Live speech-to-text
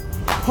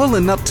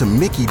Pulling up to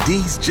Mickey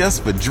D's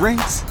just for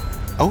drinks?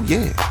 Oh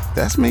yeah,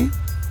 that's me.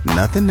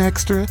 Nothing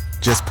extra,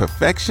 just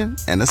perfection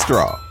and a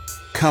straw.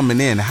 Coming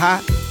in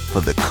hot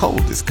for the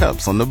coldest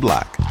cups on the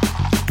block.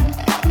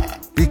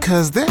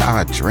 Because there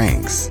are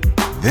drinks.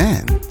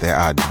 Then there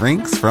are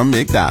drinks from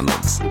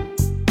McDonald's.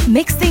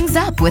 Mix things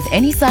up with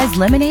any size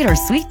lemonade or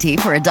sweet tea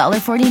for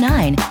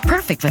 $1.49.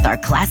 Perfect with our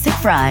classic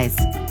fries.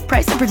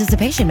 Price and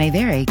participation may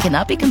vary.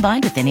 Cannot be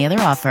combined with any other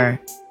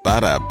offer.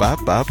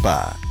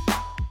 Ba-da-ba-ba-ba.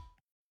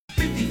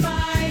 55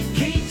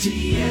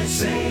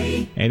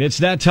 KTSA. And it's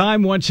that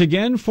time once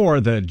again for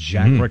the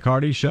Jack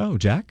Riccardi Show.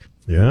 Jack?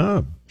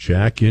 Yeah,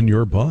 Jack in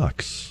your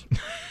box.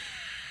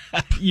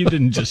 You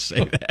didn't just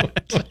say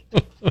that.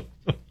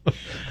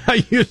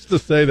 I used to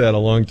say that a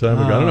long time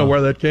ago. I don't know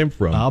where that came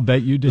from. I'll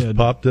bet you did. Just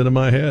popped into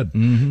my head.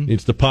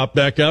 Needs to pop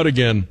back out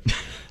again.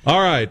 All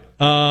right.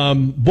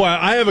 Boy,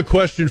 I have a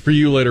question for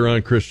you later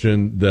on,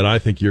 Christian, that I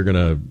think you're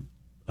gonna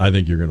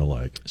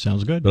like.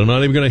 Sounds good. But I'm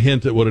not even going to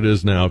hint at what it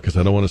is now because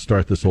I don't want to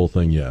start this whole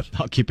thing yet.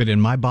 I'll keep it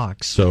in my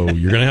box. So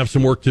you're going to have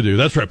some work to do.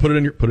 That's right. Put it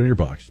in your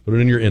box. Put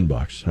it in your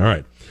inbox. All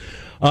right.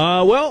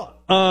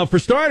 For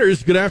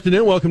starters, good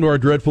afternoon. Welcome to our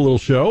dreadful little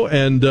show.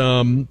 And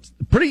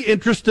pretty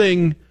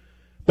interesting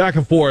back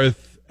and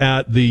forth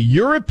at the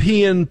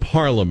European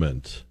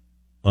Parliament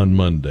on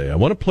Monday. I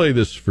want to play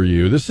this for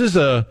you. This is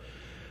a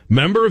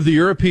member of the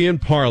European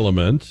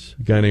Parliament,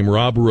 a guy named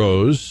Rob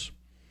Rose,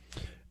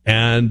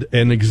 and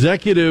an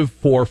executive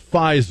for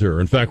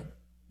Pfizer. In fact,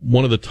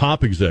 one of the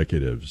top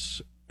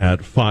executives at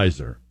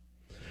Pfizer.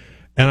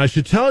 And I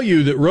should tell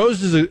you that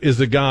Rose is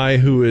a guy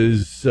who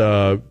is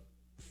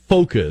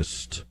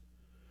focused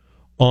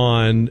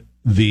on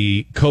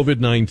the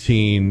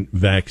COVID-19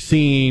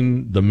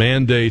 vaccine, the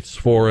mandates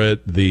for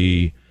it,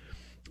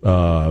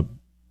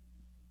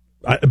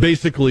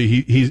 basically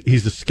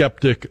he's a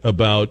skeptic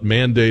about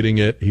mandating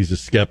it. He's a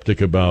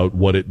skeptic about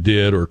what it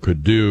did or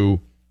could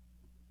do.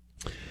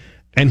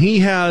 And he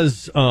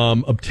has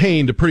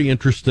obtained a pretty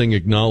interesting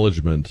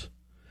acknowledgement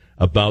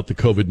about the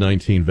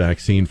COVID-19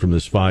 vaccine from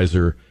this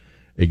Pfizer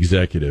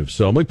executive.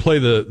 So I'm going to play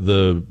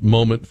the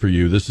moment for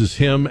you. This is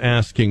him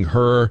asking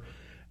her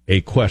a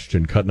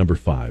question, cut number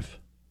 5.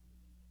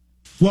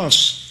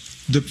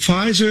 Was the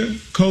Pfizer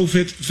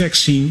COVID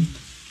vaccine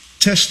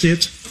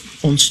tested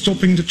on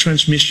stopping the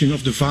transmission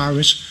of the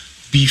virus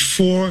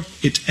before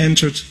it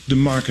entered the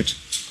market?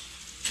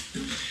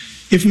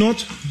 If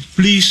not,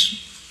 please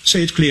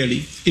say it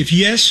clearly. If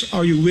yes,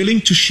 are you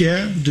willing to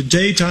share the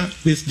data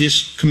with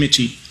this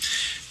committee?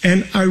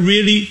 And I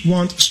really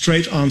want a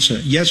straight answer,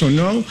 yes or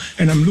no,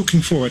 and I'm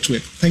looking forward to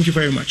it. Thank you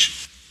very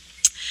much.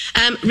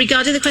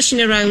 Regarding the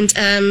question around,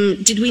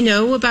 did we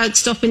know about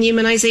stopping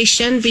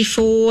immunisation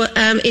before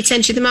it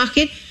entered the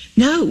market?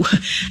 No.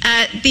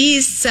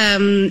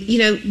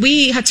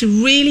 We had to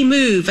really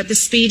move at the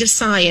speed of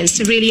science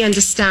to really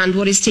understand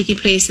what is taking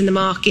place in the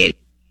market.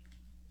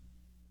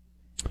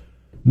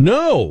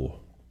 No,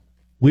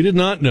 we did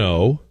not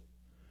know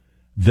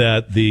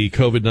that the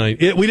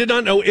COVID-19, we did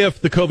not know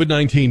if the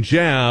COVID-19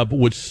 jab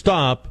would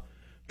stop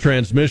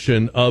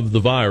transmission of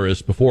the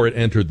virus before it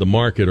entered the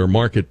market or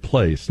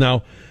marketplace.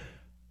 Now,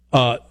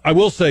 I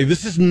will say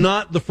this is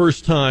not the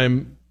first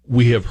time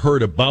we have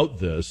heard about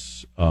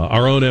this.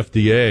 Our own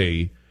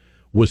FDA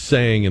was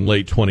saying in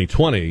late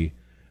 2020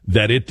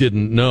 that it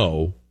didn't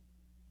know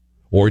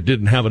or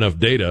didn't have enough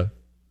data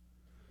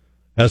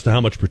as to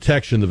how much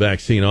protection the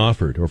vaccine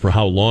offered or for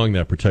how long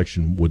that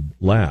protection would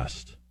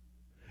last.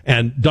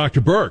 And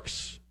Dr.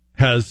 Birx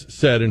has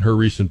said in her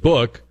recent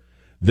book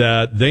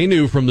that they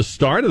knew from the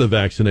start of the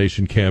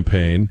vaccination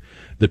campaign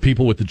that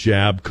people with the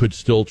jab could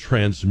still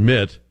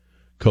transmit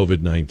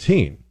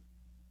COVID-19.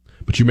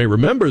 But you may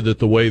remember that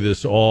the way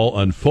this all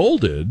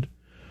unfolded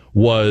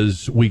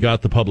was we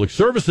got the public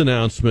service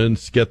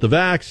announcements, get the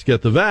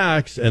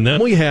vax, and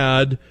then we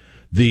had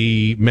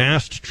the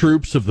massed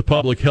troops of the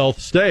public health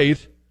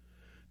state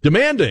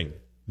demanding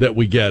that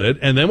we get it.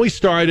 And then we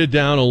started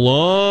down a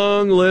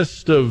long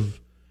list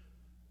of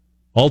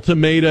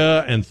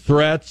ultimata and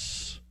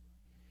threats.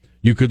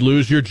 You could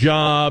lose your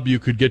job. You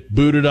could get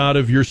booted out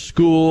of your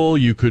school.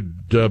 You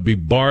could be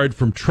barred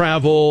from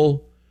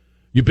travel.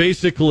 You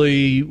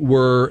basically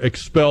were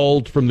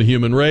expelled from the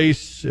human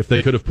race. If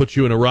they could have put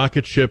you in a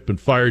rocket ship and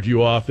fired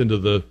you off into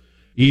the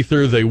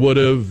ether, they would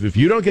have. If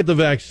you don't get the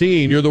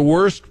vaccine, you're the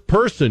worst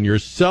person. You're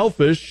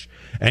selfish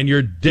and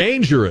you're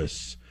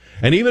dangerous.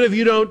 And even if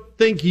you don't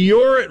think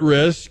you're at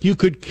risk, you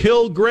could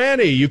kill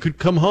Granny. You could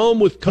come home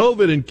with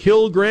COVID and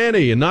kill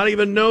Granny and not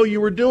even know you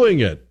were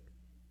doing it.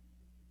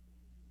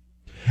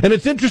 And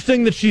it's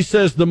interesting that she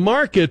says the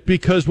market,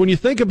 because when you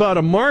think about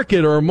a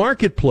market or a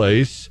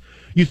marketplace,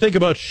 you think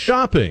about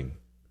shopping.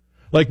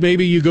 Like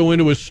maybe you go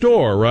into a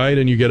store, right,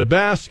 and you get a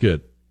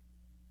basket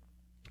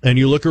and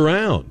you look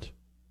around.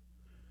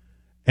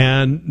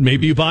 And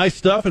maybe you buy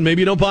stuff and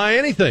maybe you don't buy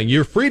anything.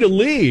 You're free to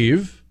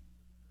leave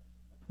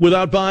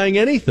without buying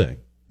anything.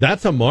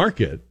 That's a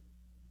market.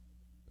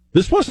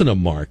 This wasn't a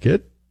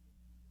market.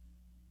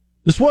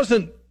 This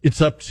wasn't,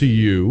 it's up to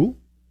you.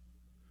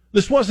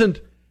 This wasn't,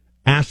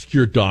 ask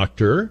your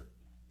doctor.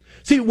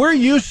 See, we're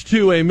used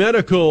to a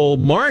medical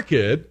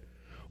market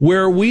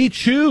where we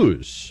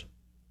choose,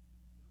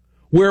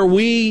 where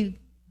we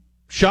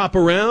shop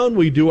around,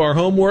 we do our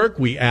homework,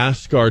 we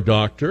ask our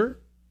doctor,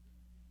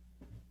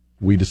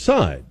 we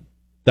decide.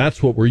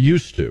 That's what we're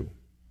used to.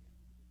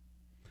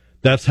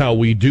 That's how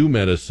we do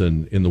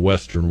medicine in the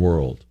Western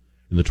world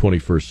in the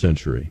 21st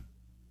century.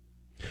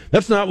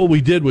 That's not what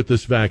we did with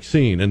this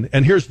vaccine.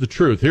 And here's the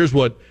truth. Here's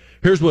what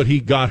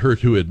he got her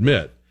to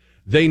admit.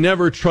 They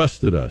never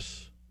trusted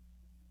us.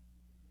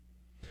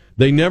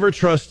 They never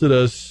trusted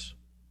us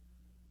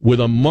with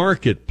a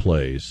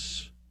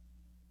marketplace.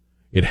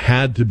 It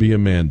had to be a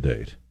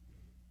mandate.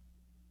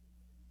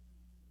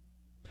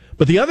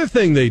 But the other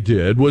thing they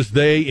did was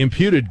they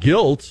imputed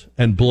guilt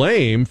and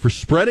blame for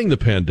spreading the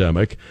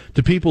pandemic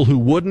to people who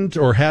wouldn't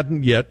or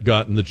hadn't yet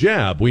gotten the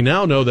jab. We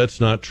now know that's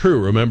not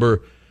true.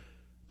 Remember,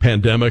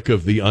 pandemic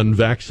of the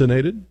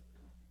unvaccinated?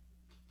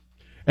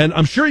 And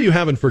I'm sure you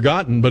haven't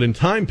forgotten, but in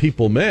time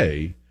people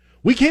may.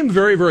 We came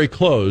very, very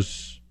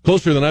close,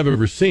 closer than I've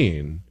ever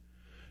seen,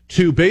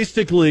 to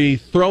basically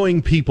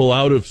throwing people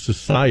out of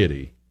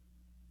society.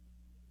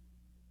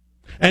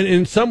 And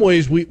in some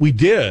ways, we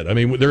did. I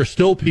mean, there are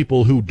still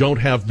people who don't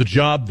have the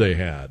job they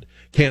had,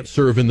 can't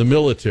serve in the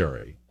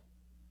military,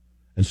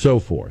 and so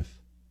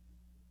forth.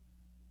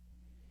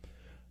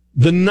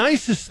 The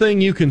nicest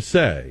thing you can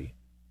say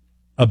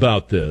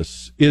about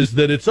this is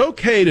that it's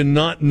okay to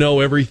not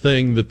know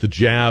everything that the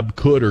jab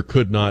could or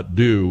could not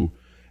do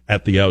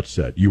at the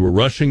outset. You were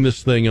rushing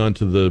this thing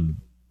onto the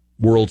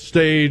world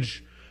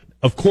stage.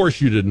 Of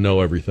course, you didn't know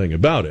everything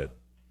about it.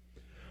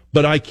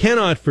 But I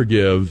cannot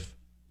forgive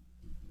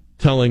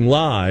telling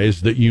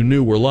lies that you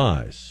knew were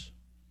lies.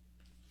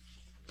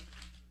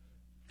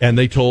 And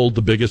they told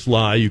the biggest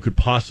lie you could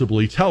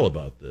possibly tell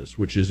about this,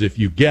 which is if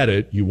you get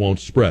it, you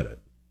won't spread it.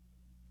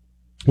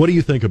 What do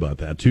you think about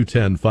that?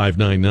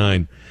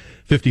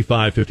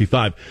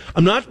 210-599-5555.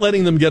 I'm not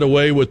letting them get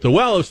away with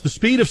it's the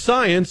speed of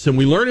science and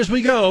we learn as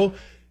we go.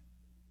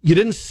 You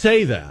didn't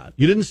say that.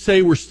 You didn't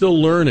say we're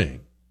still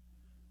learning.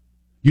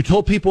 You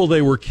told people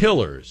they were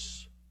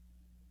killers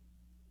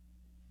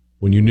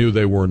when you knew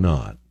they were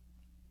not.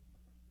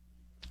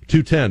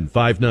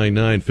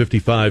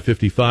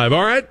 210-599-5555.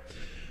 All right.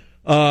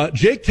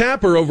 Jake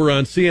Tapper over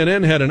on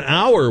CNN had an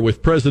hour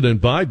with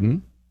President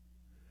Biden,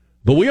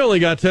 but we only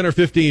got 10 or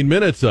 15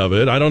 minutes of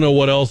it. I don't know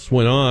what else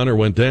went on or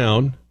went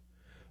down,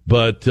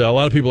 but a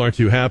lot of people aren't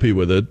too happy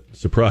with it.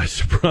 Surprise,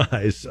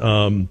 surprise.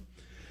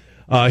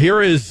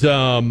 Here is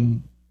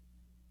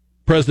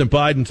President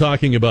Biden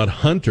talking about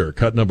Hunter,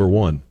 cut number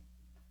 1.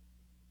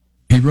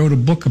 He wrote a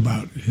book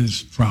about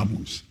his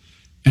problems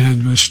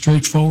and was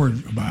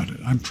straightforward about it.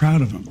 I'm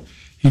proud of him.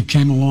 He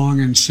came along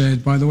and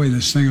said, by the way,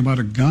 this thing about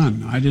a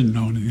gun, I didn't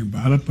know anything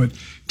about it, but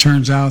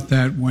turns out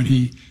that when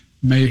he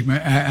made my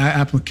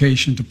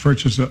application to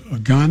purchase a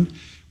gun,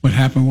 what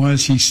happened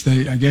was you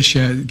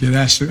get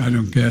asked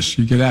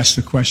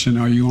the question,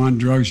 are you on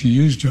drugs, you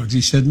use drugs?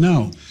 He said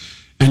no.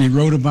 And he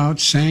wrote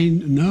about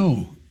saying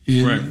no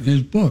in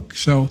his book.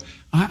 So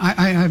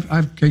I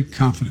have great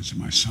confidence in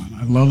my son.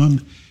 I love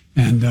him.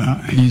 And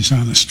he's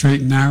on the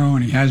straight and narrow,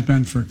 and he has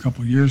been for a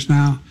couple of years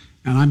now.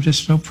 And I'm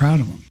just so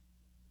proud of him.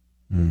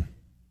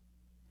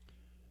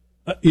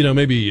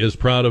 Maybe he is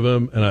proud of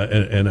him,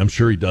 and I'm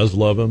sure he does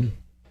love him.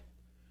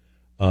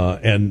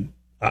 And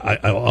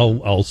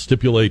I'll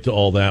stipulate to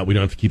all that. We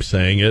don't have to keep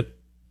saying it.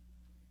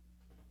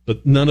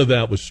 But none of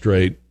that was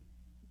straight.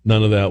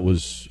 None of that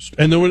was,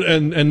 and there was,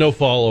 and no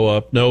follow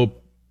up, no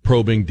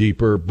probing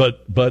deeper.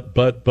 But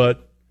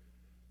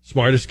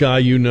smartest guy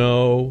you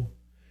know.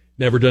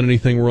 Never done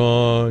anything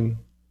wrong.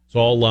 It's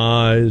all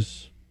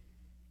lies.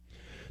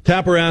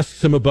 Tapper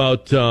asks him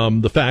about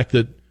the fact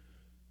that,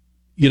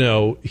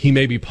 he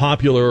may be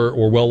popular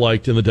or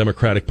well-liked in the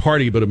Democratic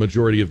Party, but a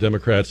majority of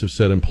Democrats have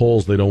said in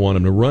polls they don't want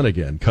him to run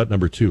again. Cut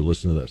number 2.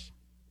 Listen to this.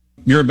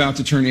 You're about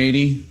to turn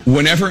 80.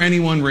 Whenever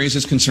anyone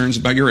raises concerns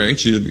about your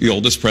age, you're the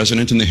oldest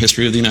president in the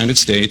history of the United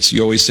States,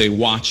 you always say,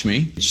 watch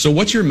me. So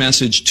what's your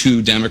message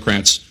to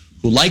Democrats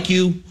who like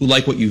you, who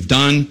like what you've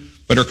done,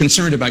 but are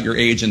concerned about your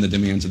age and the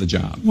demands of the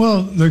job?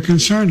 Well, they're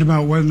concerned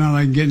about whether or not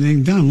I can get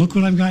anything done. Look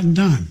what I've gotten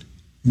done.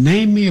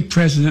 Name me a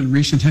president in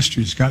recent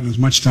history who's gotten as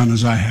much done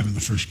as I have in the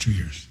first 2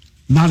 years.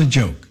 Not a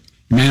joke.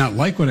 You may not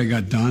like what I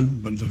got done,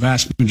 but the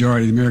vast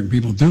majority of the American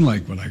people do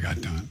like what I got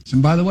done.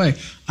 And by the way,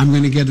 I'm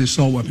going to get the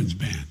assault weapons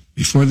ban.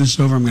 Before this is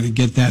over, I'm going to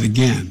get that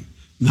again.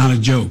 Not a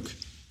joke.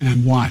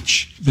 And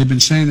watch. They've been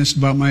saying this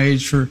about my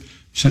age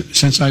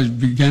since I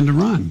began to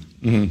run.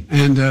 Mm-hmm.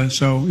 And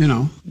so,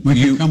 we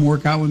can come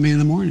work out with me in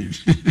the morning.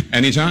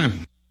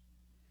 Anytime.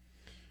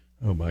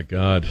 Oh, my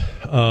God.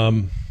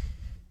 I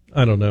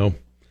don't know.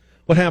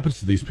 What happens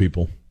to these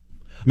people?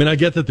 I mean, I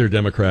get that they're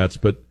Democrats,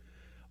 but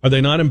are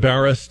they not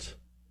embarrassed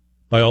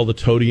by all the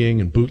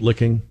toadying and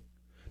bootlicking?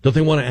 Don't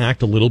they want to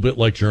act a little bit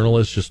like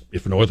journalists, just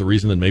if for no other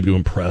reason than maybe to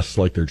impress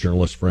like their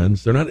journalist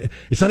friends? They're not.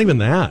 It's not even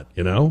that,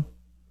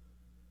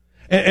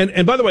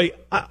 And by the way,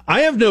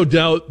 I have no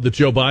doubt that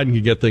Joe Biden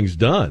can get things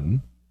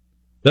done.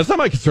 That's not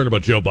my concern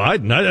about Joe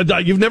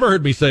Biden. You've never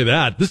heard me say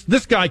that.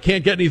 This guy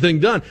can't get anything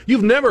done.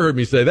 You've never heard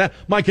me say that.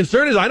 My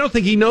concern is I don't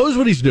think he knows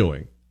what he's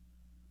doing.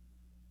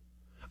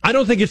 I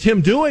don't think it's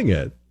him doing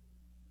it.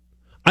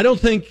 I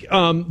don't think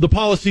the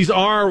policies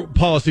are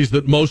policies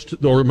that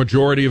most or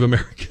majority of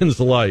Americans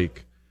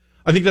like.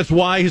 I think that's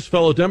why his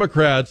fellow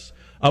Democrats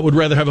would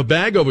rather have a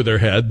bag over their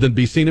head than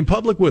be seen in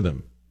public with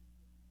him.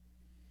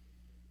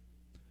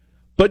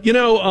 But,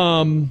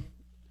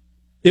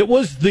 it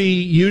was the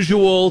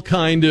usual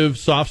kind of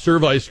soft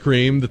serve ice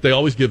cream that they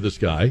always give this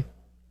guy.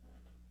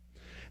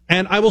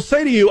 And I will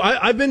say to you,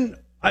 I've been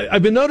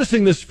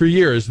noticing this for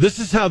years. This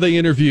is how they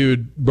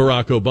interviewed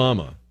Barack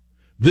Obama.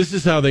 This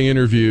is how they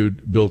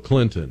interviewed Bill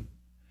Clinton.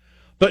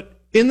 But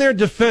in their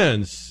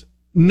defense,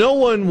 no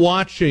one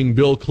watching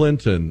Bill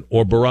Clinton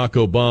or Barack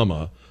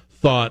Obama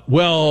thought,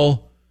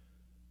 well,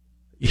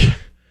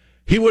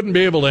 he wouldn't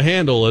be able to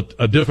handle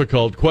a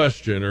difficult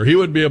question, or he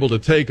wouldn't be able to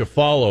take a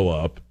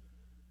follow-up.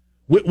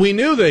 We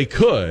knew they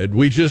could.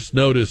 We just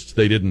noticed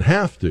they didn't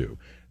have to.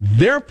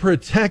 They're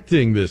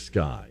protecting this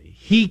guy.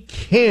 He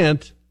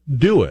can't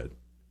do it.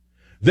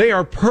 They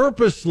are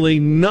purposely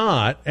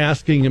not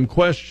asking him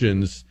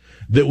questions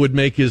that would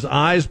make his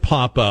eyes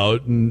pop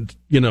out and,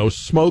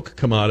 smoke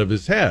come out of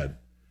his head.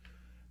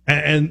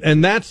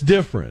 And that's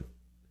different.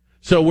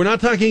 So we're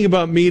not talking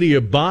about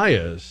media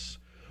bias.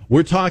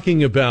 We're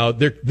talking about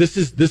this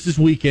is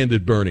Weekend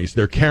at Bernie's.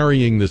 They're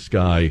carrying this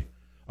guy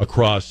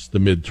across the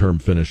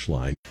midterm finish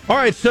line. All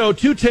right, so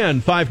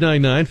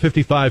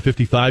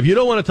 210-599-5555. You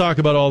don't want to talk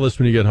about all this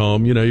when you get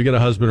home. You get a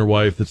husband or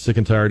wife that's sick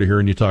and tired of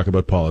hearing you talk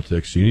about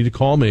politics. So you need to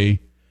call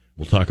me.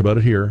 We'll talk about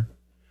it here.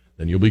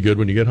 Then you'll be good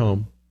when you get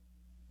home.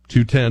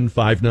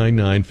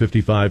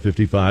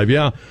 210-599-5555.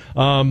 Yeah.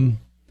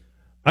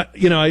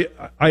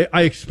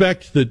 I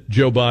expect that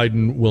Joe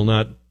Biden will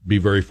not be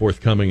very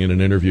forthcoming in an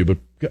interview, but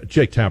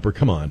Jake Tapper,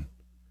 come on.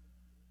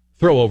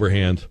 Throw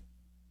overhand.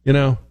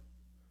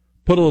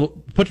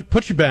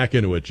 Put your back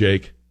into it,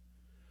 Jake.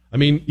 I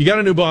mean, you got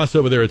a new boss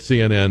over there at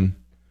CNN.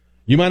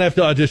 You might have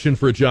to audition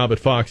for a job at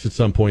Fox at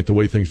some point, the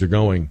way things are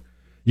going.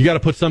 You got to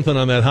put something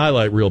on that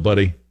highlight reel,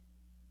 buddy.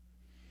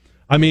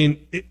 I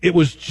mean, it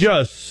was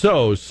just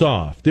so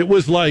soft. It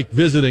was like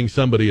visiting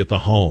somebody at the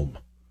home,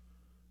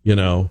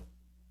 How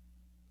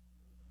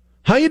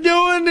you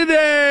doing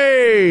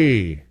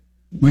today?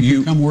 We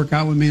can come work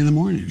out with me in the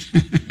mornings.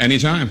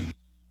 Anytime.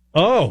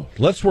 Oh,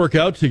 let's work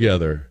out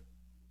together.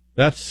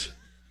 That's...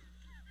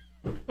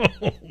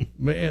 Oh,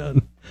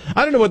 man.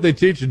 I don't know what they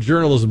teach in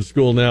journalism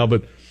school now,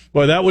 but,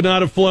 boy, that would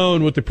not have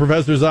flown with the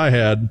professors I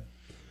had.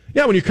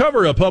 Yeah, when you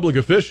cover a public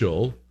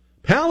official,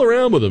 pal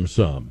around with them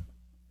some.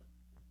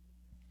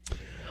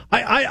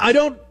 I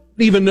don't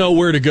even know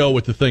where to go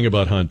with the thing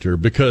about Hunter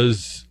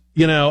because,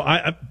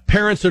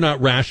 parents are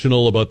not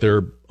rational about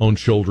their own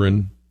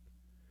children.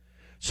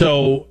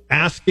 So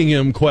asking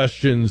him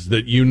questions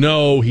that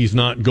he's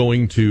not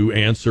going to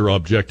answer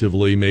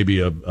objectively may be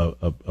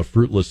a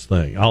fruitless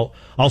thing.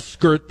 I'll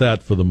skirt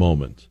that for the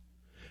moment.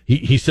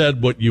 He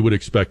said what you would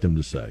expect him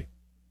to say.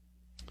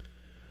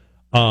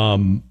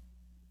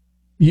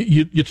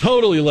 You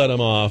totally let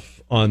him off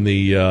on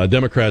the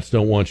Democrats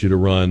don't want you to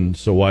run,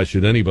 so why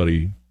should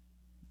anybody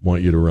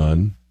want you to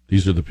run?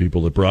 These are the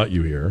people that brought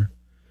you here.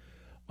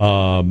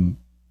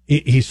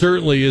 He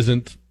certainly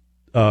isn't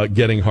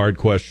getting hard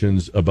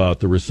questions about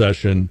the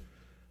recession,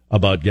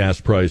 about gas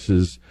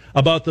prices,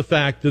 about the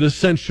fact that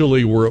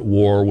essentially we're at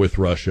war with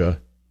Russia.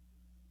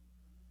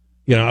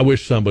 I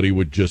wish somebody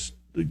would just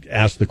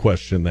ask the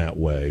question that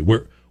way.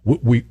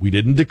 We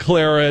didn't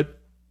declare it.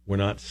 We're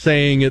not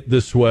saying it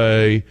this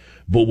way,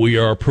 but we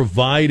are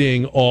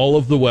providing all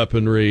of the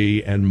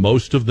weaponry and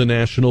most of the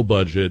national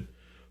budget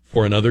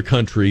for another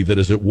country that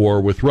is at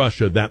war with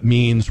Russia. That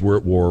means we're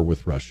at war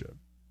with Russia.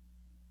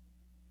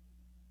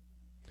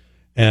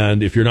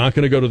 And if you're not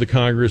going to go to the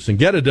Congress and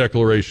get a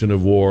declaration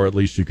of war, at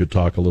least you could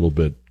talk a little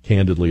bit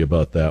candidly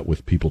about that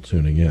with people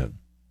tuning in.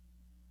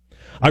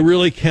 I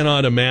really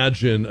cannot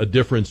imagine a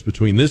difference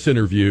between this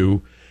interview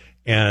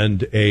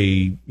and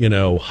a,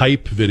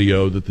 hype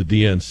video that the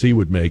DNC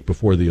would make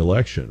before the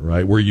election,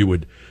 right? Where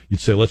you'd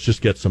say, let's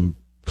just get some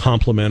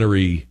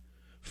complimentary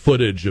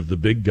footage of the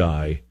big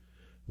guy.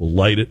 We'll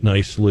light it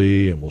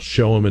nicely and we'll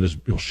show him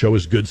we'll show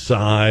his good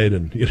side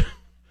and,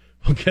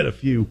 we'll get a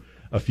few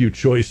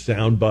choice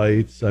sound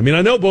bites. I mean,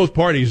 I know both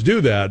parties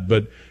do that,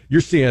 but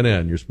you're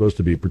CNN. You're supposed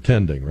to be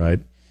pretending, right?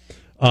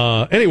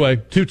 Anyway,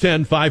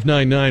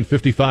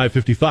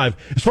 210-599-5555.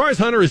 As far as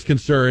Hunter is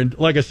concerned,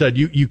 like I said,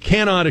 you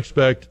cannot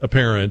expect a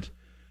parent,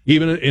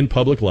 even in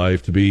public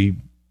life, to be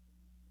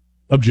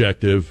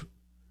objective,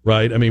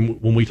 right? I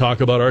mean, when we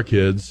talk about our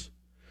kids,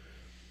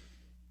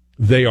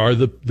 they are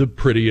the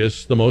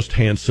prettiest, the most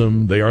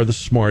handsome. They are the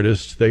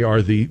smartest. They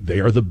are the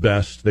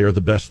best. They are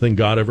the best thing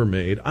God ever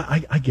made.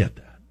 I get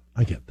that.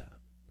 I get that.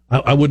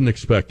 I wouldn't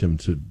expect him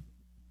to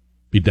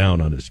be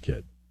down on his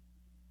kid.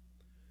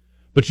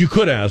 But you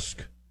could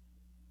ask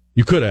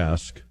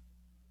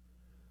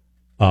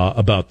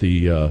about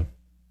the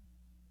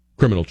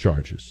criminal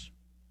charges.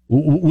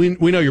 We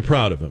know you're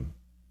proud of him.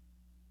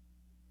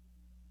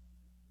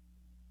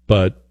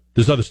 But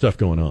there's other stuff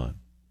going on.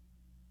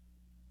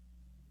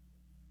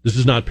 This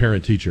is not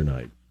parent-teacher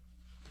night.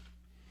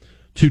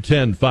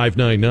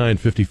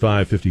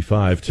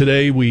 210-599-5555.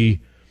 Today we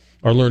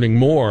are learning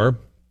more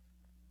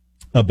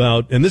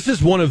about, and this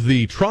is one of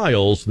the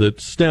trials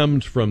that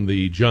stemmed from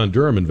the John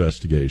Durham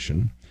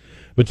investigation,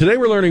 but today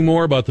we're learning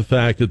more about the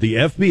fact that the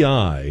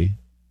FBI,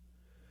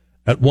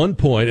 at one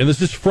point, and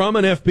this is from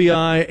an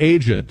FBI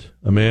agent,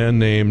 a man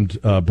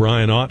named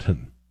Brian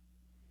Auten,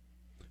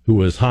 who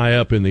was high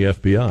up in the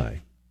FBI.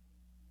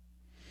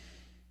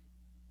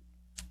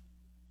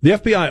 The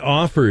FBI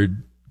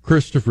offered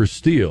Christopher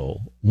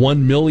Steele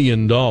 $1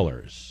 million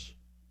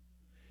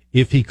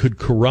if he could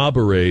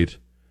corroborate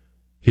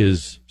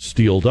his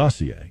Steele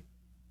dossier.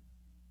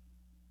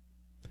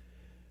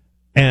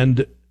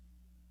 And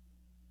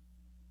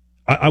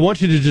I want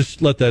you to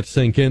just let that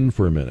sink in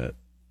for a minute.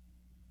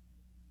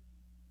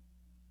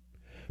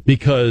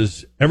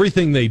 Because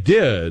everything they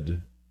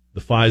did, the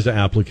FISA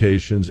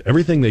applications,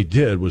 everything they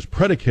did was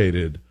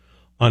predicated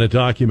on a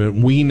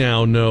document we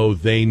now know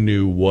they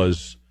knew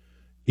was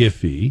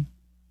iffy,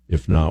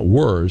 if not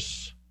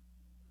worse.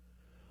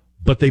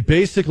 But they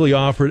basically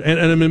offered,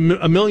 and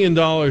 $1 million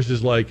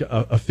is like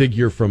a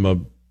figure from a,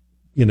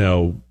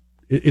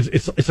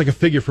 it's like a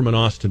figure from an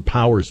Austin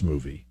Powers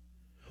movie.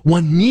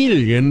 $1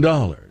 million.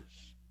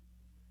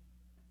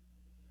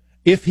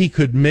 If he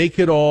could make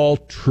it all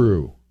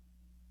true.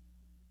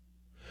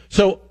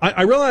 So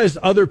I realize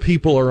other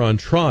people are on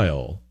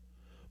trial,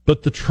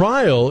 but the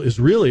trial is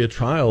really a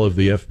trial of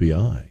the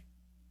FBI.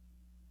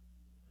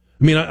 I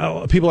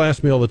mean, people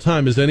ask me all the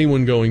time, is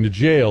anyone going to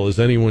jail? Is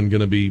anyone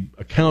going to be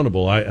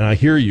accountable? And I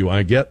hear you.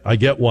 I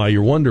get why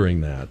you're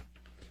wondering that.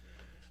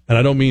 And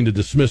I don't mean to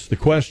dismiss the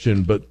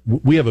question, but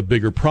we have a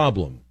bigger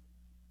problem.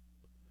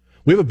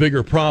 We have a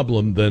bigger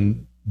problem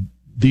than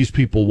these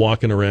people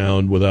walking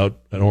around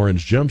without an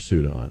orange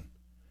jumpsuit on.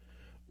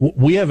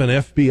 We have an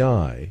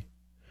FBI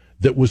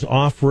that was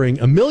offering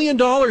 $1 million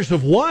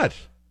of what?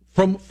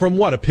 From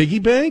what? A piggy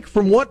bank?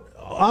 From what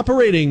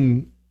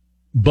operating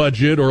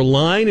budget or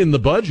line in the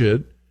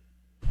budget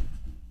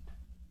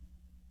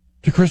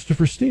to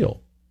Christopher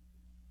Steele?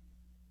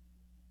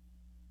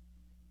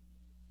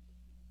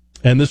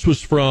 And this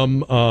was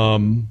from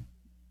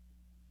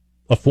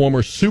a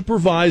former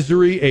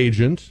supervisory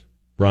agent,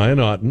 Brian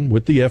Auten,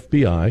 with the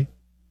FBI,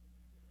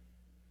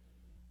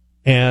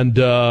 and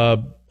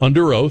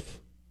under oath.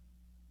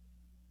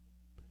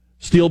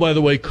 Steele, by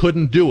the way,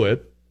 couldn't do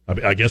it.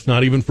 I guess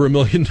not even for $1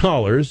 million.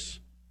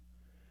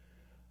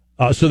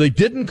 So they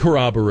didn't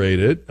corroborate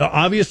it.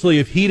 Obviously,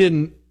 if he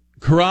didn't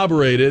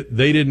corroborate it,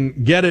 they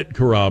didn't get it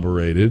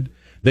corroborated.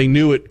 They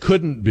knew it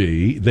couldn't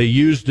be. They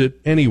used it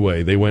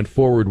anyway. They went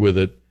forward with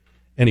it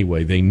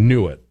anyway. They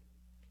knew it.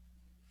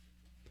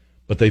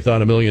 But they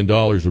thought $1 million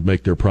would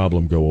make their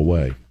problem go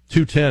away.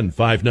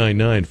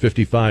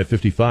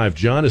 210-599-5555.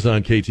 John is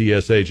on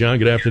KTSA. John,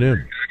 good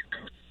afternoon.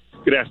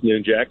 Good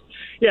afternoon, Jack.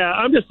 Yeah,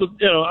 I'm just,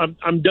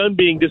 I'm done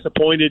being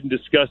disappointed and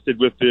disgusted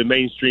with the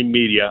mainstream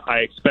media. I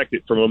expect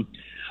it from them.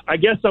 I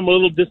guess I'm a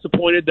little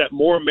disappointed that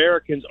more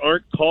Americans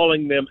aren't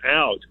calling them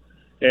out,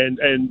 and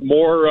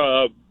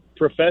more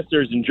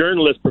professors and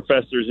journalists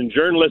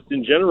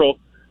in general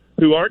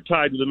who aren't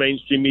tied to the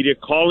mainstream media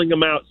calling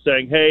them out,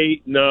 saying,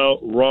 hey, no,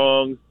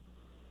 wrong.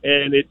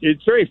 And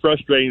it's very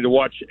frustrating to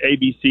watch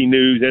ABC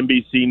News,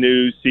 NBC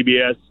News,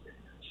 CBS,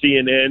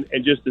 CNN,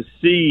 and just to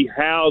see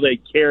how they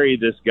carry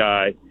this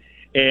guy.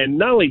 And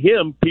not only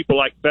him, people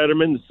like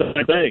Fetterman, the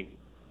same thing.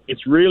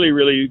 It's really,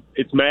 really,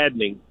 it's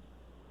maddening.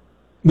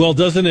 Well,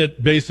 doesn't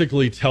it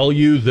basically tell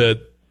you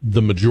that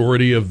the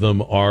majority of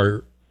them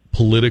are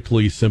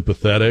politically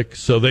sympathetic?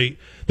 So they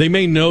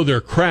may know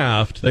their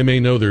craft, they may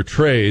know their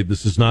trade.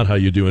 This is not how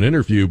you do an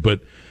interview,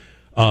 but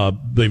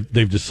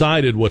they've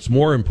decided what's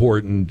more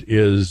important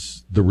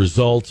is the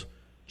result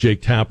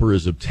Jake Tapper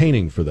is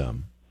obtaining for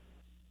them.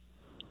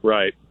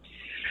 Right.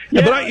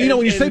 Yeah, but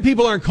when you say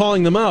people aren't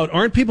calling them out,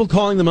 aren't people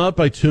calling them out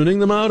by tuning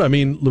them out? I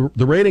mean,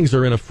 the ratings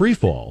are in a free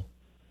fall.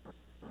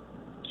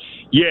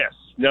 Yes.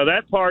 Now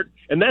that part,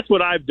 and that's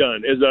what I've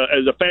done as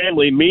a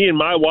family. Me and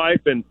my wife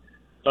and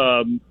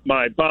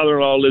my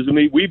father-in-law lives with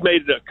me. We've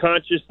made it a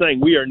conscious thing.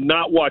 We are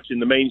not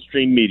watching the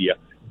mainstream media.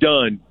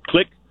 Done.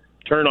 Click.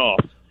 Turn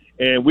off.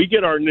 And we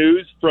get our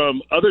news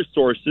from other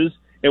sources,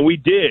 and we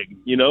dig.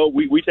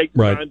 We take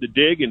the time to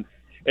dig, and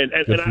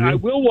I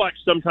will watch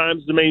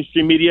sometimes the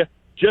mainstream media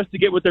just to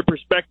get what their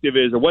perspective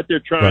is or what they're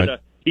trying to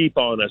keep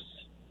on us.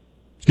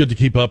 It's good to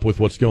keep up with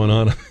what's going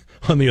on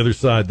the other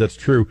side. That's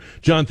true.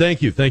 John,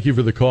 thank you. Thank you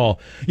for the call.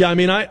 Yeah, I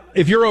mean,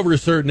 if you're over a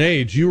certain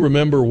age, you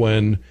remember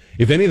when,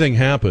 if anything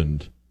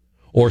happened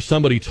or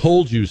somebody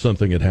told you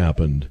something had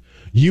happened,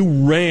 you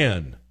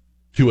ran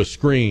to a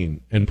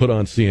screen and put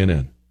on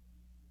CNN.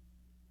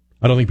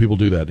 I don't think people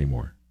do that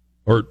anymore,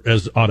 or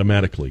as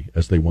automatically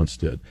as they once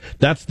did.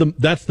 That's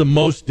the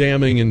most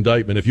damning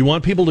indictment. If you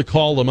want people to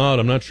call them out,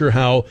 I'm not sure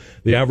how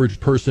the average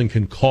person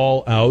can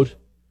call out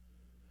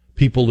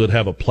people that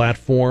have a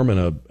platform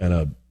and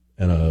a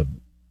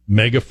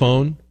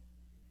megaphone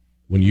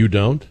when you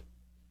don't.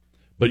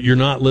 But you're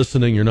not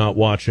listening, you're not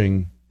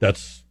watching.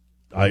 That's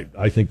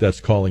I think that's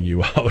calling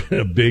you out in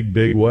a big,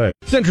 big way.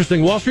 It's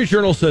interesting. Wall Street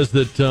Journal says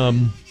that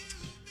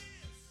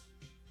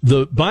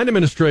the Biden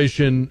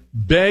administration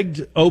begged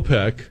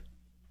OPEC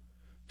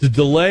to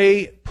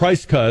delay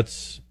price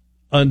cuts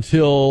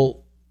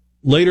until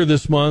later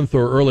this month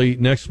or early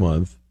next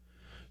month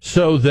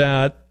so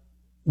that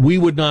we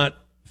would not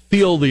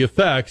see the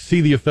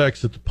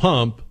effects at the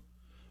pump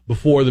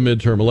before the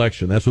midterm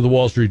election. That's what the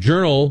Wall Street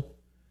Journal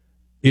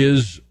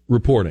is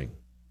reporting.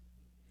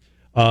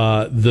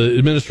 The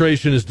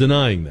administration is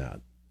denying that,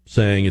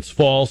 saying it's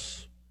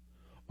false.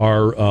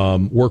 Our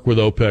work with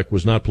OPEC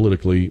was not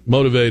politically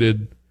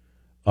motivated.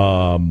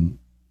 We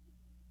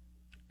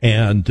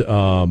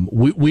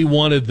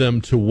wanted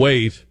them to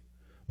wait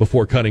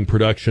before cutting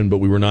production, but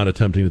we were not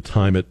attempting to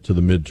time it to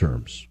the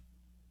midterms.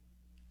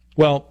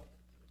 Well,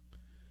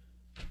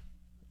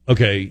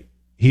 okay,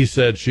 he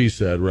said, she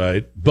said,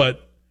 right?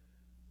 But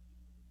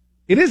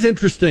it is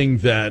interesting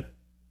that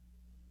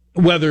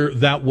whether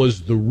that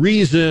was the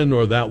reason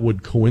or that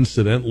would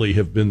coincidentally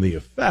have been the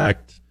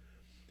effect,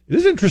 it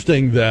is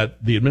interesting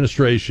that the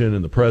administration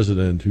and the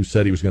president, who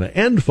said he was going to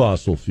end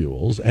fossil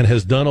fuels and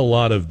has done a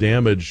lot of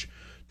damage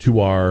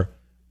to our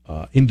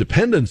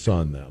independence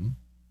on them,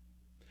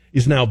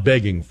 is now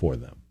begging for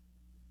them.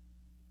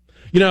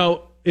 You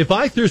know, if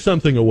I threw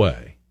something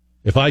away,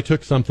 if I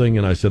took something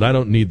and I said, I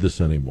don't need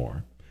this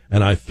anymore,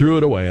 and I threw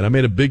it away, and I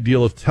made a big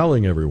deal of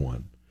telling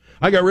everyone,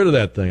 I got rid of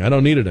that thing, I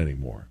don't need it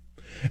anymore.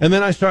 And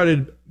then I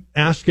started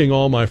asking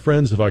all my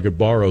friends if I could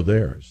borrow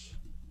theirs,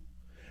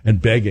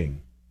 and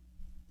begging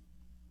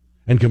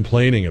and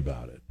complaining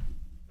about it.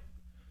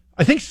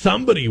 I think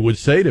somebody would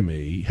say to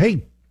me,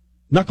 hey,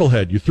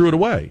 knucklehead, you threw it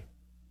away.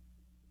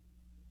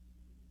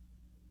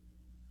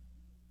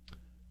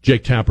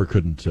 Jake Tapper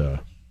couldn't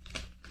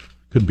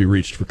be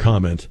reached for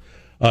comment.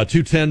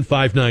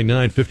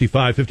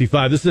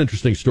 210-599-5555. This is an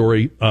interesting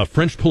story.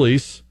 French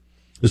police,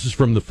 this is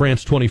from the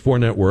France 24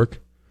 network.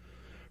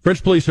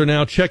 French police are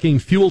now checking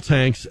fuel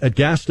tanks at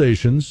gas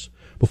stations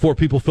before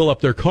people fill up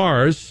their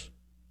cars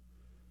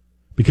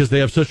because they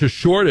have such a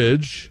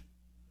shortage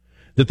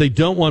that they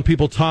don't want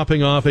people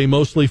topping off a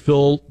mostly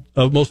full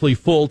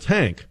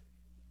tank.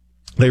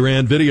 They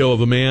ran video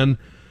of a man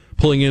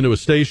pulling into a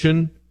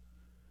station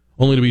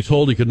only to be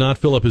told he could not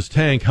fill up his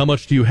tank. How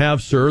much do you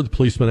have, sir? The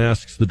policeman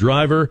asks the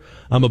driver.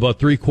 I'm about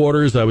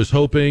 3/4. I was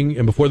hoping.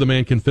 And before the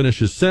man can finish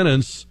his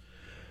sentence,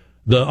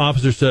 the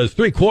officer says,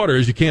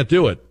 3/4? You can't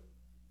do it.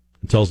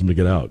 And tells him to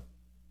get out.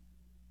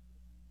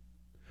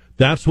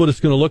 That's what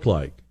it's going to look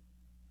like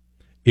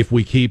if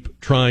we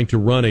keep trying to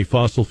run a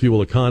fossil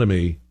fuel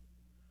economy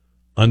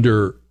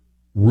under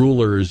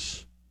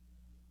rulers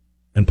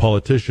and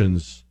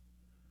politicians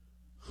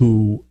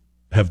who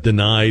have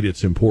denied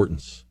its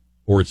importance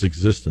or its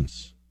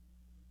existence.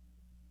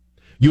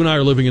 You and I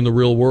are living in the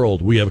real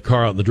world. We have a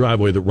car out in the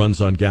driveway that runs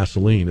on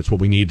gasoline. It's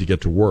what we need to get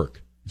to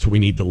work. It's what we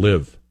need to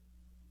live.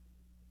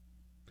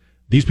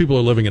 These people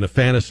are living in a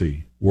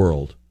fantasy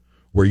world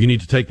where you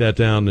need to take that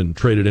down and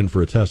trade it in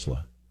for a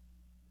Tesla.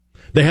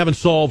 They haven't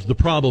solved the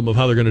problem of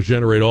how they're going to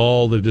generate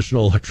all the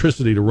additional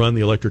electricity to run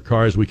the electric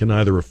cars we can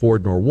neither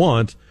afford nor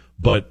want,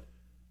 but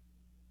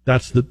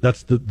that's the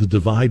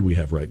divide we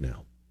have right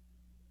now.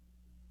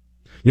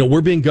 You know,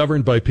 we're being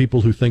governed by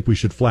people who think we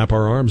should flap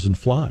our arms and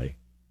fly.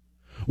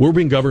 We're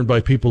being governed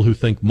by people who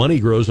think money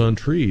grows on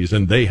trees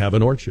and they have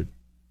an orchard.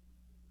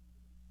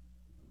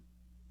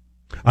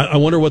 I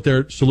wonder what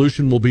their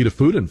solution will be to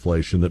food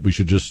inflation, that we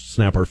should just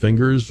snap our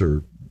fingers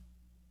or,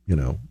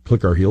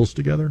 click our heels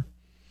together.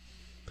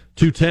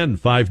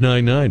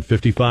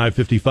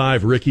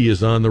 210-599-5555. Ricky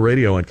is on the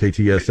radio on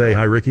KTSA.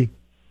 Hi, Ricky.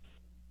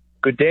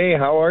 Good day.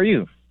 How are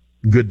you?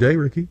 Good day,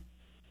 Ricky.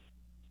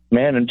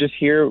 Man, I'm just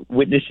here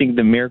witnessing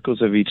the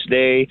miracles of each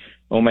day.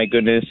 Oh, my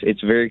goodness.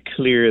 It's very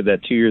clear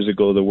that 2 years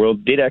ago the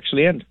world did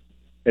actually end.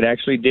 It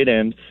actually did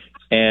end.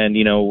 And,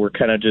 we're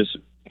kind of just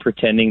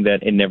pretending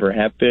that it never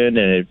happened,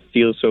 and it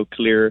feels so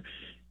clear.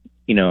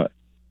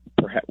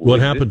 Perhaps, what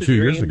happened 2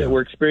 years ago? That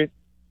we're experiencing?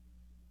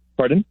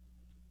 Pardon?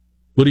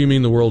 What do you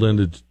mean the world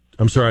ended?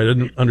 I'm sorry, I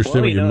didn't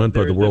understand what you meant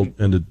by the world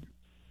ended.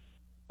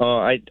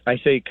 I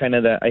say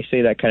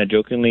that kind of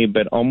jokingly,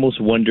 but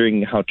almost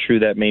wondering how true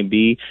that may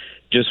be,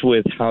 just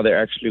with how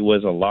there actually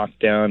was a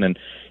lockdown. And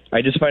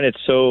I just find it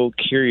so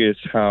curious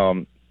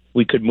how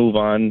we could move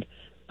on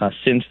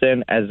since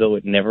then as though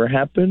it never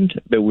happened,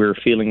 but we're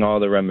feeling all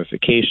the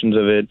ramifications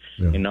of it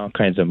in all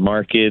kinds of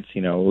markets.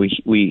 We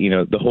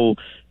the whole,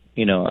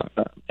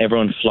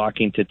 everyone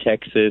flocking to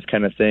Texas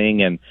kind of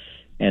thing.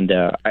 And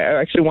I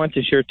actually want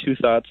to share two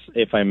thoughts,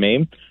 if I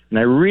may. And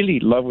I really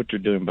love what you're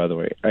doing, by the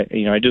way.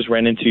 I just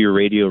ran into your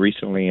radio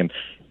recently, and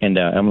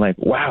I'm like,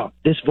 wow,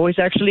 this voice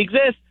actually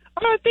exists.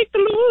 Oh, thank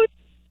the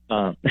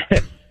Lord.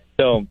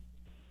 So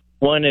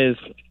one is,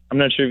 I'm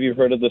not sure if you've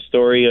heard of the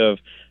story of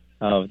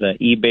the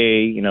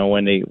eBay,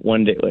 when they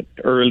one day,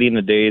 early in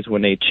the days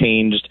when they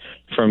changed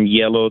from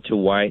yellow to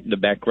white, the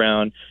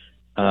background,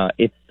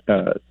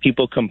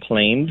 people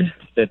complained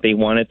that they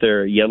wanted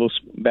their yellow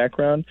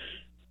background.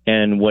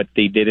 And what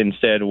they did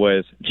instead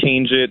was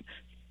change it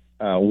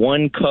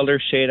one color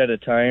shade at a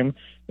time.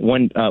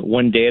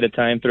 one day at a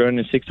time,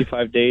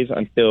 365 days,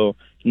 until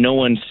no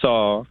one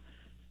saw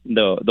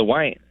the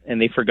white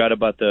and they forgot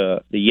about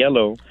the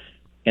yellow.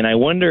 And I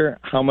wonder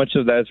how much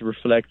of that is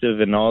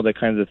reflective in all the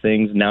kinds of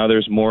things. Now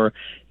there's more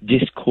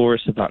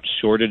discourse about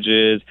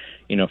shortages,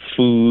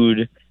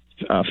 food,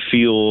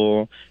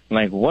 fuel.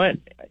 Like,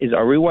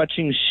 are we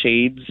watching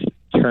shades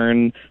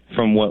turn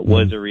from what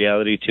was a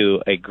reality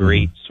to a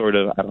great sort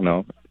of, I don't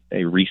know,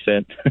 a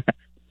reset?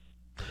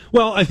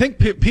 Well, I think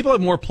people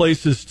have more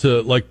places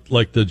to,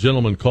 like the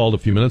gentleman called a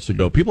few minutes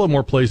ago, people have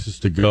more places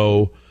to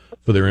go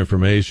for their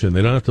information.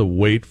 They don't have to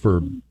wait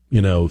for,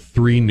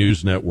 3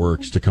 news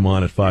networks to come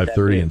on at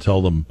 5:30 and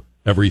tell them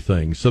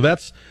everything. So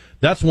that's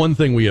one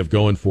thing we have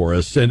going for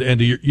us. And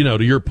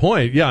to your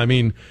point, yeah, I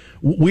mean,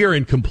 we are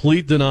in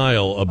complete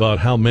denial about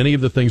how many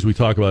of the things we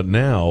talk about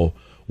now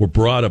were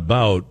brought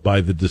about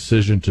by the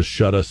decision to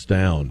shut us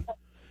down.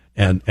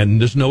 And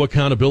there's no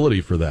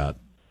accountability for that.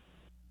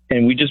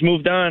 And we just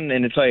moved on,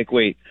 and it's like,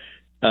 wait,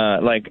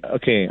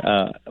 okay.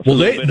 Well,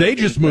 they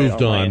just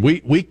moved on.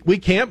 We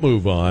can't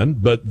move on,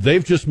 but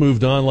they've just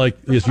moved on, like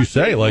as you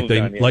say, like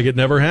it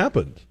never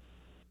happened.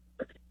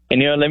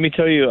 And let me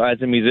tell you,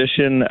 as a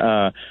musician,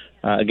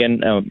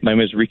 again, my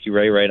name is Ricky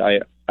Ray.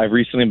 Right, I've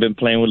recently been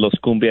playing with Los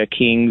Cumbia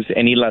Kings.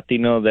 Any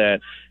Latino that,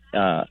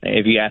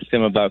 if you ask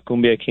them about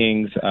Cumbia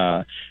Kings,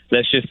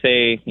 let's just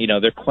say,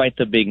 they're quite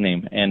the big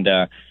name, and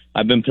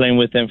I've been playing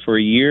with them for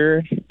a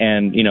year,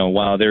 and,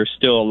 while there's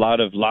still a lot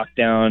of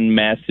lockdown,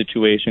 mass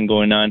situation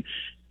going on,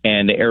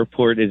 and the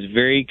airport is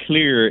very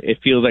clear, it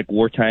feels like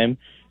wartime.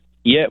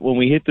 Yet when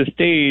we hit the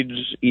stage,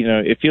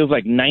 it feels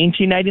like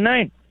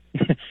 1999.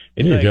 It's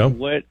there you go.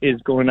 What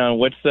is going on?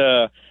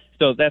 So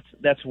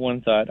that's one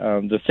thought.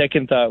 The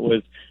second thought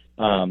was,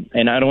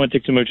 and I don't want to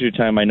take too much of your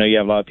time. I know you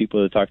have a lot of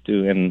people to talk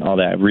to and all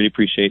that. I really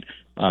appreciate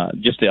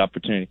just the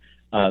opportunity.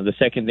 The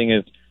second thing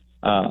is,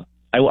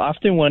 I will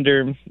often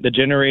wonder, the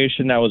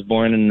generation that was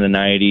born in the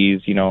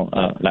 90s,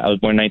 I was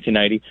born in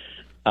 1990,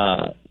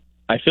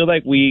 I feel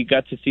like we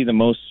got to see the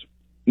most,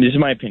 this is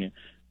my opinion,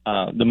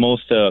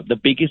 the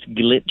biggest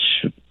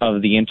glitch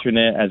of the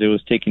internet as it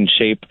was taking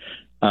shape,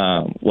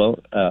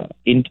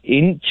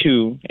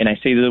 into, and I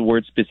say the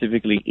word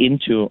specifically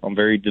into,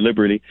 very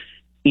deliberately,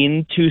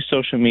 into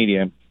social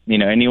media.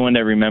 Anyone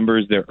that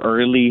remembers the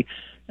early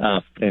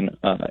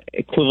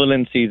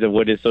equivalencies of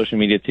what is social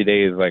media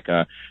today is like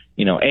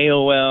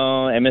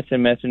AOL, MSN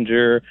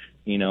Messenger,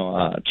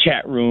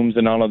 chat rooms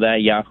and all of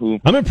that, Yahoo.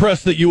 I'm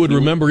impressed that you would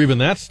remember even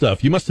that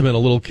stuff. You must have been a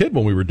little kid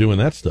when we were doing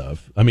that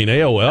stuff. I mean,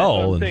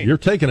 AOL, and you're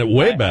taking it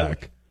way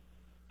back.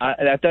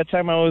 At that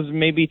time, I was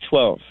maybe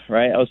 12,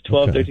 right? I was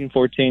 12, okay. 13,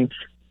 14.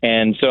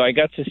 And so I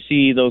got to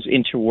see those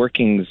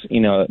interworkings,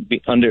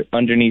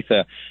 underneath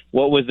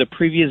what was the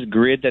previous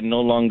grid that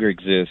no longer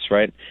exists,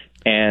 right?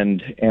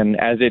 And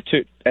as it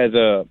took, as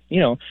the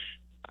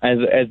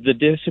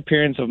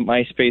disappearance of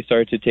MySpace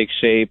started to take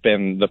shape,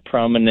 and the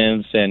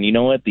prominence and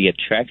the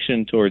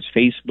attraction towards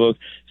Facebook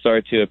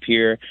started to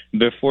appear,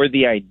 before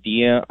the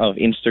idea of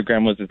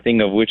Instagram was a thing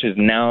of which is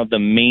now the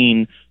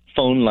main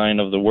phone line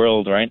of the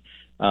world, right?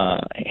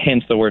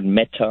 Hence the word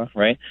meta,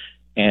 right?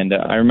 And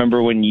I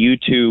remember when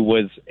YouTube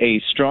was a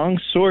strong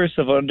source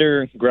of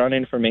underground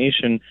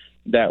information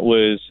that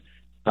was,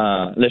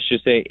 let's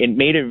just say, it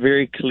made it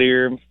very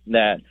clear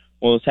that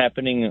what was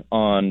happening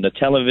on the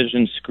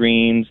television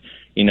screens,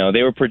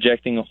 they were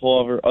projecting a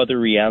whole other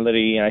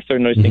reality. And I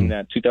started noticing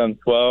that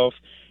 2012,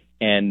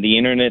 and the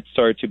internet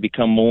started to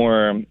become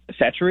more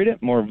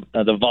saturated, more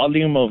the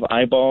volume of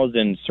eyeballs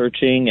and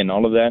searching and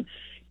all of that,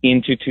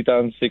 into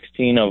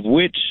 2016, of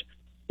which,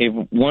 if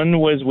one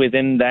was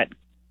within that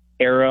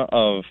era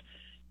of,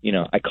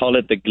 I call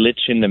it the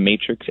glitch in the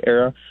matrix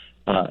era.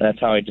 That's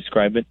how I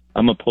describe it.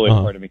 I'm a poet,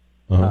 pardon me.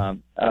 How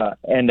do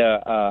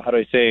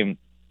I say?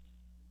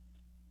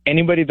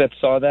 Anybody that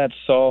saw that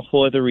saw a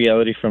whole other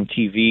reality from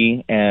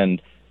TV,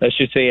 and let's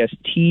just say as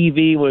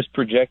TV was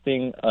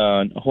projecting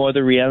a whole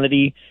other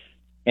reality,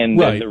 and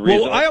right. Then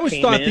the I always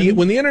thought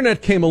when the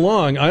internet came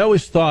along, I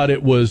always thought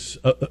it was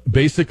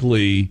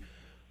basically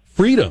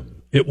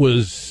freedom. It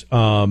was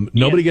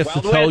nobody gets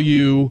to tell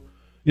you.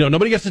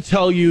 Nobody gets to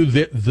tell you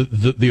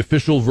the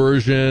official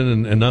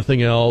version and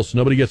nothing else.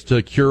 Nobody gets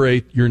to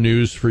curate your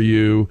news for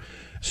you.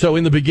 So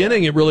in the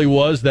beginning, it really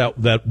was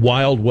that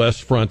Wild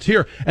West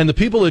frontier. And the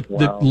people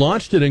that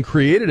launched it and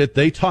created it,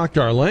 they talked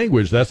our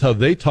language. That's how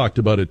they talked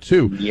about it,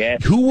 too.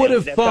 Yes. Who would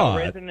have thought?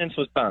 Resonance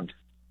was found.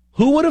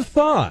 Who would have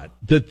thought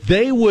that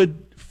they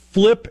would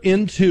flip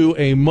into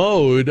a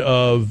mode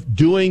of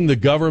doing the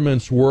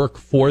government's work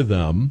for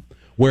them,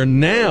 where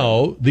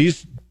now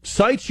these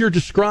sites you're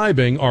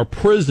describing are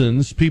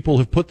prisons people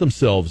have put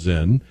themselves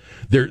in.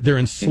 They're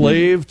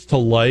enslaved to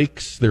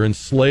likes. They're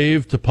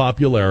enslaved to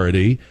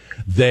popularity.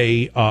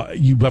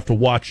 You have to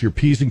watch your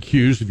P's and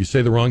Q's. If you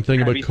say the wrong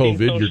thing about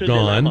COVID, you're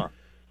gone.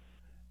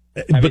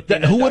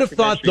 But who would have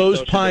thought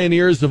those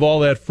pioneers of all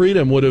that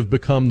freedom would have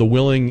become the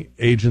willing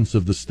agents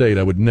of the state?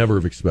 I would never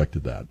have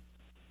expected that.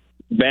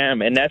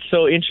 Bam. And that's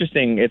so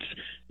interesting.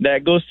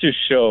 That goes to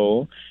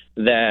show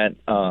that,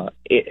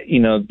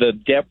 the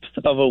depth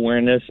of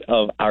awareness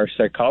of our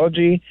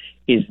psychology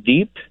is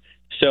deep.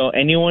 So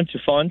anyone to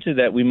fall into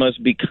that, we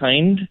must be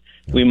kind.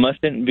 We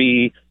mustn't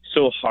be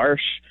so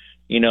harsh,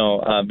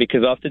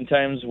 because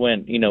oftentimes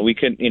when, we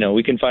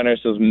can find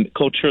ourselves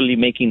culturally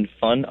making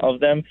fun of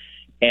them.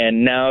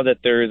 And now that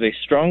there is a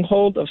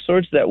stronghold of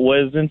sorts that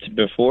wasn't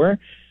before,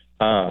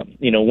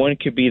 one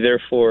could be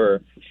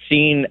therefore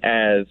seen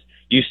as,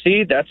 you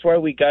see, that's why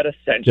we got to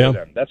censor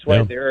them. That's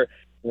why they're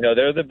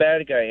the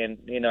bad guy.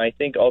 And, I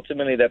think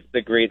ultimately that's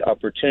the great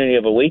opportunity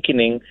of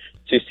awakening,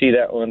 to see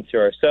that one to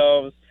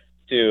ourselves,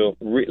 to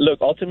look,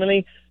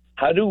 ultimately,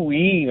 how do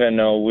we even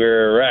know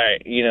we're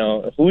right?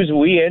 Who's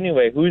we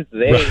anyway? Who's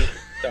they? Right.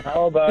 So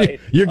how about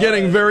You're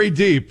getting very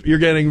deep. You're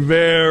getting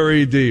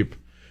very deep.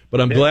 But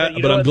I'm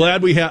glad. I'm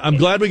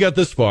glad we got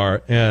this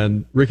far.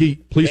 And Ricky,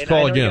 please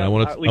call again. I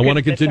want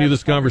to continue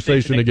this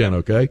conversation again.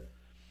 Okay.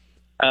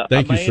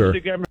 Thank you, sir.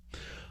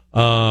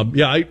 I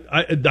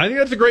think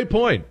that's a great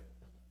point.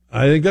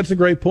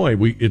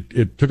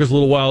 It took us a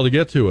little while to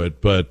get to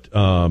it, but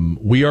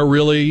we are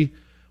really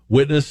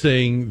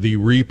witnessing the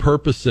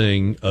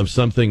repurposing of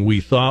something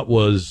we thought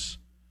was,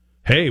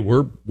 hey,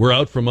 we're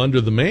out from under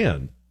the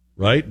man,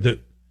 right? That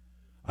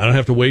I don't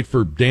have to wait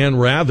for Dan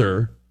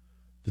Rather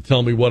to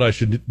tell me what I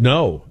should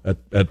know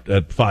at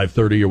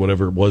 5:30 or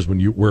whatever it was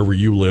wherever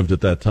you lived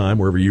at that time,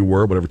 wherever you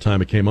were, whatever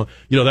time it came on.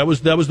 That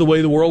was the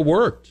way the world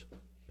worked,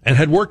 and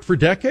had worked for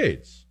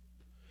decades.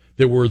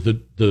 There were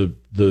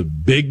the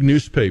big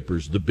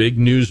newspapers, the big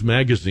news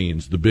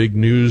magazines, the big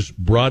news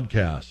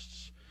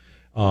broadcasts,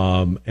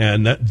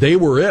 and that they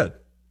were it.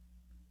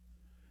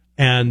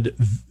 And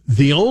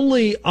the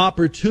only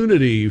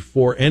opportunity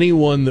for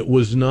anyone that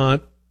was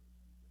not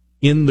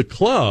in the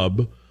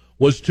club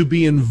was to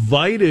be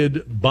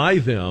invited by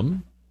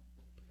them,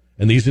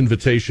 and these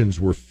invitations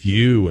were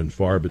few and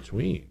far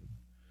between,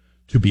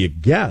 to be a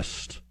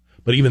guest.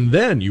 But even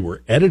then, you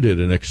were edited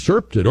and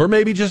excerpted, or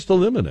maybe just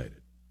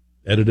eliminated,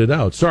 edited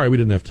out. Sorry, we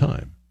didn't have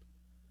time.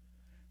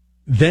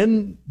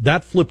 Then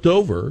that flipped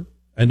over,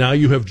 and now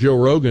you have Joe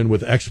Rogan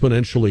with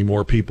exponentially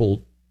more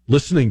people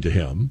listening to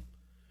him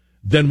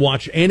than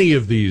watch any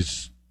of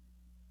these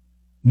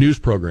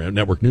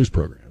network news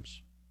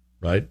programs,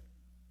 right?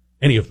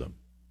 Any of them.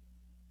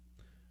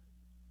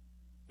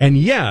 And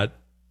yet,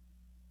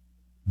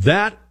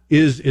 that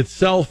is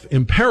itself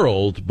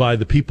imperiled by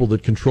the people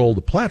that control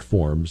the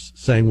platforms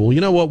saying, well,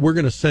 you know what, we're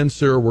going to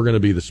censor, we're going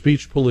to be the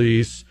speech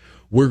police,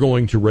 we're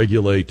going to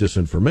regulate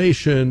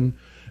disinformation.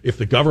 If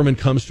the government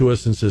comes to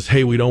us and says,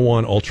 hey, we don't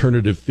want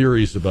alternative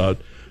theories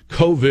about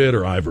COVID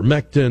or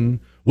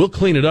ivermectin, we'll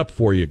clean it up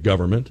for you,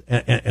 government.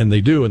 And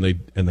they do, and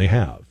they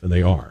have, and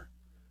they are.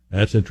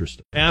 That's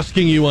interesting.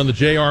 Asking you on the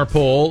JR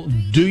poll,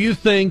 do you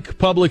think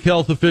public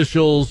health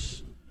officials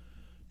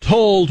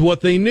told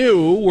what they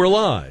knew were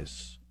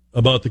lies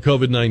about the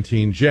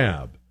COVID-19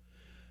 jab?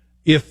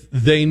 If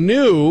they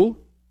knew,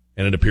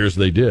 and it appears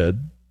they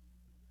did,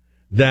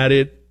 that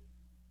it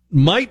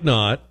might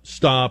not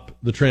stop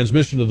the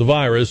transmission of the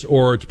virus,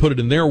 or to put it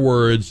in their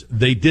words,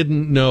 they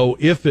didn't know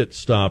if it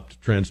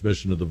stopped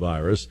transmission of the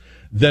virus,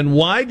 then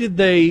why did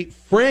they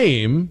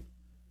frame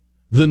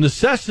the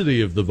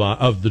necessity of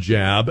the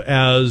jab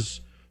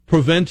as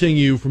preventing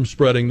you from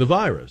spreading the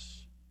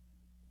virus?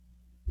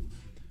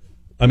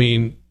 I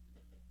mean,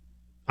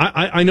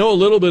 I know a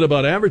little bit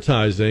about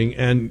advertising,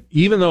 and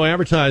even though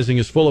advertising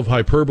is full of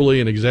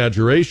hyperbole and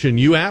exaggeration,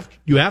 you have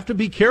to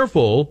be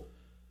careful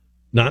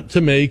not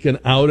to make an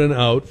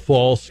out-and-out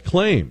false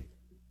claim.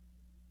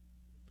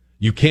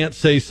 You can't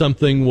say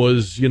something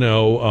was,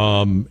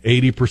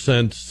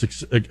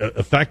 80%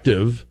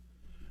 effective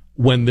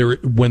when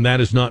that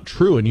is not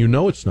true, and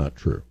it's not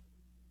true.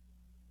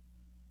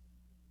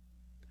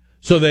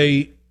 So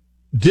they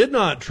did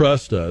not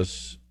trust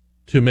us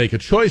to make a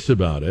choice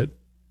about it.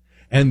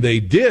 And they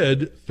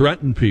did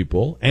threaten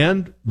people,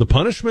 and the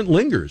punishment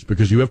lingers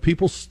because you have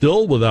people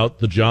still without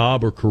the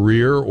job or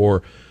career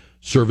or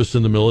service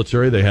in the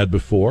military they had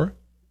before.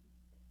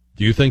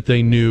 Do you think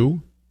they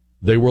knew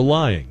they were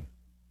lying?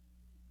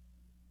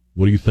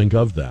 What do you think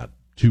of that?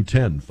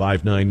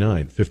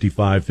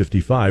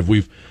 210-599-5555.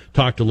 We've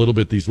talked a little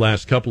bit these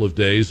last couple of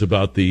days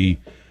about the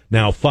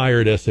now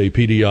fired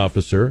SAPD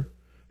officer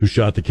who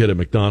shot the kid at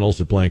McDonald's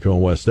at Blanco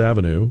and West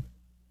Avenue.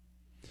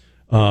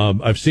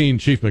 I've seen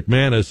Chief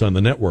McManus on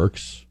the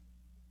networks,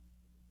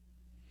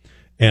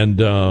 and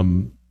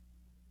and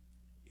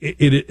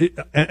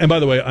by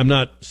the way, I'm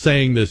not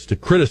saying this to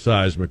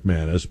criticize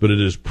McManus, but it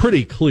is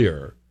pretty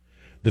clear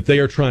that they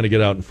are trying to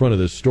get out in front of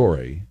this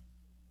story,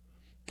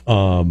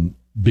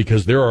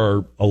 because there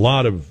are a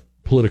lot of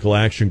political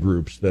action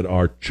groups that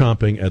are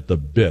chomping at the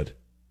bit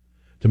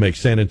to make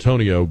San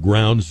Antonio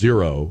ground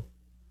zero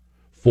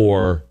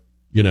for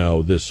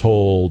this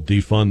whole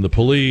defund the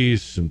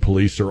police and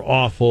police are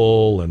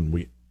awful.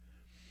 And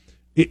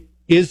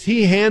is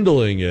he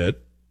handling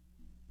it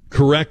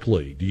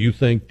correctly? Do you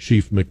think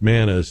Chief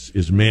McManus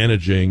is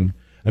managing?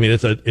 I mean,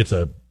 it's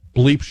a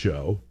bleep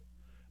show.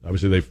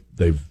 Obviously,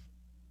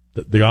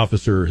 the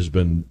officer has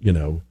been,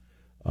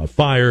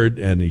 fired,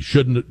 and he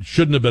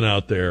shouldn't have been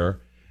out there.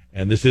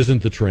 And this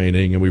isn't the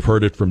training, and we've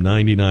heard it from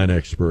 99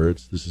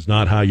 experts. This is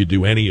not how you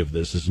do any of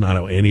this. This is not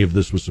how any of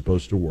this was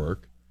supposed to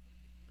work.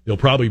 They'll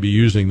probably be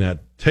using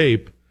that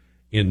tape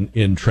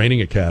in training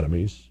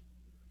academies.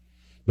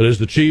 But as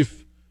the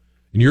chief,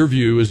 in your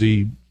view, is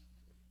he,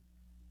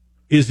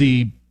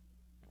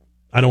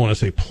 I don't want to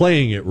say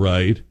playing it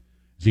right,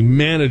 is he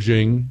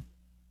managing,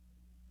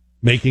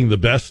 making the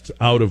best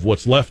out of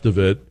what's left of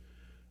it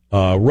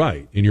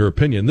right, in your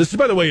opinion? This,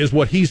 by the way, is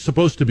what he's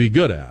supposed to be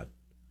good at.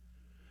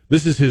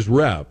 This is his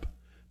rep,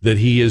 that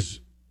he is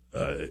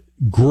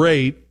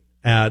great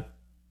at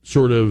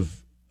sort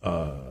of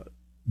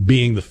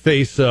being the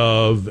face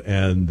of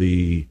and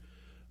the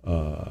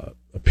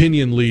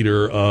opinion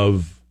leader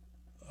of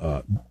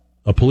a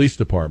police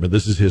department.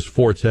 This is his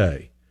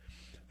forte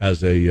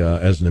as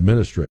an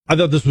administrator. I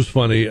thought this was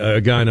funny.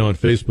 A guy I know on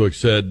Facebook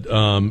said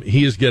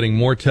he is getting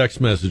more text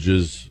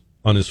messages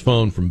on his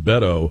phone from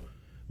Beto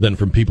than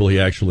from people he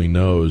actually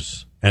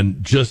knows.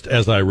 And just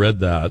as I read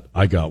that,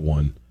 I got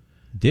one.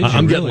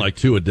 I'm getting like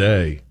 2 a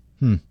day.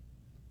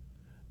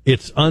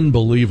 It's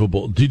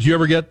unbelievable. Did you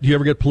ever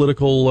get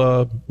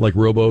political like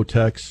robo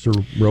texts or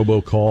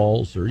robo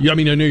calls? Or I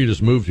mean, I know you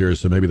just moved here,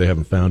 so maybe they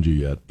haven't found you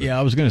yet. Yeah,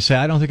 I was going to say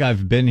I don't think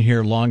I've been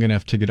here long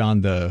enough to get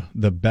on the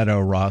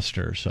Beto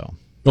roster. So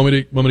want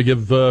me to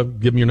give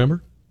him your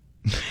number?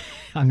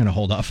 I'm going to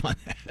hold off on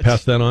that.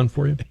 Pass that on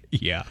for you.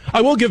 Yeah,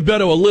 I will give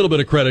Beto a little bit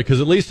of credit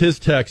because at least his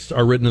texts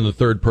are written in the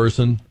third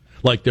person,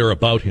 like they're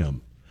about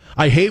him.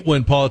 I hate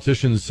when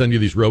politicians send you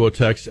these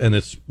robotexts and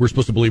we're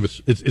supposed to believe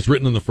it's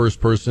written in the first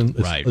person.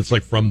 Right. It's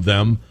like from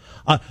them.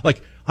 Hi,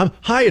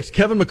 it's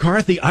Kevin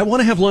McCarthy. I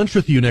want to have lunch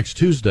with you next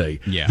Tuesday.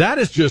 Yeah. That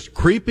is just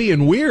creepy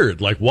and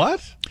weird. Like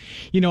what?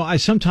 I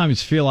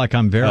sometimes feel like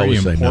I'm very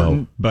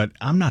important, but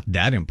I'm not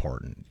that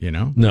important,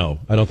 No,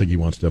 I don't think he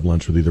wants to have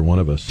lunch with either one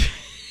of us.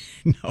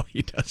 No,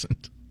 he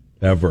doesn't.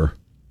 Ever.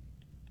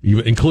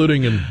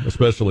 Including and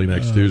especially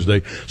next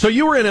Tuesday. So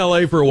you were in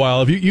L.A. for a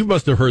while. You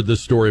must have heard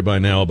this story by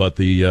now about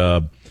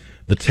the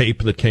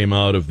tape that came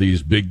out of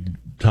these big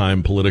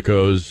time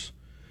politicos.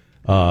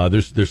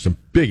 There's some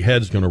big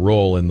heads going to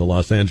roll in the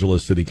Los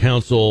Angeles City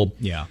Council,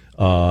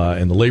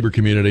 and the labor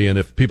community. And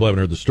if people haven't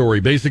heard the story,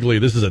 basically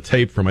this is a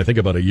tape from I think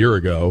about a year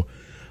ago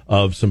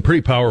of some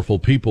pretty powerful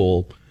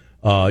people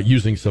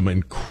using some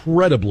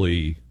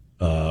incredibly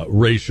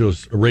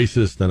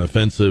racist and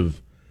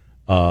offensive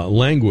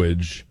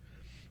language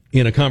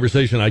in a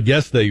conversation I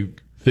guess they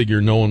figure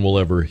no one will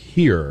ever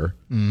hear.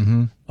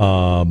 Mm-hmm.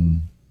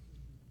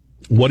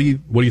 What do you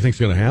think is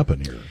going to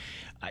happen here?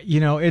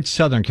 It's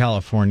Southern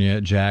California,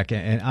 Jack,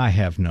 and I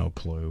have no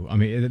clue. I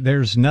mean,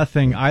 there's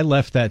nothing. I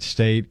left that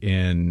state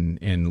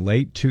in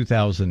late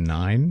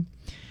 2009.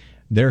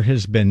 There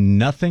has been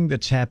nothing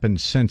that's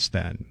happened since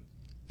then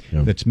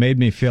that's made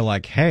me feel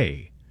like,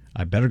 hey,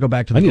 I better go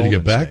back to the Golden State. I need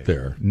to get back State.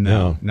 there.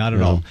 No, not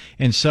at all.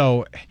 And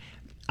so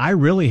I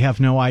really have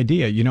no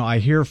idea. I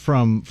hear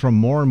from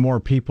more and more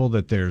people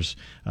that there's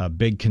a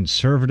big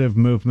conservative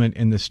movement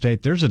in the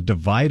state. There's a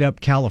Divide Up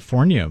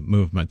California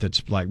movement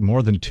that's like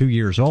more than 2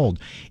 years old.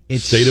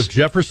 It's state of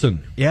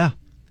Jefferson. Yeah.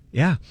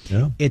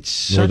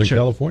 It's Northern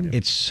California.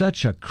 It's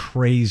such a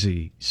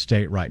crazy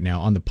state right now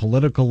on the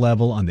political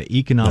level, on the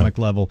economic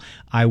level.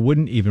 I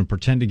wouldn't even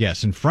pretend to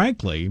guess. And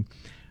frankly,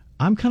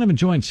 I'm kind of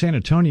enjoying San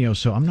Antonio,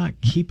 so I'm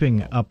not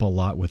keeping up a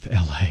lot with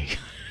L.A.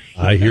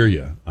 I hear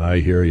you.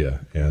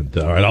 And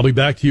all right, I'll be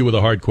back to you with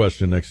a hard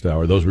question next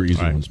hour. Those were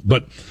easy ones.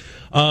 But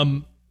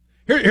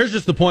here's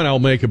just the point I'll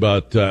make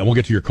about, and we'll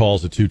get to your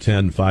calls at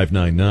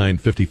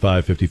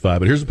 210-599-5555.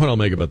 But here's the point I'll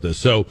make about this.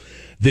 So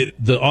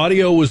the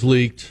audio was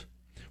leaked.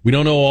 We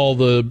don't know all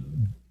the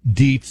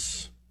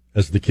deets,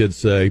 as the kids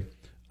say,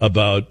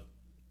 about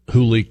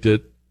who leaked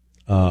it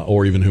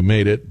or even who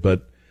made it.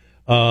 But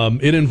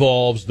it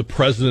involves the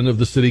president of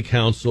the city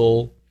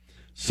council,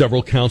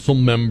 several council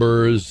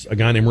members, a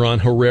guy named Ron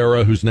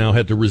Herrera, who's now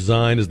had to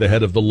resign as the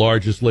head of the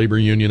largest labor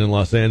union in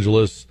Los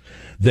Angeles.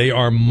 They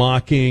are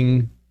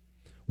mocking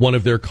one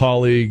of their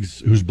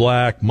colleagues who's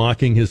black,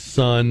 mocking his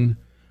son,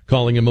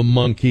 calling him a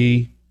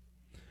monkey.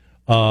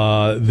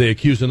 They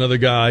accuse another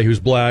guy who's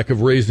black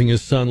of raising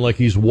his son like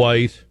he's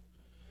white.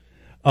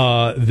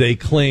 They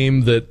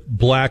claim that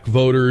black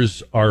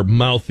voters are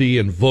mouthy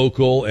and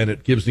vocal, and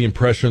it gives the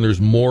impression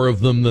there's more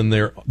of them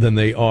than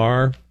they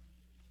are.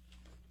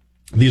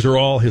 These are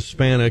all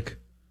Hispanic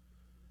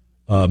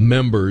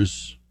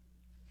members.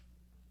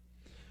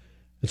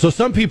 And so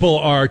some people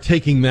are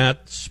taking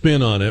that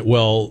spin on it.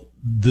 Well,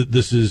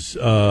 this is,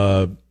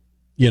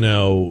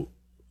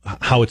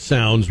 how it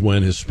sounds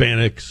when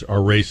Hispanics are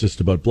racist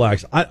about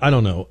blacks. I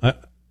don't know.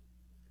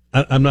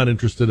 I'm not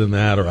interested in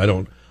that, or I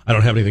don't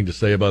have anything to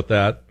say about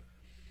that.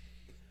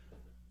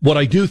 What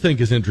I do think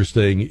is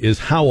interesting is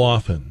how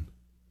often,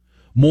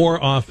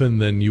 more often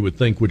than you would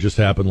think would just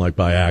happen like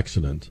by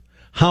accident,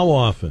 how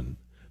often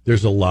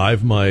there's a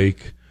live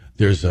mic,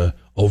 there's a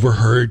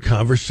overheard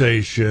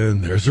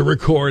conversation, there's a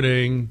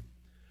recording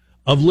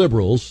of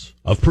liberals,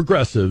 of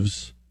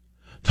progressives,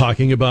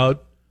 talking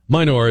about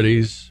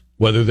minorities,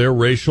 whether they're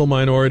racial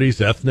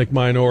minorities, ethnic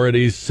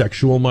minorities,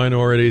 sexual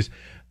minorities,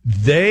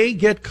 they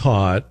get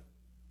caught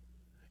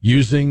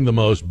using the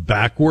most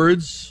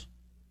backwards,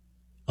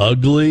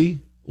 ugly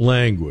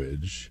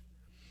language.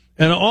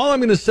 And all I'm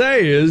going to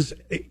say is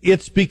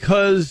it's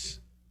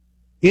because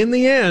in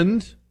the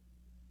end,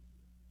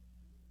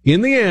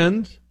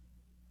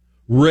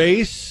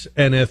 race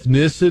and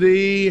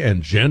ethnicity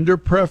and gender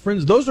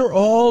preference, those are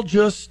all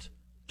just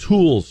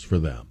tools for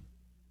them.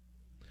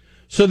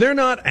 So they're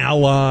not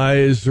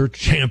allies or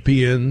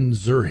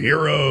champions or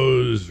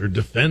heroes or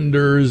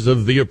defenders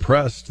of the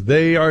oppressed.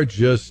 They are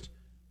just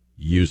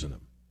using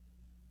them.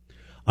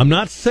 I'm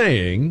not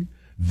saying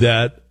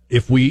that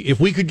if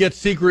we could get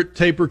secret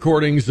tape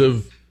recordings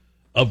of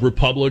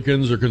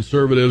Republicans or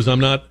conservatives,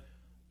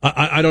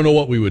 I don't know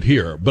what we would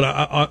hear, but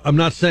I'm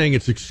not saying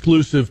it's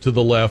exclusive to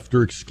the left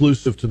or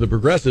exclusive to the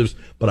progressives,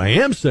 but I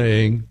am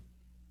saying,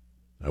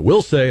 I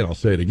will say, and I'll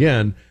say it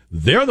again,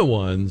 they're the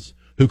ones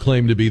who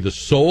claim to be the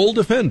sole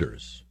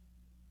defenders.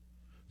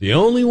 The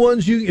only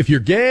ones if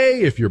you're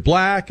gay, if you're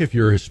black, if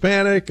you're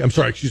Hispanic, if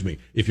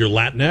you're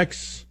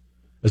Latinx,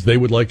 as they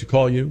would like to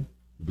call you,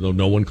 even though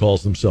no one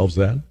calls themselves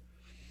that,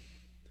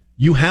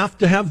 you have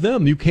to have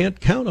them. You can't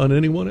count on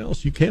anyone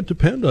else. You can't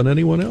depend on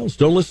anyone else.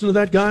 Don't listen to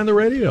that guy on the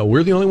radio.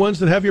 We're the only ones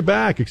that have your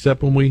back,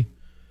 except when we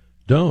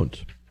don't.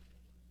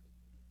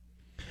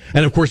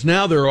 And of course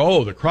now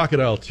the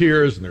crocodile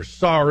tears and they're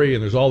sorry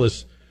and there's all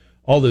these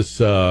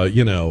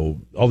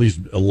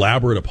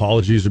elaborate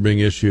apologies are being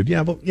issued.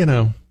 Yeah, but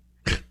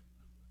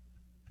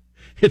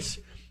this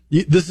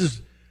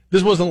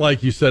wasn't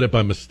like you said it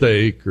by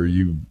mistake or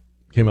you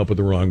came up with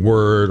the wrong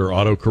word or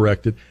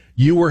auto-corrected.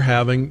 You were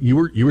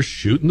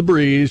shooting the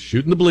breeze,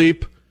 shooting the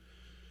bleep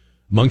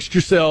amongst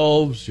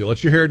yourselves. You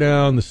let your hair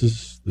down. This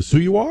is who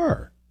you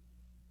are,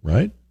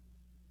 right?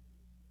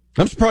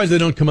 I'm surprised they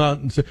don't come out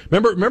and say.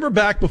 Remember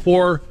back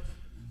before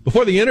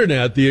the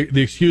internet,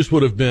 the excuse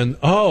would have been,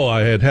 "Oh,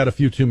 I had a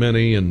few too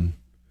many and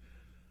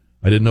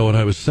I didn't know what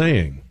I was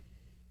saying."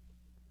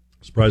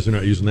 Surprised they're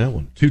not using that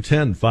one.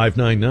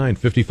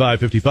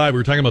 210-599-5555. We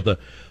were talking about the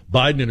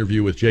Biden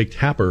interview with Jake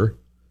Tapper.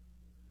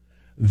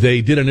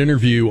 They did an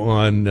interview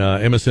on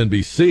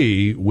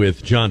MSNBC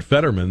with John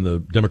Fetterman, the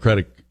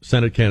Democratic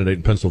Senate candidate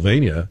in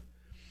Pennsylvania.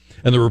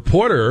 And the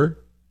reporter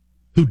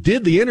who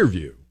did the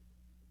interview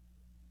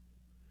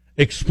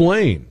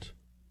explained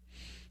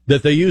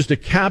that they used a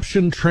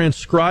caption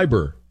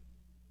transcriber,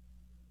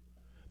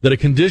 that a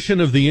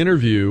condition of the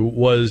interview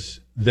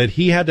was that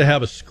he had to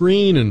have a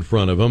screen in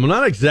front of him. I'm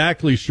not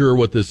exactly sure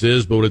what this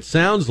is, but what it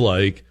sounds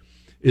like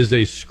is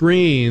a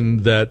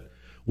screen that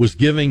was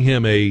giving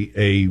him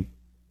a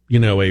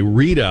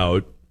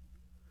readout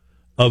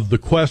of the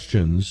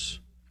questions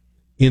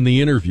in the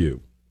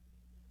interview.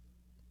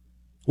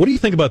 What do you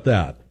think about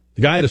that?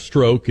 The guy had a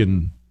stroke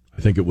in,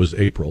 I think it was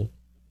April.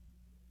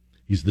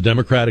 He's the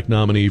Democratic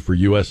nominee for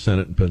U.S.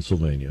 Senate in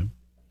Pennsylvania.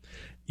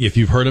 If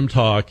you've heard him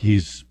talk,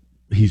 he's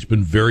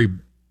been very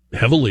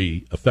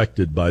heavily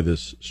affected by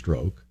this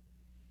stroke.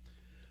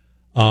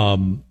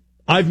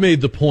 I've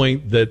made the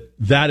point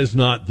that is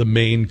not the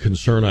main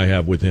concern I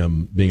have with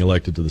him being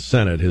elected to the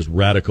Senate. His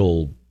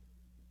radical,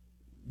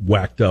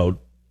 whacked out,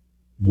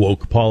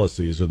 woke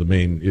policies are the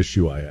main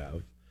issue I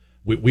have.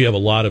 We have a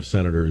lot of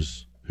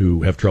senators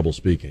who have trouble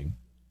speaking.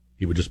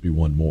 He would just be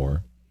one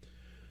more.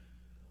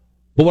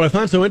 But what I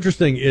find so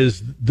interesting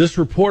is this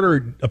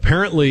reporter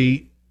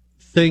apparently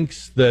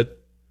thinks that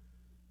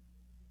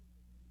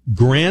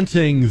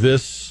granting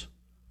this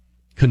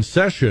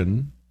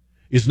concession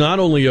is not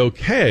only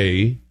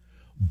okay,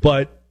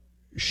 but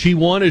she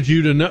wanted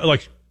you to know,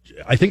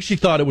 I think she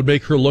thought it would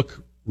make her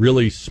look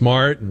really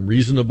smart and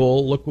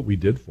reasonable. Look what we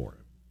did for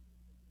him.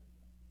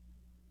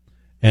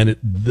 And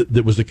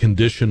that was a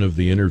condition of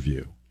the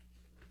interview.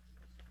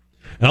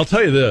 And I'll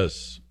tell you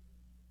this,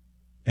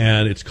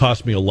 and it's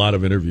cost me a lot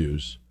of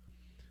interviews.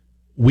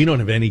 We don't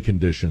have any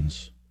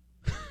conditions.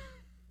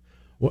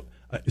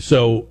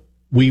 So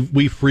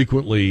we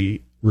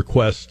frequently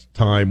request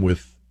time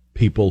with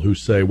people who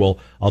say, well,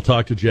 I'll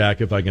talk to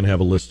Jack if I can have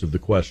a list of the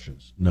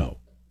questions. No.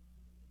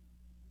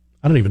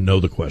 I don't even know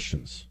the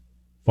questions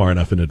far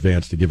enough in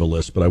advance to give a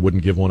list, but I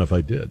wouldn't give one if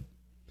I did.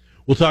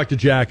 We'll talk to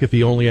Jack if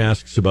he only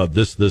asks about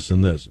this, this,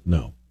 and this.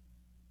 No.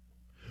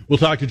 We'll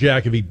talk to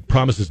Jack if he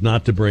promises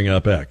not to bring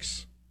up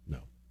X. No.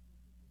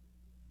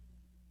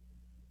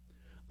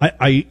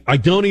 I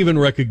don't even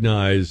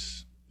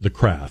recognize the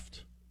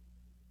craft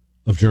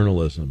of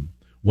journalism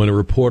when a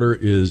reporter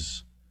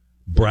is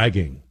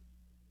bragging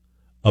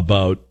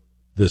about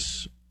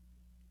this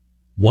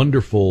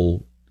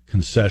wonderful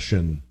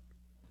concession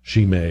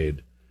she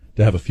made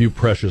to have a few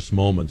precious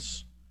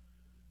moments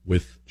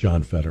with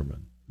John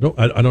Fetterman. No,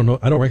 I don't know.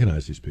 I don't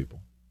recognize these people.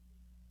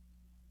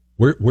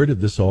 Where did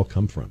this all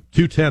come from?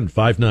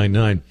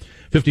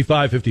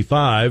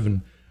 210-599-5555.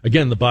 And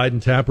again, the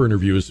Biden Tapper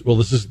interview is, well,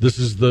 this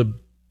is the,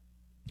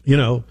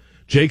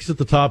 Jake's at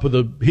the top of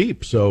the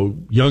heap. So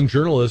young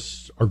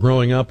journalists are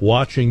growing up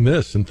watching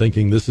this and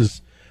thinking this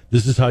is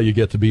how you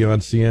get to be on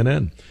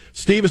CNN.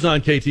 Steve is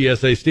on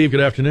KTSA. Steve, good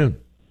afternoon.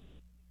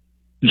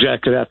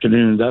 Jack, good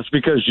afternoon. That's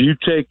because you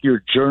take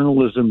your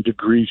journalism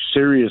degree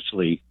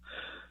seriously.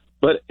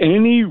 But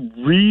any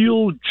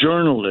real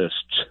journalist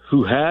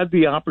who had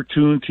the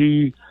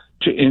opportunity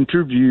to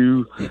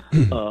interview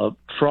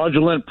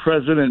fraudulent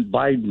President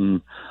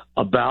Biden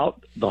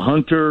about the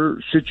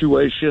Hunter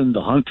situation,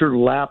 the Hunter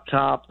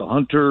laptop, the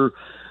Hunter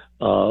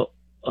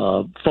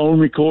phone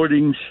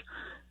recordings,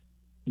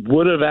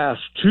 would have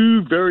asked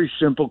two very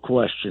simple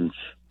questions.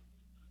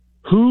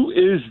 Who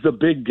is the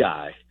big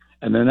guy?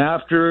 And then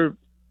after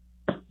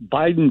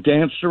Biden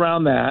danced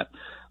around that,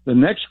 the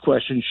next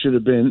question should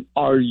have been,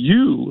 are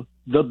you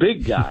the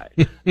big guy?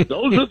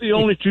 Those are the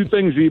only two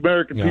things the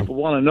American people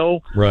want to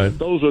know. Right.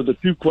 Those are the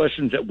two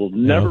questions that will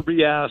never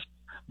be asked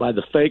by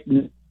the fake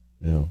news.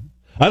 Yeah.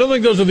 I don't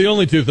think those are the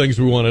only two things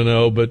we want to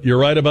know, but you're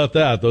right about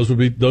that. Those would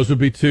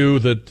be two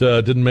that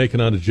didn't make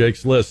it onto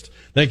Jake's list.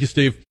 Thank you,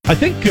 Steve. I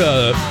think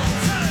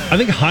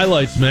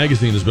Highlights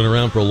magazine has been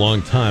around for a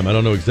long time. I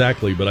don't know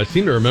exactly, but I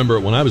seem to remember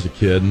it when I was a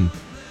kid, and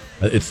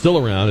it's still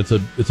around.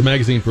 It's a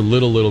magazine for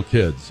little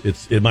kids.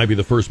 It might be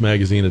the first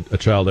magazine a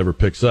child ever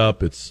picks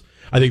up.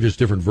 I think there's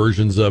different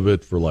versions of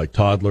it for like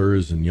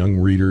toddlers and young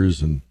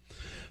readers, and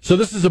so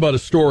this is about a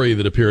story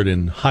that appeared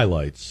in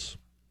Highlights.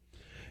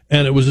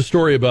 And it was a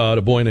story about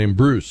a boy named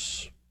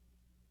Bruce.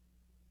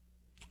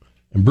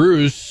 And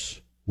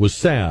Bruce was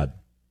sad.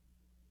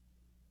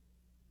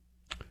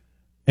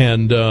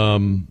 And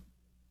the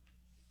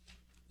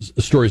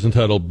story is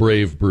entitled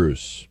Brave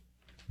Bruce.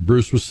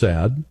 Bruce was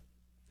sad.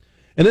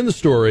 And in the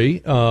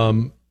story,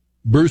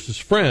 Bruce's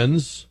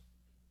friends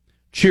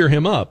cheer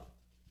him up.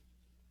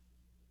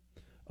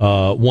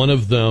 One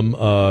of them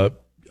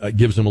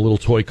gives him a little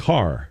toy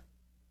car.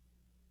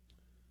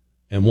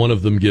 And one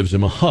of them gives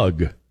him a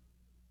hug.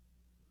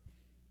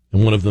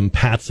 And one of them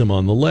pats him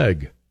on the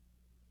leg,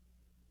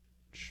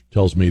 which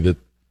tells me that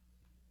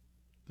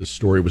the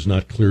story was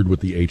not cleared with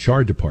the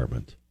HR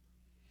department.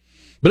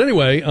 But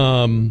anyway,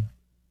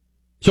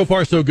 so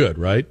far so good,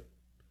 right?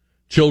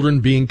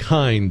 Children being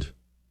kind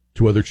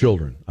to other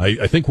children.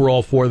 I think we're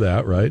all for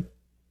that, right?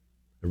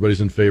 Everybody's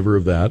in favor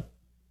of that.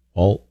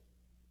 All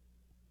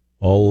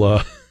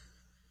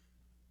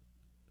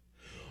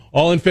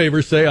in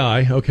favor, say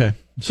aye. Okay.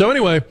 So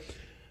anyway,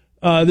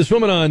 this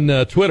woman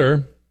on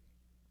Twitter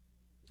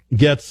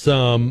gets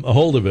a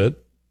hold of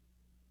it,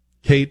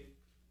 Kate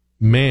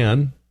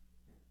Mann,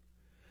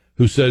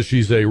 who says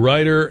she's a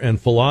writer and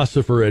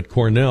philosopher at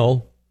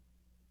Cornell.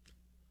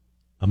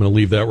 I'm going to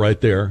leave that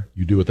right there.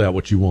 You do with that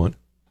what you want.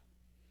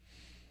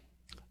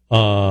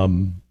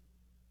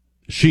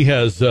 She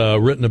has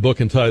written a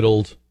book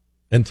entitled,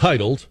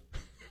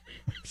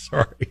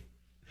 sorry,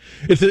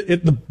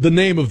 the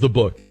name of the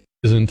book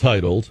is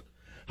entitled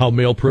How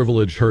Male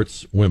Privilege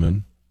Hurts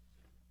Women.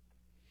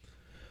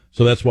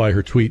 So that's why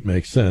her tweet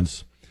makes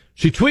sense.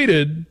 She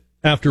tweeted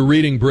after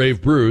reading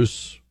Brave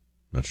Bruce,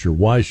 not sure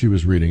why she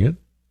was reading it.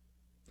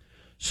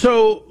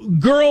 So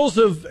girls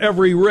of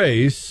every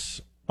race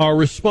are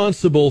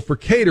responsible for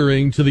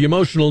catering to the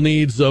emotional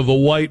needs of a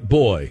white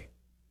boy.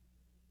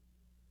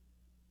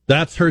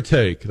 That's her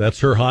take. That's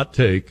her hot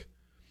take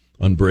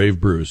on Brave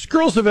Bruce.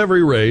 Girls of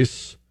every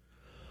race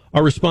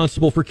are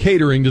responsible for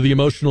catering to the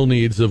emotional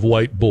needs of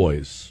white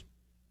boys.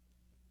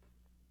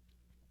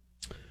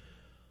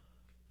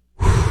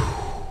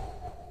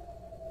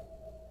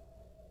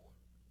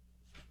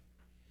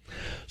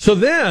 So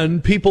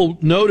then people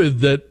noted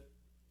that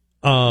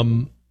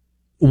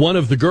one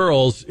of the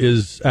girls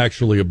is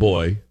actually a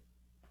boy.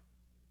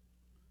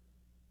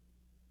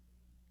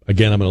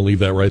 Again, I'm going to leave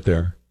that right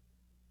there.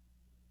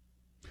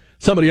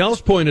 Somebody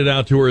else pointed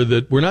out to her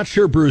that we're not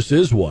sure Bruce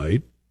is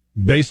white.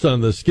 Based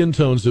on the skin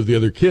tones of the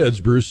other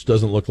kids, Bruce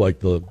doesn't look like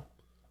the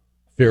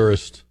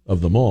fairest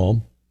of them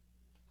all.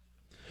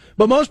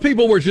 But most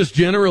people were just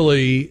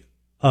generally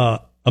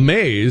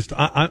amazed.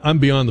 I'm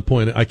beyond the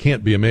point. I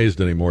can't be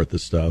amazed anymore at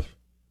this stuff.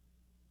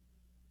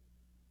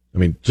 I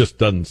mean, just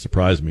doesn't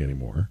surprise me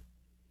anymore.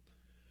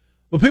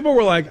 But people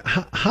were like,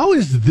 how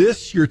is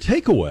this your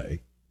takeaway?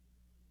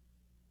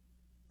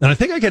 And I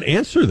think I could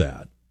answer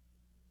that.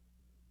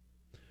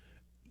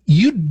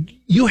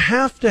 You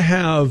have to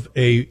have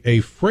a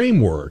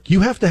framework.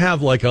 You have to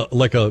have like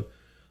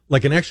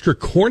an extra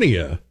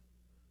cornea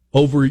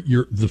over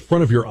the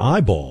front of your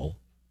eyeball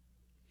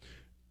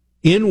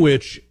in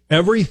which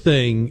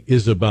everything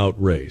is about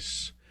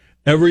race.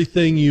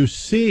 Everything you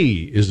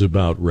see is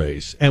about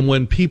race. And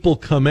when people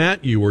come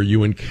at you or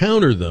you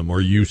encounter them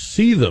or you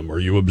see them or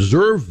you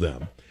observe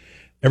them,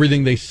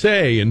 everything they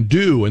say and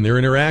do and their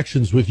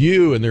interactions with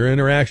you and their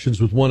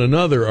interactions with one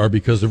another are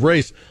because of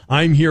race.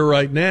 I'm here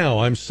right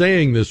now. I'm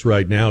saying this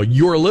right now.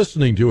 You're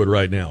listening to it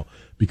right now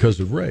because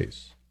of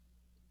race.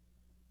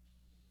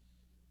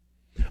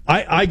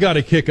 I got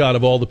a kick out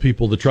of all the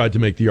people that tried to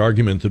make the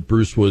argument that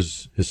Bruce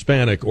was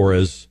Hispanic, or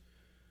as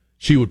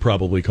she would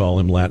probably call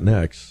him,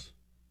 Latinx.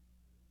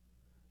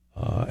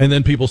 And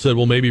then people said,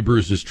 well, maybe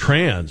Bruce is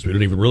trans. We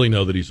don't even really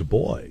know that he's a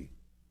boy,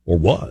 or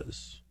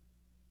was.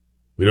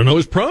 We don't know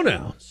his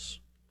pronouns.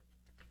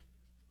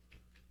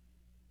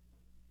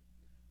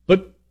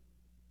 But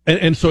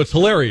And so it's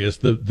hilarious.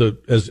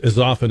 As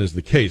often is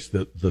the case,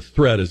 that the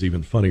thread is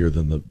even funnier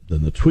than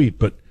the tweet.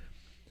 But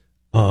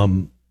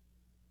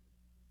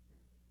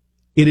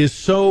it is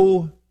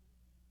so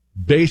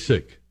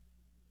basic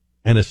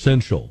and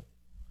essential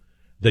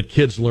that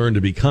kids learn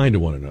to be kind to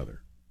one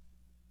another.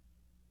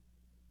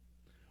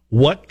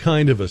 What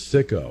kind of a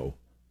sicko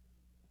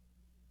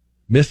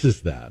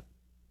misses that?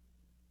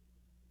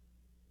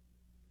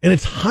 And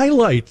it's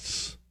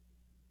highlights.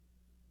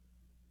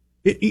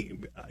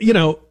 You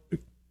know,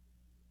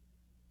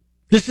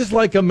 this is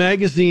like a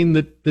magazine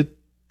that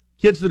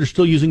kids that are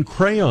still using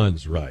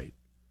crayons read,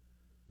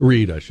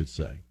 I should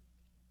say.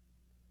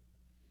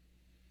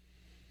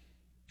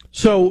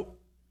 So,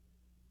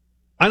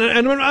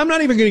 and I'm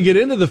not even going to get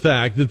into the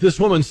fact that this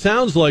woman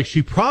sounds like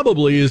she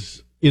probably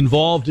is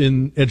involved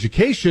in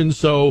education.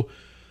 So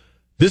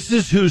this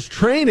is who's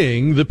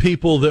training the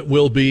people that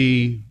will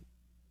be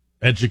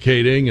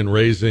educating and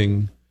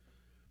raising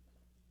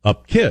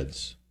up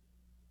kids.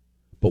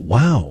 But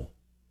wow.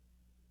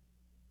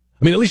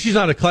 I mean, at least she's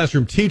not a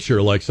classroom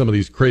teacher like some of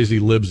these crazy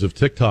libs of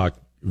TikTok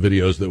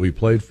videos that we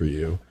played for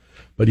you.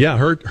 But yeah,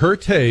 her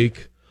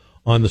take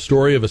on the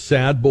story of a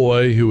sad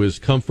boy who is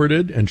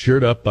comforted and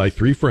cheered up by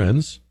three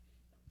friends.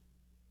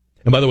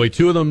 And by the way,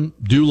 two of them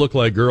do look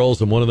like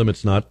girls, and one of them,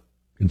 it's not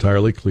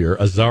entirely clear.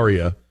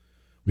 Azaria.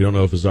 We don't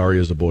know if Azaria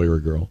is a boy or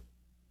a girl.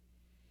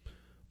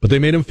 But they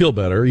made him feel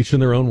better, each in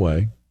their own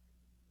way.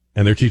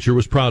 And their teacher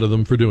was proud of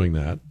them for doing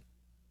that.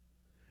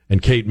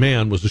 And Kate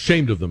Mann was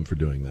ashamed of them for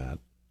doing that,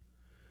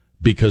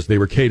 because they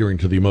were catering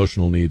to the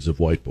emotional needs of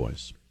white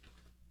boys.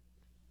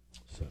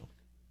 So,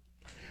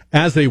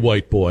 as a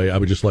white boy, I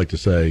would just like to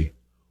say,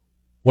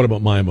 what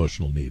about my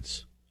emotional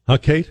needs? Huh,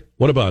 Kate?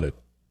 What about it?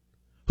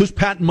 Who's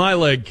patting my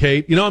leg,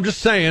 Kate? You know, I'm just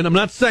saying. I'm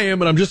not saying,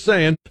 but I'm just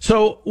saying.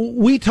 So,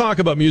 we talk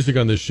about music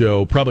on this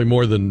show probably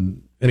more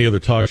than any other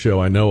talk show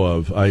I know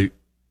of. I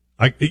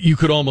think you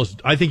could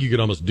almost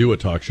do a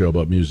talk show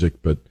about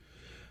music, but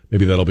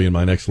maybe that'll be in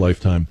my next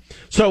lifetime.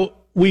 So,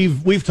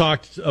 we've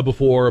talked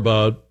before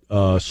about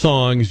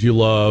songs you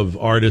love,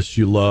 artists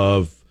you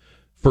love,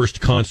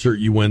 first concert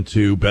you went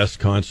to, best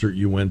concert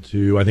you went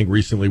to. I think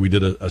recently we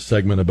did a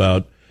segment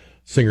about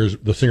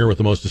the singer with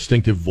the most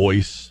distinctive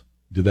voice.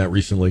 Did that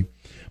recently.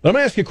 But I'm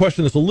going to ask you a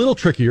question that's a little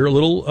trickier, a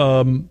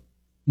little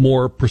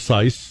more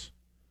precise.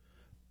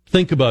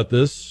 Think about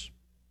this.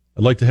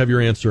 I'd like to have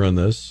your answer on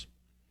this.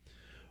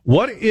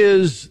 What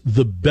is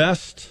the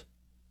best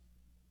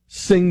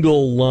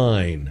single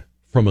line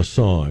from a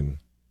song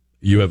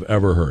you have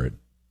ever heard?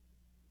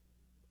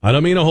 I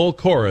don't mean a whole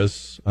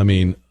chorus. I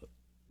mean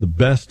the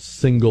best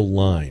single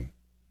line.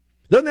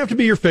 Doesn't have to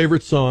be your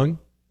favorite song,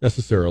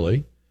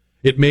 necessarily.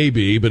 It may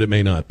be, but it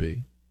may not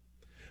be.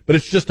 But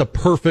it's just a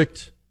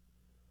perfect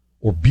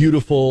or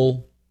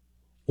beautiful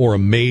or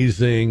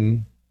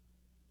amazing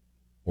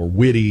or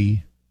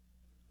witty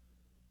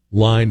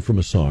line from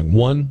a song.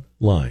 One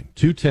line.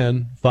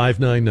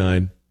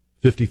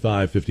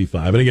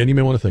 210-599-5555. And again, you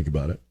may want to think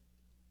about it.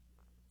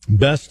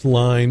 Best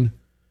line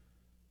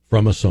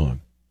from a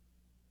song.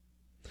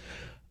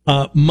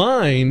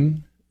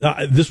 Mine,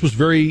 this was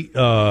very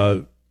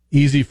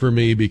easy for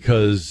me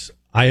because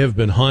I have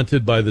been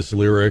haunted by this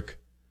lyric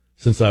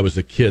since I was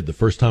a kid. The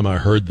first time I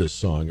heard this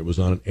song, it was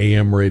on an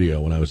AM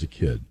radio when I was a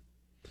kid.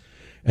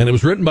 And it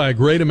was written by a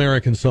great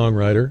American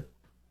songwriter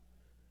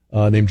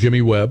named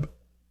Jimmy Webb.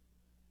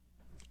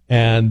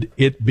 And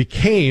it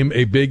became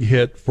a big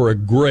hit for a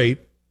great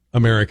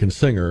American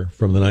singer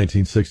from the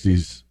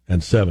 1960s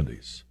and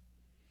 70s.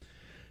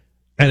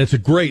 And it's a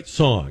great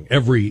song.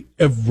 Every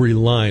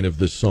line of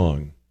this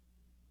song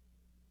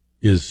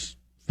is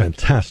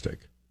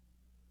fantastic.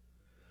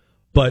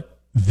 But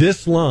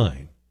this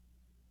line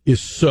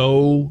is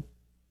so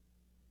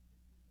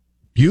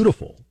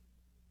beautiful.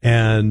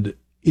 And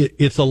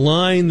it's a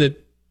line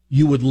that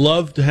you would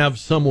love to have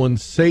someone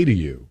say to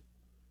you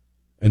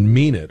and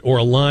mean it, or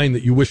a line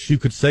that you wish you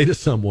could say to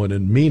someone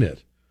and mean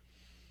it.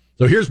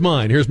 So here's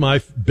mine. Here's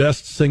my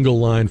best single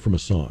line from a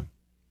song.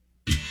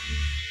 And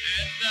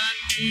I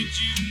need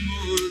you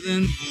more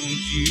than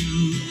want you.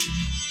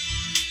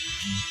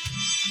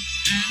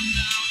 And I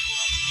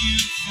want you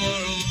for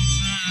all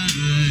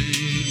time.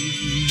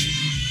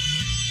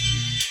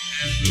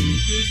 And the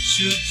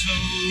Wichita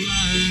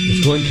lineman.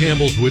 It's Glenn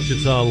Campbell's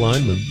Wichita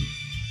Lineman.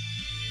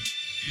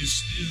 Is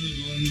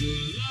still on the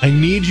line. I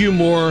need you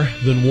more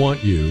than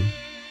want you,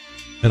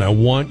 and I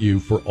want you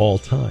for all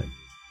time.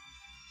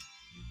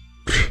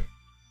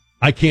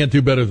 I can't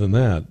do better than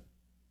that,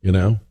 you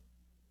know?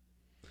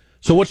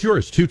 So what's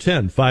yours?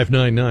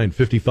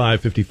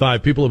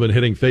 210-599-5555. People have been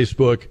hitting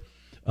Facebook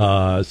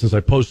since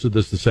I posted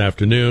this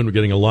afternoon. We're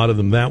getting a lot of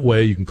them that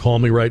way. You can call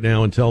me right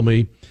now and tell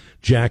me,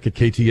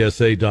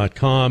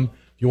 jack@ktsa.com,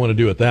 if you want to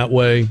do it that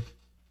way.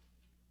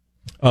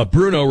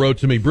 Bruno wrote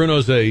to me.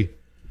 Bruno's a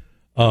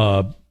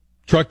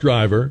truck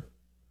driver,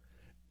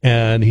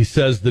 and he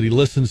says that he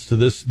listens to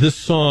this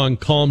song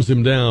calms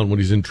him down when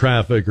he's in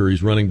traffic or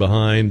he's running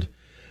behind.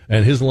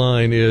 And his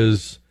line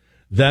is,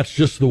 "That's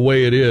just the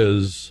way it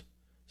is.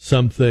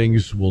 Some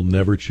things will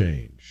never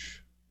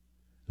change."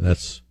 And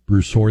that's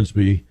Bruce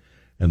Hornsby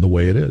and The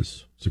Way It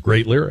Is. It's a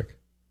great lyric.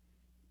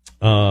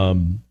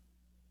 Sam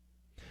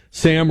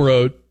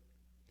wrote,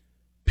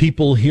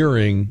 people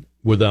hearing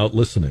without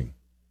listening.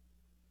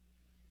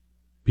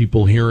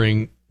 People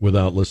hearing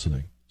without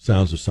listening.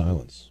 Sounds of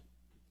Silence.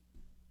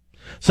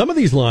 Some of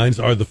these lines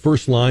are the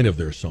first line of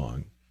their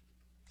song,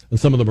 and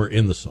some of them are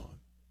in the song.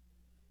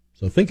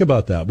 So think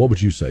about that. What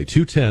would you say?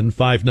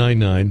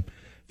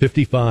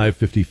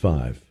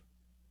 210-599-5555.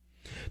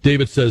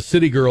 David says,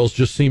 City Girls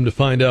just seem to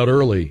find out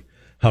early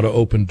how to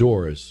open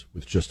doors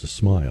with just a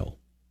smile.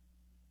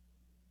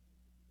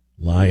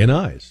 Lion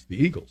Eyes, the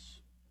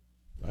Eagles,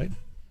 right?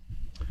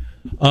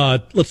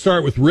 Let's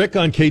start with Rick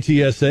on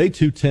KTSA,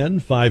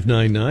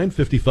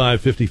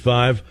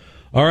 210-599-5555.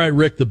 All right,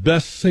 Rick, the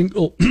best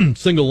single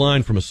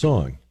line from a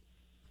song.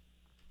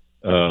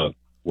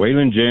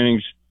 Waylon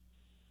Jennings,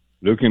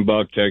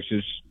 Lukenbach,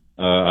 Texas.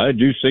 I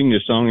do sing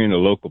this song in a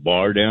local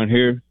bar down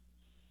here.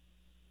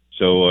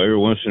 So every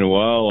once in a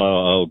while,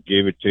 I'll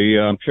give it to you.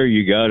 I'm sure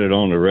you got it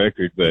on the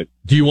record, but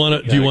do you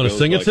want to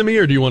sing it to me,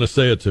 or do you want to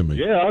say it to me?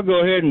 Yeah, I'll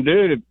go ahead and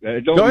do it.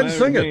 It don't go ahead matter and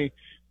sing to me. it.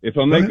 If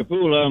I make a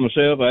fool out of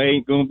myself, I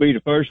ain't going to be the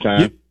first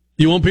time.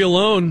 You won't be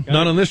alone.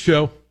 Not on this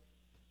show.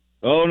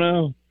 Oh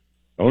no!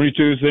 Only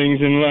two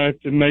things in life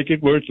that make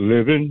it worth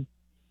living: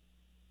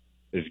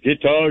 is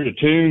guitar to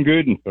tune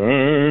good and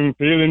firm,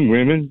 feeling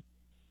women.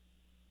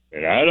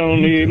 And I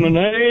don't need my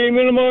name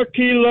in the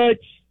marquee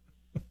lights.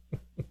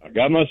 I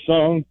got my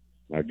song.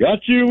 I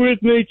got you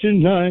with me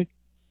tonight.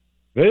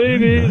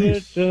 Baby,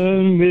 let's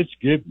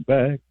get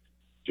back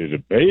to the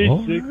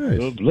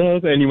basics of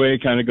love. Anyway,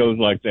 it kind of goes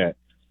like that.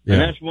 Yeah.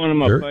 And that's one of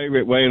my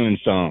favorite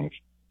Waylon songs.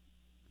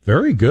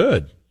 Very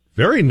good.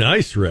 Very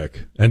nice,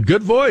 Rick. And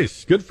good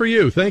voice. Good for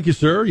you. Thank you,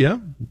 sir. Yeah.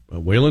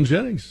 Waylon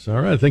Jennings.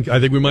 All right. I think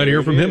we might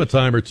hear from him a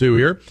time or two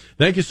here.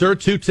 Thank you, sir.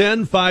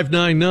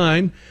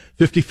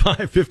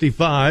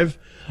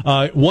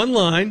 210-599-5555. One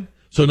line.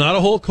 So not a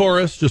whole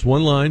chorus, just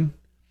one line.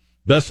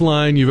 Best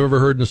line you've ever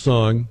heard in a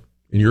song,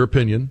 in your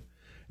opinion.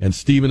 And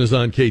Stephen is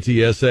on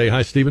KTSA.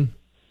 Hi, Stephen.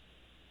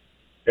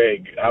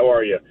 Hey, how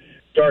are you?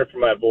 Sorry for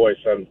my voice.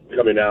 I'm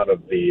coming out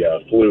of the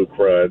flu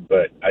crud,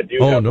 but I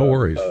do have no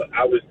worries.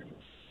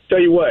 Tell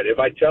you what, if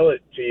I tell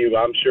it to you,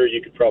 I'm sure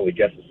you could probably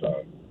guess the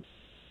song.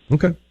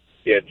 Okay.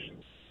 It's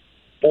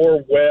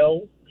For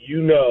Well,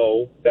 You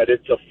Know That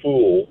It's a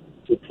Fool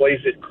Who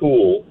Plays It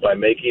Cool by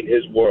Making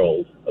His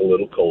World a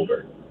Little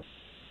Colder.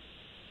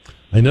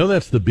 I know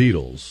that's the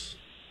Beatles.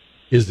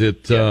 Is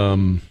it,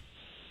 oh,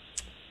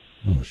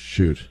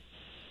 shoot.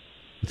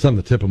 It's on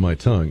the tip of my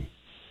tongue.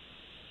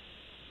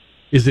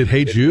 Is it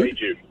Hey Jude? Hey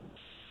Jude.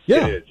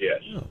 Yeah. It is,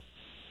 yes. Oh.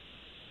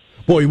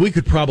 Boy, we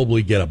could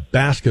probably get a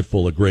basket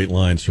full of great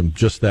lines from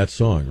just that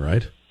song,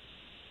 right?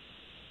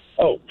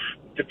 Oh,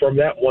 from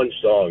that one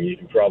song, you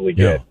can probably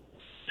get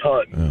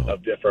tons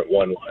of different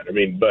one-line. I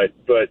mean, but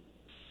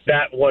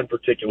that one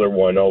particular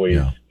one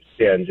always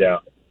stands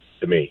out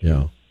to me.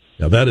 Yeah.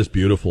 Yeah, that is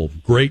beautiful.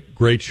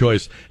 Great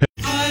choice.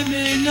 I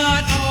may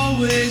not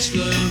always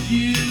love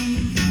you,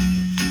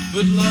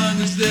 but long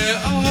as there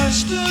are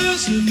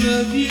stars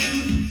above you,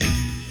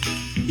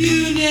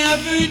 you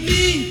never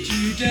need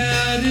to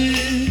doubt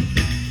it.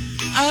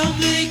 I'll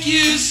make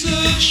you so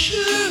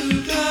sure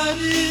about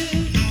it.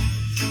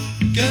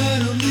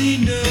 God only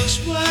knows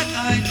what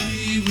I'd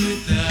be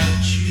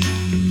without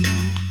you.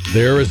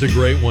 There is a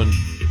great one.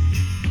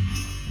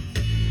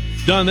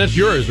 Don, that's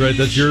yours, right?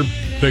 That's your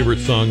favorite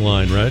song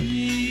line, right?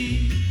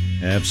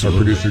 Absolutely.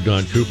 Our producer,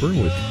 Don Cooper,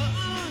 with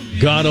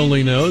God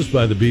Only Knows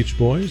by the Beach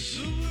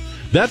Boys.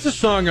 That's a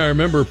song I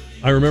remember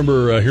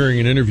hearing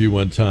an interview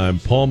one time.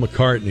 Paul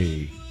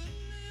McCartney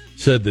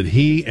said that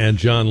he and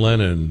John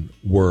Lennon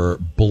were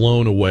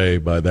blown away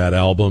by that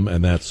album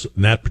and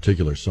that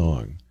particular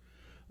song.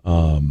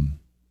 I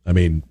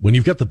mean, when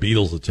you've got the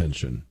Beatles'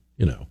 attention,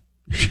 you know,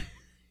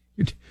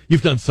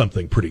 you've done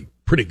something pretty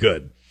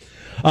good.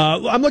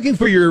 I'm looking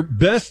for your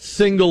best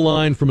single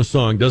line from a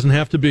song. Doesn't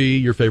have to be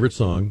your favorite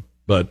song,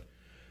 but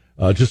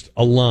just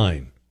a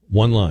line,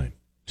 one line.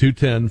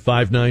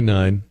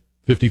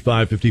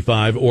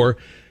 210-599-5555 or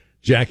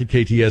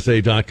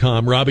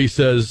jack@ktsa.com. Robbie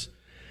says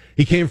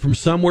he came from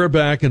somewhere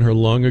back in her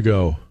long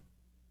ago.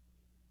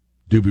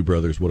 Doobie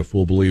Brothers, What a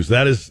Fool Believes.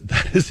 That is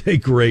a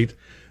great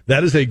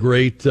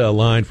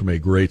line from a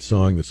great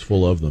song that's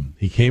full of them.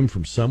 He came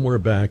from somewhere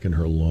back in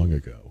her long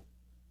ago.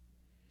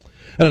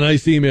 And a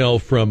nice email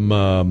from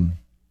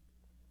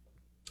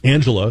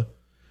Angela.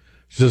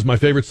 She says, my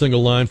favorite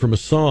single line from a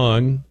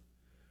song,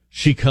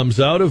 she comes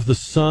out of the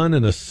sun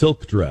in a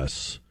silk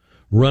dress,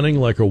 running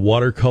like a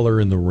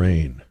watercolor in the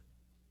rain.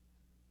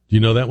 Do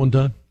you know that one,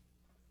 Don?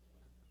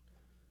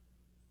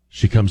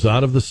 She comes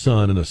out of the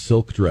sun in a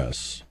silk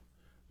dress,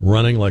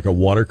 running like a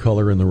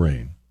watercolor in the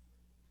rain.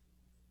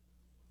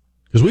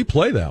 Because we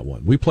play that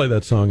one. We play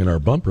that song in our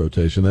bump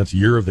rotation. That's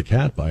Year of the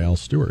Cat by Al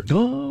Stewart.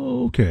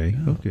 Oh, okay.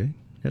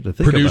 Had to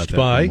think about that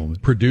for a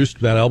moment.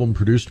 That album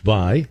produced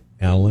by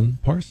Alan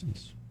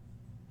Parsons.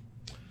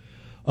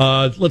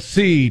 Let's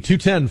see,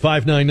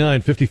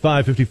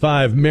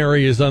 210-599-5555.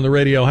 Mary is on the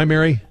radio. Hi,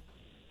 Mary.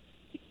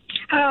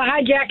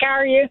 Hi, Jack. How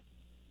are you?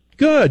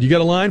 Good. You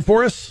got a line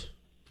for us?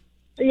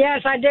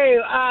 Yes, I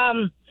do.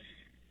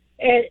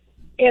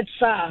 It's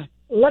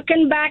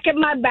looking back at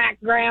my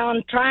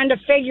background, trying to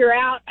figure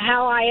out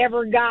how I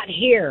ever got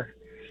here.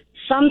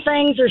 Some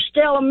things are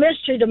still a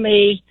mystery to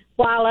me,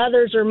 while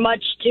others are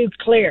much too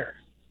clear.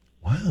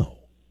 Wow.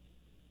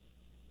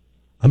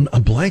 I'm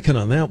blanking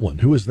on that one.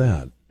 Who is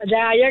that?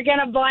 Now, you're going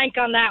to blank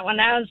on that one.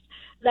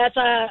 That's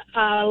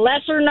a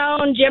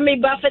lesser-known Jimmy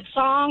Buffett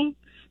song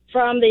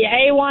from the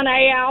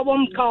A1A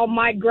album called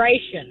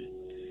Migration.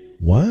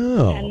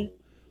 Wow. And,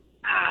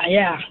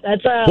 yeah,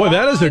 that's a boy.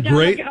 That is a long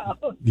great. time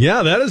ago.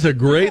 Yeah, that is a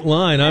great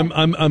line.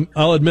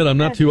 I'll admit I'm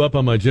not too up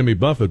on my Jimmy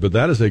Buffett, but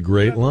that is a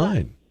great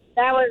line.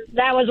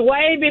 That was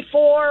way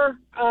before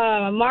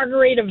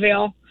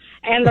Margaritaville,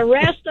 and the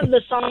rest of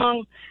the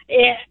song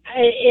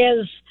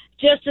is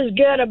just as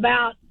good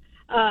about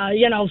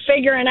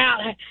figuring out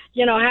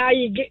how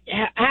you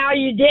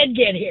did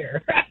get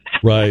here.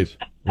 Right.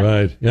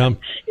 Yeah,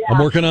 I'm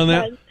working on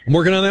that. I'm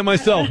working on that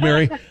myself,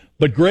 Mary.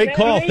 But great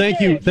call.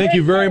 Thank you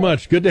very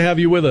much. Good to have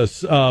you with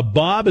us.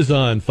 Bob is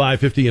on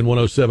 550 and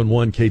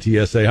 107.1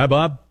 KTSA. Hi,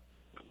 Bob.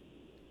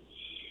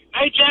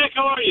 Hey, Jack.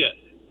 How are you?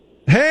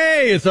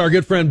 Hey, it's our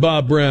good friend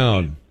Bob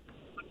Brown.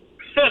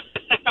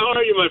 How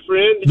are you, my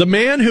friend? The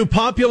man who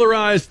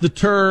popularized the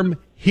term,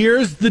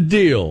 here's the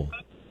deal.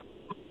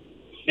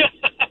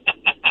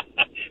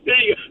 There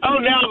you go. Oh,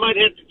 now I might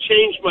have to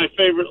change my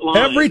favorite line.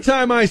 Every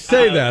time I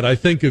say that, I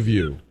think of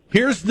you.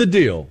 Here's the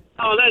deal.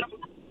 Oh,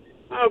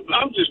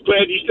 I'm just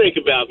glad you think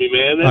about me,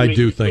 man. That I makes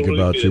do me think feel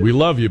really about good. you. We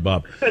love you,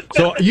 Bob.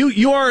 So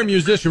you are a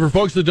musician. For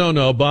folks that don't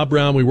know, Bob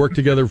Brown, we worked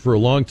together for a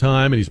long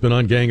time, and he's been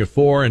on Gang of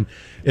Four, and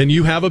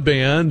you have a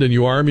band, and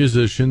you are a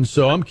musician.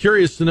 So I'm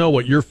curious to know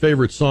what your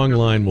favorite song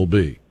line will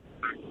be.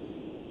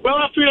 Well,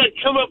 I figured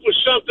I'd come up with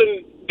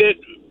something that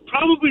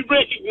probably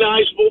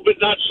recognizable,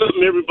 but not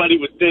something everybody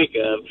would think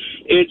of.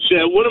 It's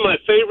one of my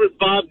favorite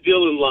Bob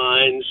Dylan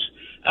lines.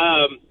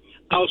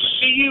 I'll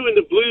see you in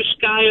the blue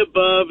sky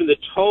above and the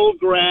tall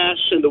grass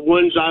and the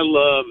ones I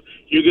love.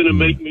 You're going to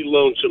make me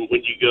lonesome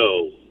when you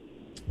go.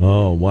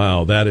 Oh,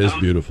 wow. That is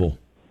beautiful.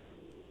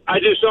 I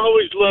just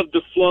always loved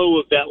the flow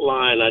of that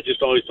line. I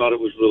just always thought it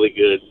was really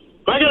good.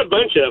 I got a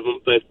bunch of them,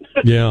 but...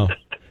 Yeah.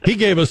 He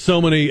gave us so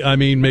many,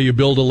 may you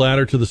build a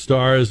ladder to the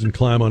stars and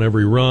climb on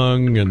every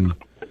rung, and,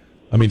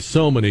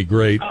 so many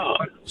great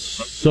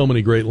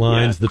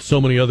lines that so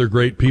many other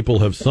great people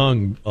have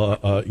sung,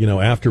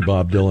 after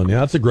Bob Dylan. Yeah,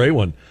 that's a great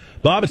one.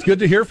 Bob, it's good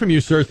to hear from you,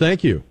 sir.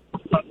 Thank you.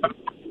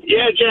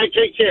 Yeah, Jack,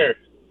 take care.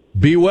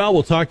 Be well.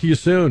 We'll talk to you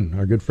soon.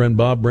 Our good friend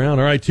Bob Brown.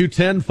 All right,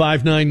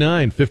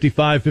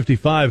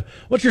 210-599-5555.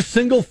 What's your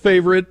single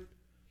favorite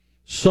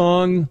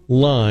song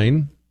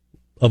line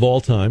of all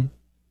time?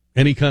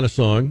 Any kind of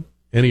song,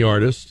 any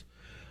artist.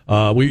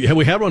 We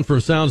had one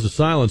from Sounds of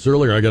Silence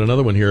earlier. I got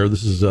another one here.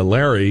 This is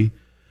Larry.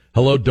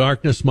 Hello,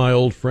 darkness, my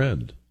old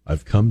friend.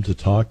 I've come to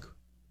talk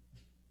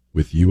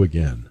with you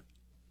again.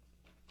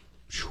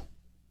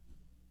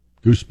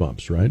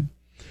 Goosebumps, right?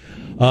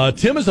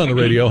 Tim is on the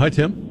radio. Hi,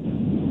 Tim.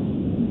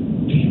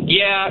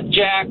 Yeah,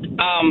 Jack,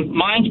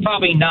 mine's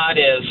probably not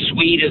as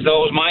sweet as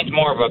those. Mine's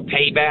more of a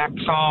payback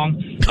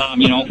song,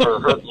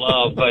 for hurt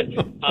love. But,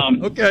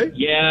 okay.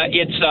 Yeah,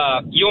 it's,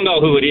 you'll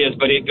know who it is,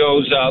 but it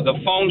goes, the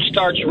phone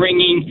starts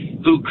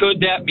ringing. Who could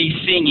that be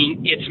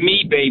singing? It's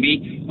me,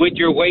 baby, with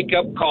your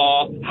wake-up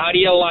call. How do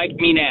you like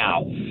me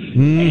now?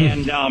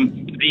 And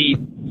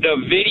the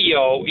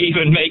video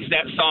even makes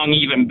that song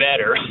even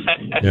better.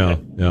 Yeah.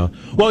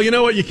 Well, you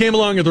know what? You came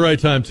along at the right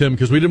time, Tim,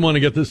 because we didn't want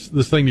to get this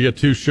thing to get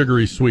too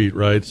sugary sweet,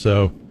 right?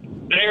 So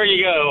there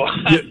you go.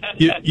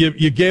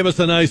 you gave us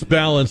a nice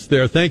balance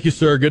there. Thank you,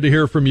 sir. Good to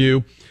hear from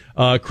you.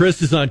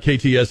 Chris is on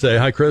KTSA.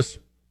 Hi, Chris.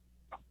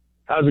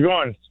 How's it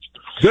going?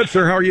 Good,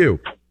 sir. How are you?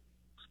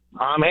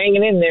 I'm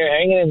hanging in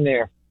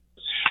there.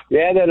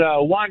 Yeah, that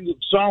one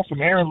song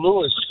from Aaron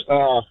Lewis,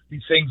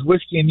 he sings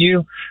Whiskey and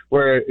You,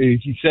 where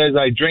he says,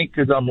 I drink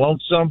because I'm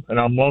lonesome, and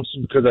I'm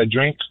lonesome because I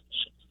drink.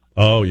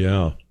 Oh,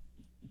 yeah.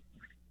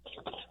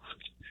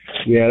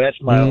 Yeah, that's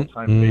my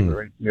all-time favorite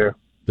right there.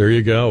 There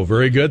you go.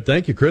 Very good.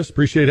 Thank you, Chris.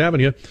 Appreciate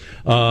having you.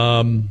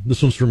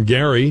 This one's from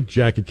Gary,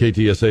 Jack at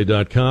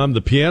KTSA.com.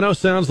 The piano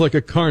sounds like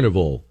a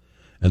carnival,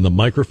 and the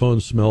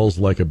microphone smells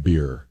like a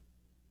beer.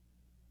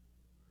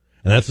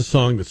 And that's a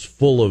song that's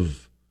full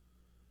of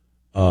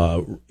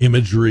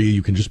imagery.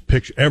 You can just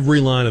picture every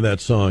line of that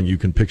song you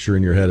can picture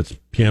in your head. It's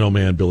Piano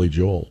Man Billy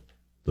Joel.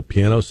 The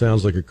piano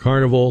sounds like a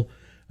carnival,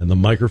 and the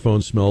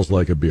microphone smells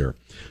like a beer.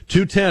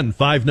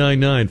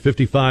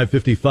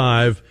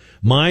 210-599-5555.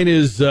 Mine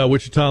is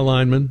Wichita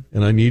Lineman,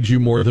 and I Need You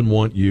More Than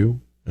Want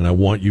You, and I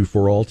Want You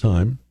for All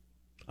Time.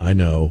 I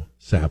know,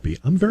 sappy.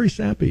 I'm very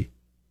sappy,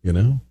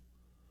 I'm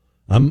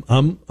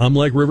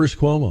like Rivers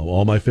Cuomo.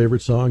 All my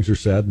favorite songs are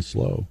sad and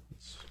slow.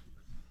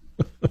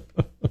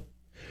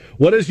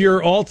 What is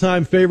your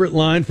all-time favorite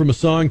line from a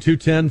song?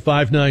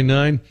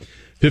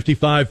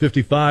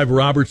 210-599-5555.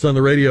 Robert's on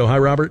the radio. Hi,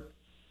 Robert.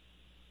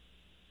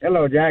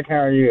 Hello, Jack. How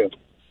are you?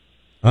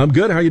 I'm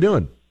good. How are you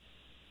doing?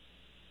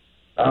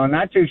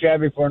 Not too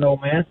shabby for an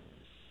old man.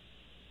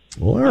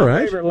 Well, all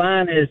right. My favorite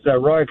line is the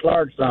Roy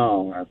Clark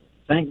song.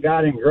 Thank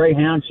God in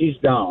Greyhound she's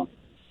gone.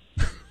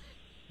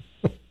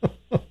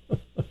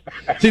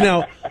 See,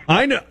 now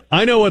I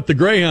know what the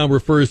Greyhound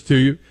refers to.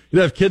 You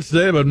have kids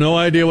today but have no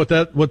idea what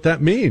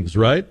that means,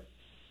 right?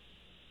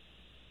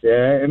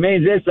 Yeah, it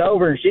means it's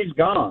over and she's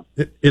gone.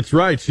 It's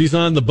right. She's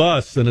on the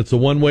bus, and it's a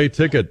one-way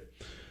ticket.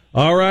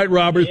 All right,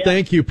 Robert,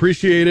 thank you.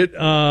 Appreciate it.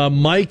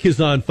 Mike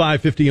is on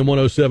 550 and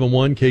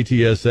 107.1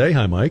 KTSA.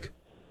 Hi, Mike.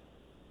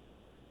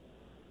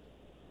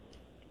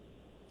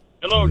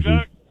 Hello,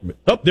 Jack.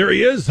 Oh, there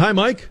he is. Hi,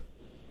 Mike.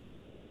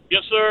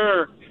 Yes,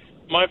 sir.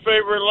 My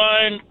favorite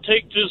line,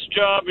 take this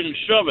job and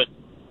shove it.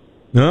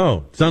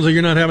 No, sounds like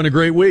you're not having a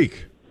great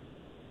week.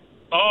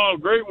 Oh,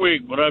 great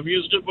week, but I've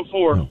used it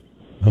before. Oh.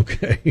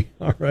 Okay.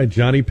 All right,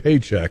 Johnny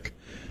Paycheck.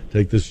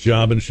 Take this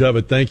job and shove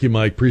it. Thank you,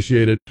 Mike.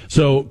 Appreciate it.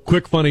 So,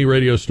 quick funny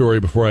radio story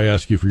before I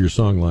ask you for your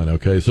song line,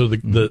 okay? So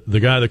the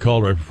guy that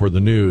called right before the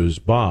news,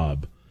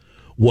 Bob,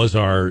 was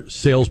our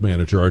sales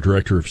manager, our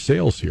director of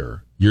sales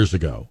here years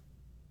ago.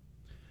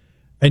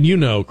 And you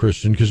know,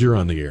 Christian, because you're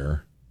on the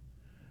air,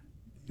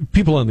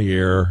 people on the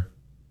air,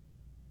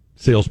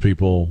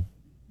 salespeople,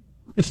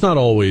 it's not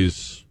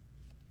always,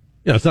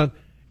 it's not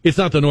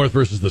the North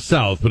versus the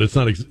South, but it's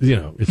not,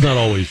 it's not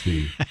always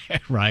the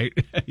right.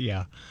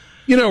 Yeah.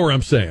 You know where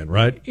I'm saying,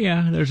 right?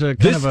 Yeah. There's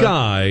this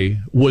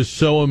guy was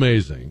so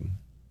amazing.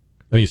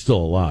 I mean, he's still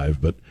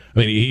alive, but I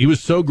mean, he was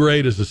so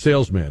great as a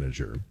sales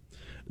manager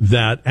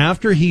that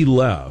after he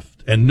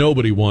left, and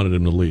nobody wanted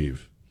him to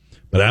leave,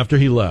 but after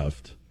he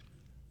left,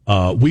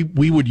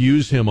 we would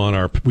use him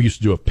on we used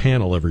to do a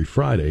panel every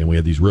Friday, and we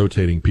had these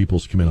rotating people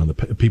come in on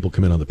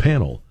the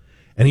panel.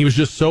 And he was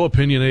just so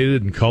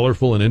opinionated and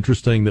colorful and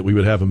interesting that we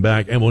would have him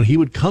back. And when he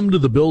would come to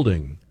the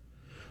building,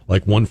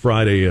 like one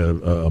Friday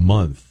a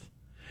month,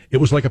 it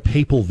was like a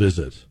papal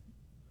visit.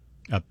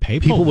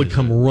 People would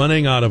come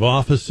running out of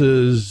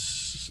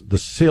offices. The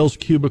sales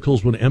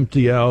cubicles would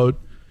empty out.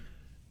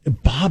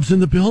 Bob's in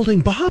the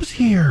building. Bob's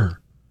here.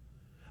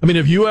 I mean,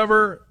 have you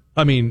ever,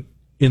 in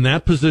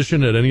that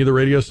position at any of the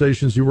radio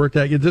stations you worked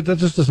at, that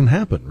just doesn't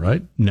happen,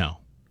 right? No.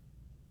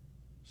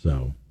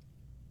 So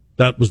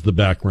that was the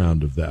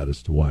background of that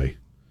as to why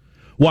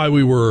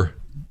we were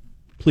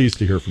pleased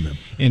to hear from him.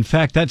 In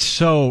fact, that's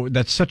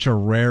such a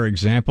rare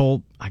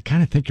example. I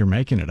kind of think you're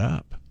making it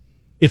up.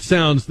 It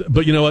sounds,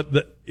 but you know what?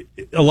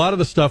 A lot of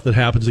the stuff that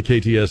happens at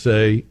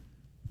KTSA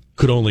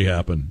could only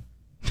happen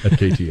at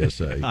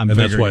KTSA, and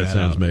that's why it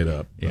sounds made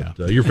up. Yeah,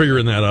 but, you're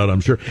figuring that out, I'm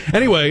sure.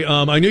 Anyway,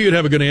 I knew you'd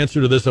have a good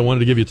answer to this. I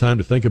wanted to give you time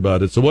to think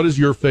about it. So, what is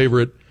your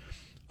favorite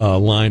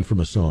line from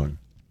a song?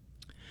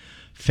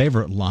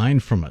 Favorite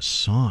line from a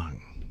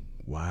song?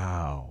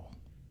 Wow.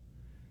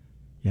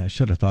 Yeah, I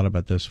should have thought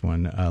about this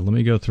one. Let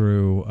me go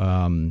through.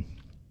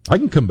 I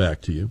can come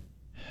back to you.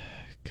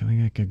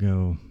 I could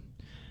go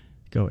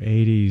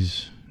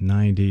 80s,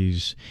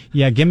 90s.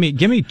 Yeah, give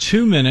me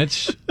 2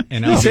 minutes,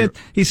 and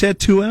he said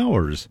 2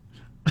 hours.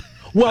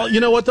 Well, you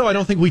know what though? I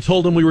don't think we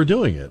told him we were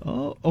doing it.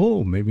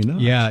 Oh, maybe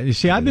not. Yeah, you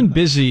see, I've been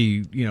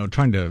busy,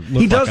 trying to.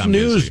 Look he does like I'm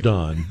news, busy.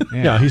 Don.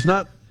 Yeah, he's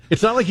not.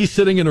 It's not like he's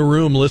sitting in a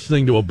room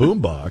listening to a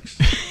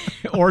boombox.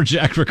 Or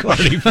Jack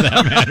Riccardi, for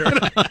that matter.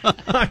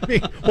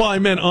 I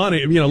meant on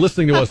it.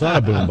 Listening to us on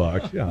a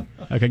boombox. Yeah.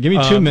 Okay, give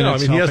me 2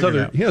 minutes. No, he has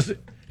other.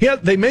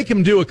 They make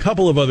him do a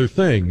couple of other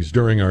things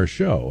during our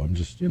show. I'm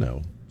just,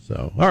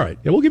 So, all right.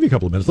 Yeah, we'll give you a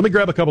couple of minutes. Let me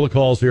grab a couple of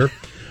calls here.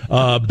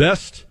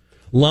 Best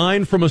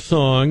line from a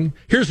song.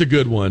 Here's a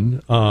good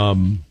one.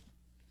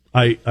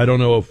 I don't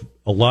know if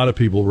a lot of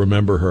people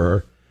remember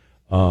her,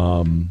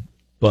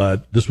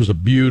 but this was a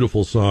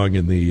beautiful song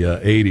in the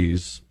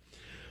 80s.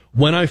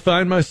 When I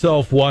find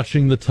myself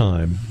watching the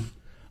time,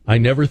 I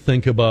never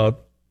think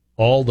about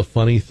all the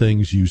funny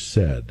things you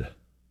said.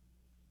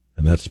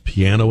 And that's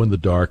Piano in the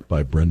Dark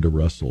by Brenda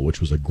Russell, which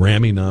was a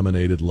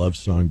Grammy-nominated love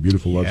song,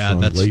 beautiful love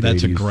song, late 80s.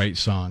 That's a great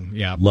song,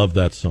 yeah. Love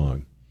that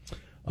song.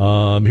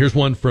 Here's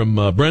one from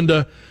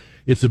Brenda.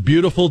 It's a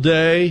beautiful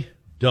day.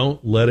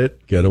 Don't let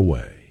it get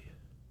away.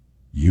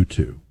 You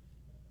too.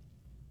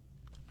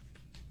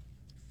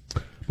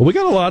 Well, we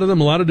got a lot of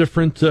them, a lot of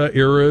different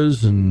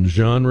eras and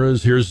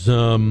genres. Here's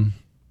Ken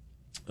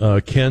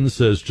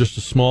says, just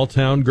a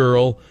small-town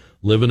girl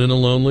living in a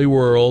lonely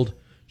world.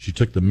 She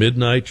took the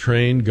midnight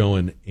train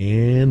going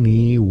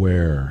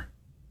anywhere.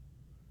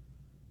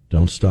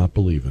 Don't stop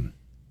believing.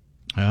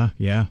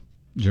 Yeah.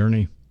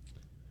 Journey.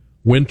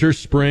 Winter,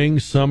 spring,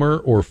 summer,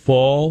 or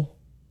fall,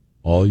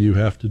 all you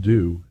have to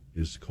do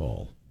is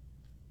call.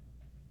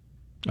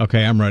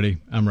 Okay, I'm ready.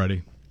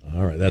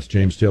 All right, that's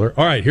James Taylor.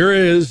 All right, here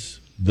is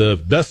the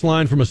best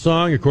line from a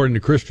song, according to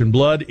Christian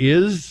Blood,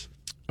 is...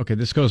 Okay,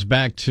 this goes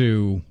back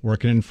to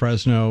working in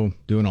Fresno,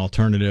 doing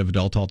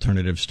adult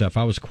alternative stuff.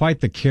 I was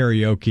quite the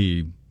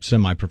karaoke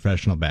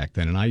semi-professional back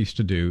then, and I used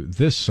to do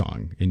this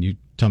song, and you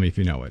tell me if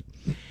you know it.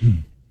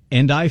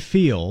 And I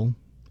feel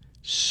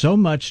so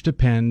much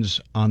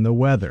depends on the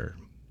weather.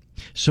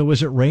 So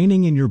is it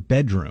raining in your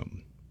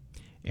bedroom?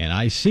 And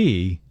I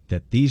see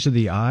that these are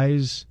the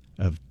eyes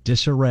of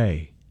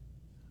disarray.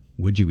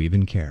 Would you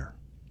even care?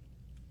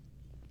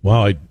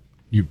 Wow,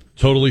 You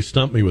totally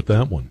stumped me with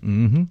that one.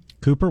 Mm-hmm.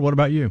 Cooper, what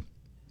about you?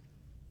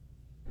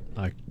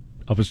 I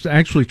was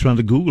actually trying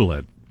to Google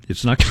it.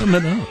 It's not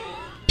coming up.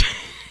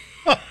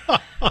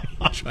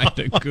 Trying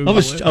to Google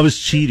it? I was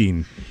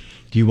cheating.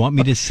 Do you want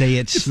me to say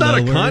it slower?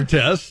 It's not a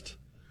contest.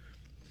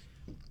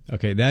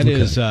 Okay,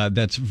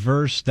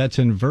 that's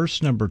in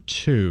verse number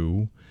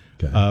 2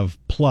 of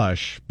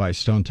Plush by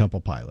Stone Temple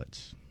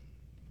Pilots.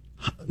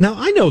 Now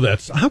I know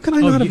that's. How can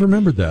I not have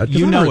remembered that?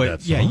 You know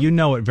it. Yeah, you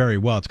know it very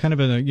well. It's kind of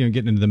getting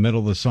into the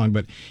middle of the song,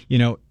 but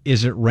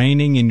is it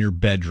raining in your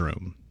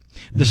bedroom?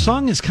 The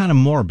song is kind of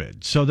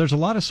morbid, so there's a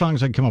lot of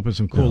songs I can come up with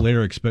some cool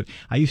lyrics. But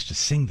I used to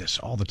sing this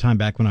all the time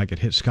back when I could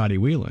hit Scotty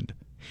Wieland,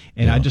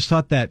 and I just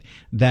thought that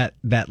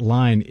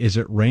line, "Is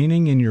it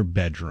raining in your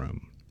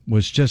bedroom?"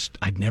 was just,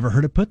 I'd never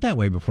heard it put that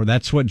way before.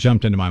 That's what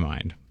jumped into my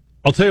mind.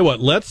 I'll tell you what,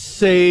 let's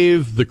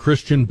save the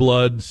Christian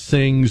Blood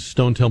sings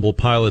Stone Temple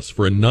Pilots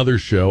for another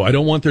show. I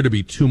don't want there to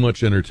be too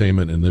much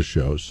entertainment in this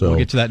show. So we'll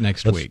get to that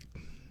next week.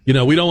 We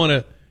don't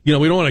want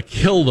to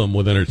kill them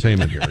with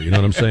entertainment here. You know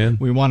what I'm saying?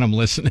 We want them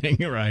listening,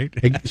 right?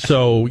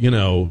 So,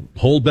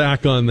 hold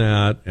back on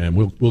that and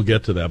we'll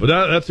get to that. But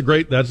that's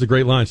a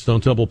great line.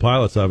 Stone Temple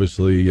Pilots,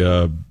 obviously,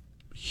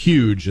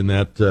 huge in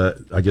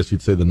that, I guess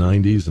you'd say the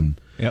 90s and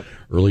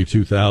early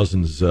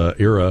 2000s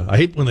era. I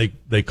hate when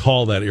they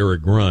call that era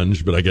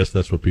grunge, but I guess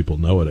that's what people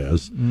know it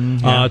as.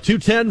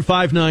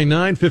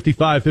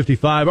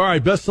 210-599-5555. All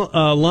right, best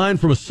line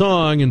from a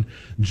song, and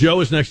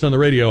Joe is next on the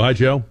radio. Hi,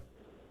 Joe.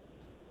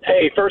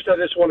 Hey, first I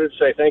just wanted to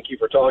say thank you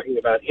for talking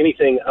about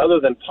anything other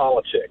than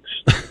politics.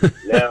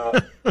 Now,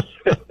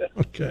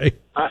 okay,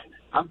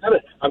 I'm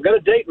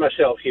gonna date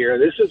myself here.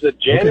 This is a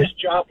Janis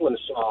Joplin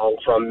song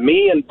from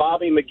Me and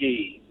Bobby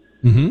McGee.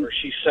 Mm-hmm. Where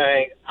she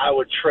sang, "I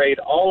would trade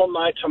all of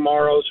my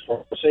tomorrows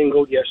for a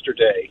single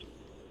yesterday."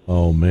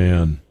 Oh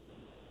man,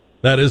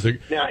 that is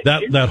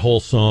that whole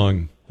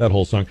song. That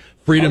whole song.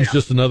 Freedom's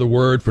just another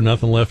word for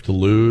nothing left to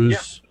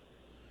lose.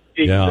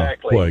 Yeah,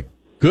 exactly. Yeah, boy,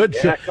 good.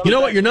 You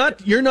know what?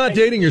 You're not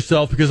dating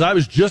yourself, because I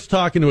was just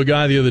talking to a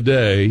guy the other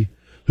day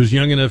who's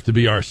young enough to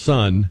be our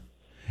son,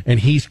 and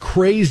he's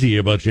crazy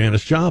about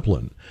Janis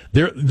Joplin.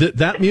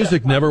 That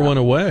music never went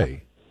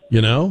away.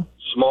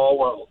 Small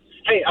world.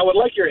 Hey, I would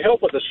like your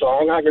help with the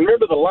song. I can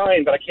remember the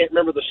line, but I can't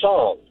remember the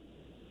song.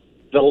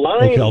 The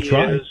line I'll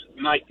try. is,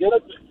 my get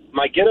up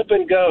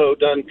and go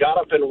done got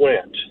up and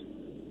went.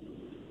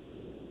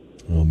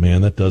 Oh,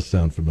 man, that does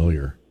sound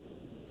familiar.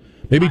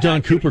 Maybe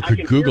Don Cooper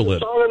could Google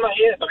it. I can hear the song in my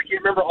head, but I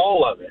can't remember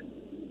all of it.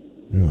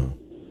 Yeah.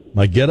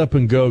 My get up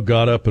and go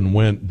got up and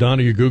went. Don,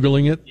 are you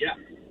Googling it? Yeah.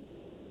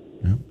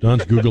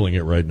 Don's Googling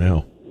it right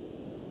now.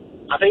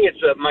 I think it's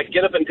my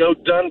get up and go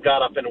done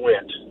got up and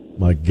went.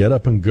 My get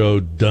up and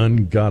go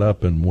done got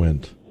up and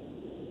went.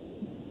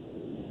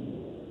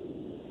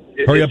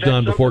 Hurry up,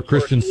 Don, before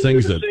Christian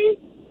sings it.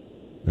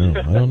 No,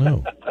 I don't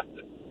know.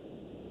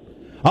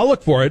 I'll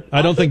look for it.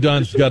 I don't think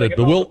Don's got it,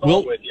 but I'll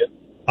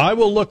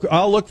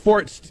look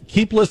for it.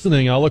 Keep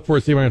listening. I'll look for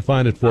it, see if I can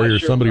find it for you, or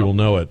somebody will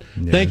know it.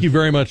 Yeah. Thank you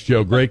very much,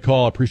 Joe. Great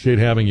call. Appreciate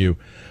having you.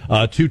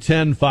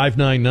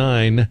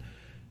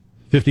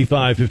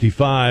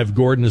 210-599-5555.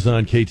 Gordon is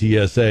on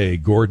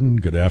KTSA. Gordon,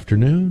 good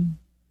afternoon.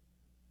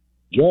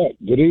 Jack,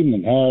 good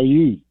evening. How are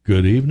you?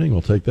 Good evening.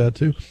 We'll take that,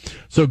 too.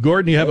 So,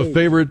 Gordon, you have a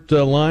favorite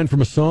line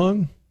from a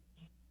song?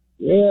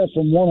 Yeah,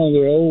 from one of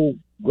the old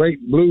great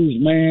blues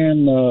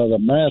man, the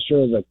master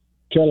of the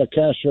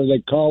Telecaster, they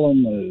call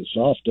him. It's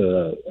off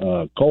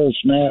the Cold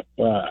Snap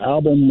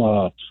album.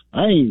 I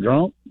ain't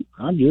drunk.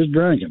 I'm just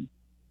drinking.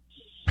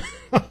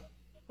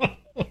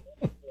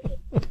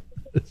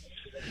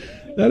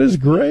 That is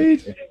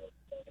great.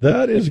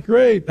 That is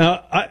great.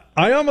 Now,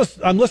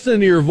 I'm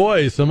listening to your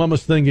voice. I'm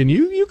almost thinking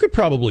you could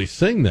probably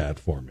sing that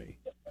for me.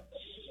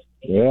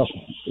 Well,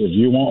 if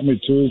you want me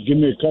to, give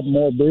me a couple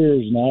more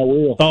beers and I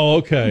will. Oh,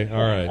 okay.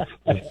 All right.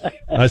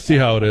 I see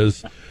how it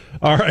is.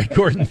 All right,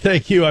 Gordon,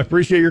 thank you. I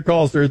appreciate your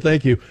call, sir.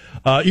 Thank you.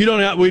 You don't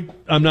have,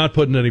 I'm not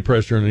putting any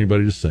pressure on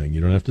anybody to sing.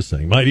 You don't have to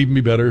sing. Might even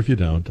be better if you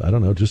don't. I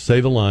don't know. Just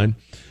say the line.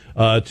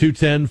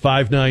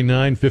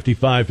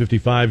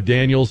 210-599-5555.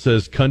 Daniel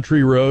says,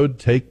 Country Road,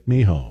 take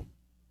me home.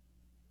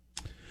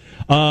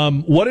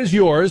 What is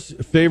yours?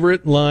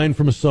 Favorite line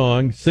from a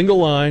song? Single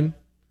line.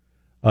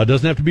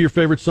 Doesn't have to be your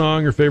favorite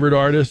song or favorite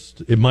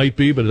artist. It might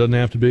be, but it doesn't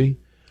have to be.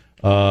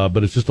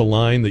 But it's just a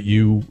line that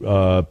you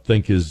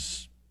think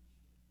is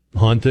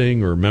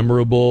haunting or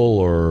memorable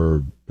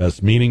or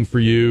has meaning for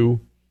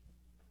you.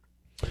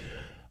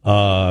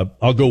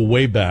 I'll go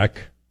way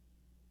back.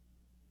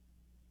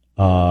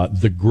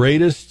 The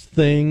greatest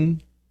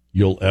thing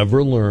you'll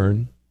ever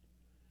learn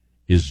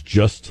is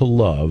just to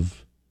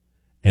love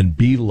and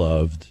be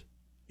loved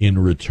in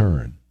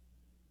return.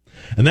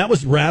 And that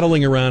was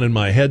rattling around in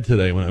my head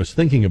today when I was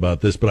thinking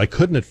about this, but I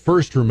couldn't at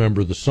first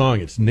remember the song.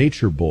 It's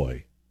Nature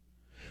Boy,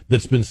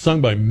 that's been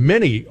sung by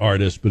many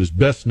artists, but is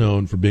best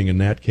known for being a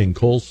Nat King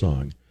Cole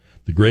song.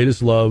 The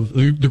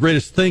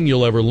greatest thing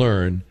you'll ever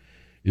learn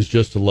is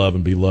just to love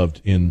and be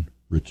loved in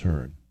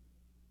return.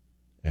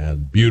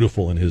 And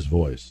beautiful in his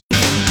voice.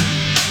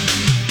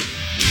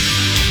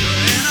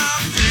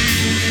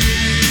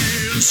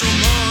 So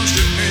much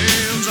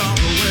depends on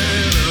the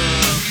weather.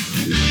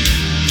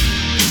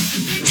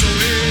 So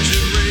is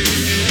it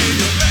raining in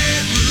your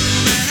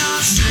bedroom and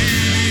I'll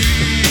see.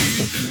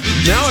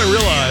 Now I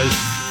realize.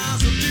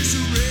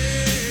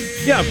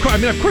 Yeah, of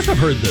course I've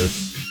heard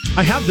this.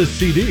 I have this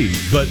CD,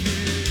 but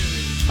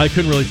I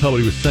couldn't really tell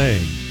what he was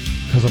saying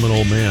because I'm an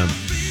old man.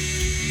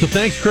 So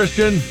thanks,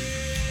 Christian.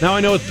 Now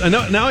I know.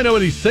 Now I know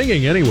what he's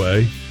singing.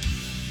 Anyway,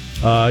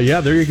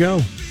 yeah, there you go.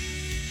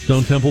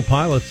 Stone Temple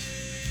Pilots.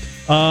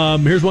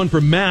 Here's one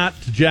from Matt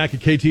to Jack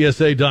at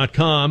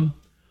KTSA.com.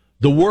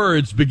 The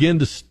words begin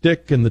to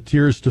stick and the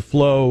tears to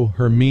flow.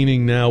 Her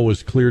meaning now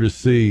was clear to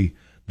see.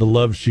 The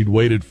love she'd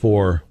waited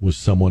for was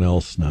someone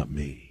else, not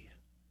me.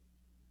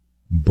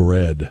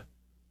 Bread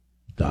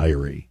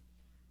Diary.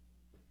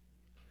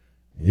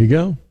 There you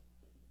go.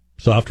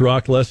 Soft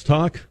rock, less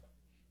talk.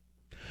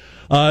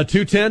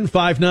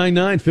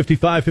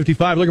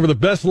 210-599-5555. Looking for the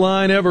best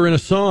line ever in a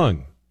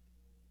song.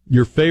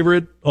 Your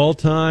favorite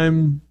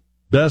all-time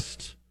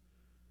best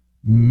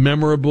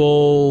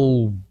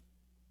memorable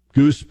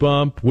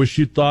goosebump. Wish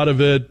you'd thought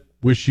of it.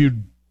 Wish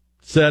you'd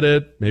said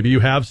it. Maybe you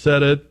have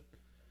said it.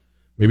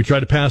 Maybe try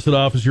to pass it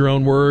off as your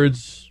own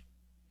words.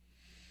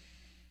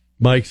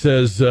 Mike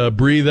says,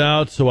 breathe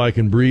out so I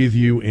can breathe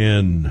you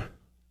in.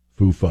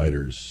 Foo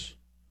Fighters.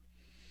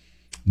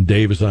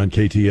 Dave is on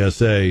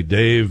KTSA.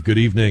 Dave, good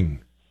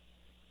evening.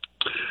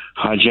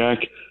 Hi,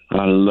 Jack.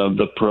 I love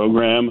the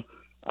program.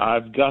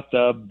 I've got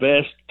the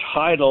best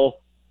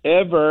title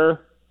ever.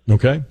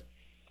 Okay.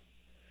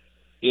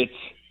 It's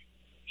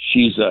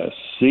She's a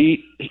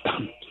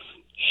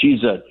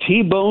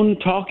T-bone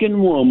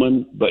talking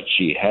woman, but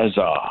she has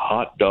a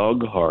hot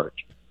dog heart.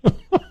 And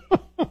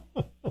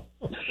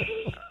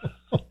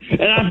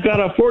I've got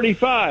a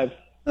 45.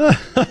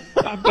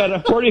 I've got a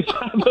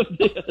 45 of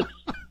this.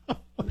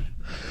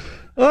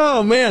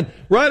 Oh man!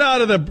 Right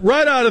out of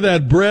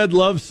that Bread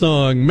love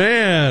song,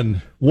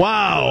 man!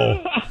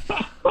 Wow!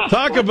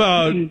 Talk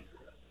about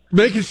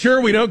making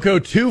sure we don't go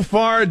too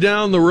far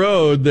down the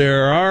road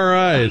there. All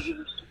right,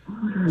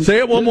 say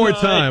it one more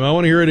time. I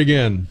want to hear it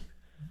again.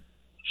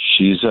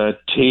 She's a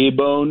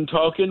T-bone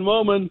talking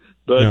woman,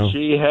 but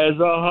she has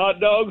a hot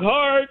dog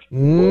heart.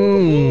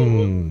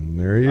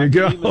 There you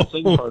go.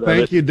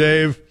 Thank you,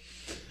 Dave.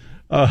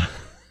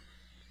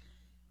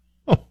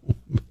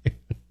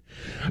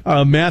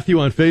 Matthew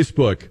on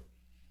Facebook.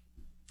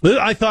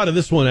 I thought of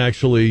this one,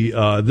 actually.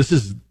 This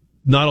is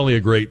not only a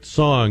great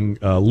song,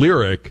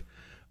 lyric,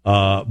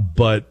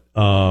 but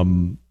I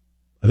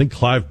think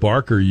Clive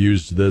Barker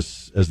used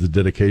this as the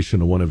dedication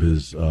to one of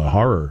his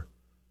horror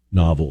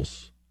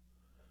novels.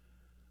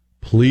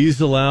 Please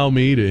allow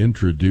me to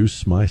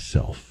introduce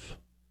myself.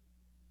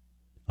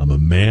 I'm a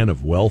man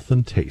of wealth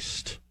and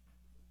taste.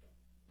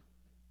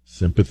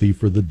 Sympathy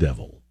for the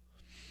devil.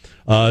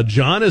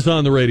 John is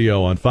on the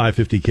radio on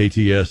 550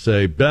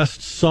 KTSA.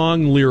 Best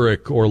song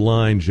lyric or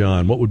line,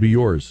 John. What would be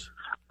yours?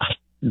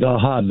 The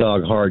hot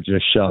dog heart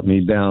just shot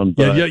me down.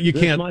 But yeah, you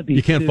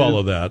can't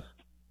follow that.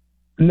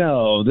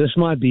 No, this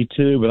might be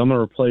two, but I'm going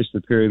to replace the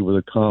period with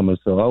a comma.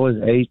 So I was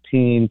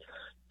 18,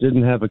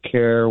 didn't have a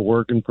care,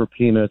 working for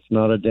peanuts,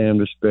 not a damn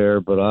despair,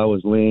 but I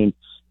was lean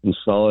and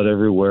solid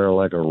everywhere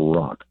like a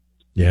rock.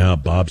 Yeah,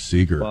 Bob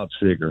Seger. Bob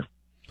Seger.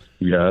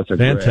 Yeah, that's a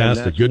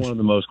fantastic. That's one of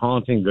the most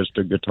haunting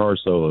guitar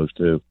solos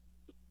too.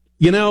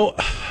 You know,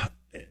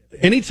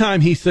 anytime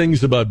he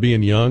sings about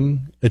being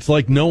young, it's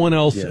like no one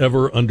else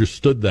ever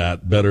understood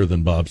that better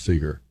than Bob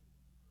Seger.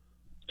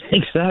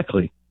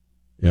 Exactly.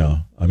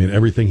 Yeah, I mean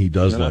everything he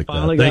does and like that. I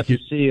finally got to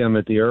see him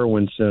at the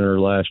Irwin Center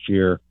last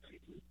year.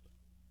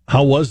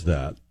 How was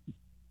that?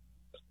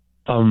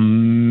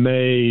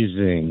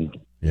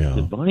 Amazing.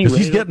 Yeah, because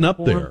he's getting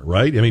up there,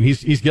 right? I mean,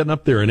 he's getting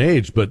up there in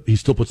age, but he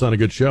still puts on a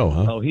good show,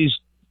 huh? Oh, he's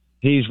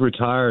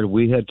retired.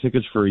 We had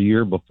tickets for a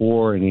year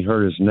before, and he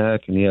hurt his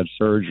neck, and he had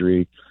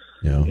surgery.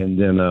 Yeah, and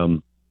then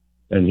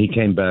and he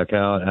came back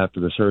out after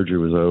the surgery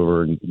was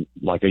over, and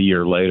like a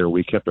year later,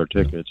 we kept our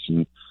tickets,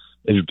 and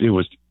it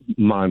was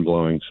mind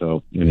blowing.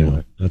 So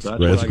anyway, that's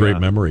a great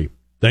memory.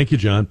 Thank you,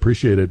 John.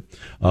 Appreciate it.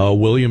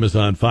 William is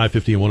on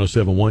 550 and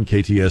 107.1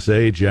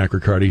 KTSA, Jack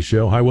Riccardi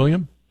Show. Hi,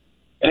 William.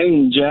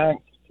 Hey, Jack.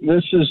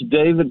 This is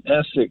David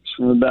Essex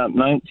from about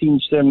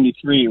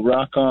 1973.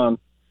 Rock on.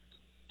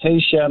 Hey,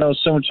 Shadow,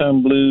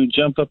 Summertime Blue,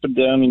 jump up and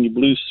down in your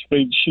blue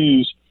suede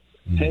shoes.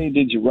 Hey,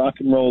 did you rock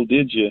and roll,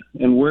 did you?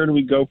 And where do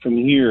we go from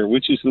here?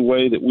 Which is the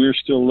way that we're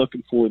still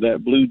looking for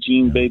that blue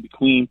jean baby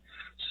queen,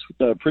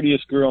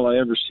 prettiest girl I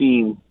ever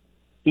seen.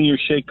 See your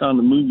shake on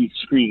the movie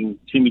screen,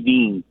 Timmy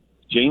Dean,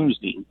 James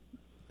Dean.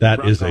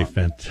 That is a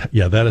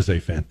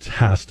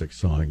fantastic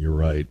song. You're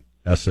right.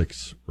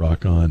 Essex,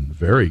 Rock On.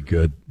 Very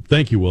good.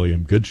 Thank you,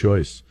 William. Good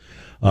choice.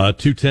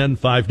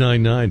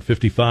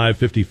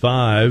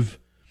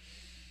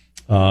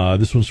 210-599-5555.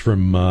 This one's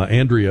from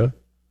Andrea.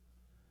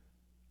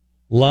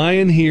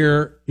 Lying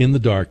here in the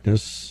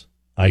darkness,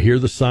 I hear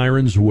the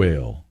sirens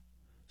wail.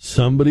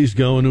 Somebody's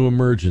going to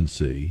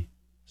emergency.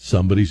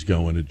 Somebody's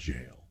going to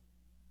jail.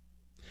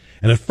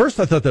 And at first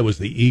I thought that was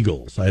the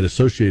Eagles. I had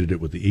associated it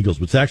with the Eagles,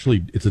 but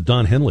it's a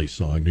Don Henley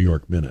song, New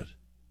York Minute,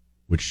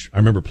 which I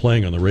remember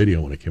playing on the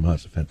radio when it came out.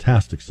 It's a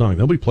fantastic song.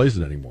 Nobody plays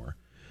it anymore.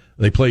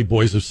 They play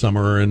Boys of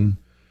Summer and,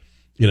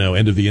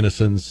 End of the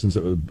Innocents.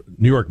 New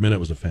York Minute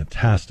was a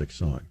fantastic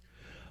song.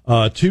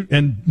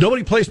 And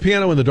nobody plays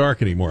Piano in the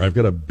Dark anymore. I've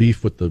got a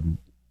beef with the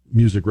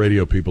music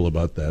radio people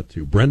about that,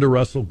 too. Brenda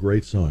Russell,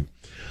 great song.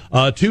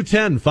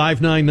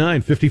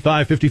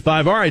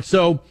 210-599-5555. All right,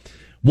 so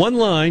one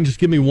line, just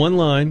give me one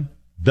line,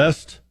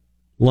 best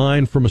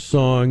line from a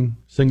song,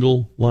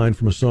 single line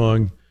from a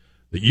song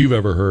that you've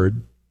ever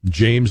heard.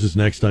 James is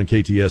next on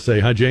KTSA.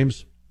 Hi,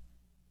 James.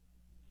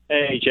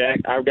 Hey,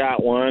 Jack, I've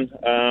got one.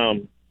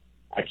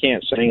 I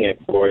can't sing it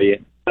for you,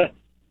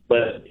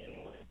 but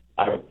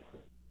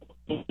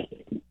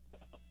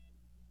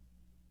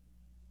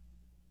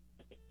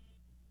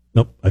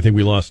Nope, I think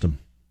we lost him.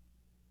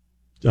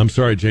 I'm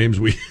sorry, James.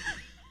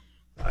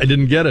 I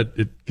didn't get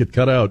it. It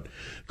cut out.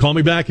 Call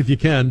me back if you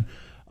can.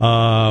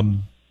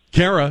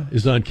 Kara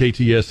is on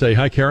KTSA.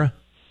 Hi, Kara.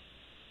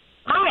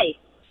 Hi.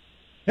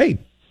 Hey.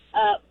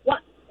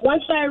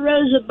 Once I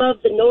rose above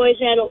the noise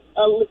and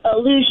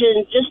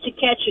illusion just to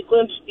catch a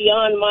glimpse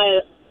beyond my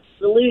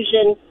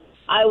illusion.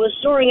 I was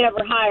soaring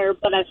ever higher,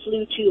 but I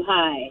flew too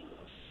high.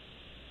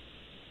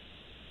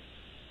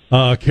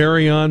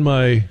 Carry On,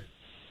 My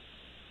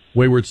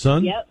Wayward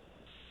Son? Yep.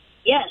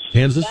 Yes.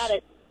 Kansas? Got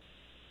it.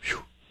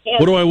 Kansas.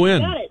 What do I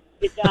win? Got it.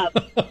 Good job.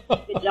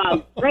 Good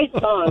job. Great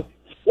song.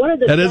 One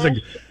of the best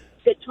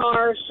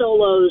guitar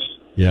solos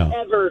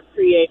ever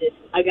created,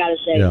 I got to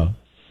say. Yeah.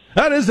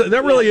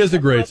 That really is a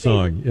great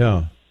song.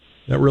 Yeah.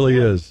 That really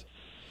is.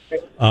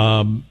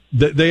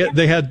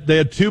 They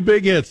had two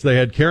big hits. They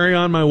had Carry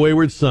On, My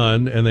Wayward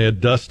Son, and they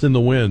had Dust in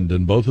the Wind,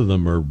 and both of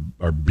them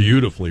are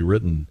beautifully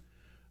written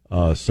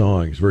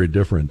songs, very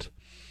different.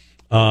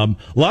 A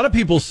lot of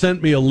people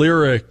sent me a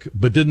lyric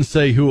but didn't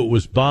say who it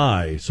was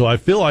by, so I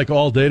feel like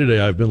all day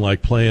today I've been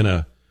like playing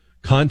a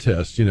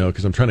contest,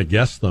 because I'm trying to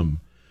guess them.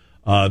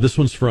 This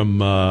one's from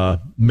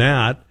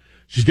Matt.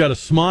 She's got a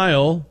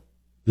smile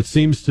that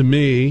seems to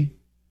me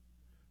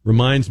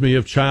reminds me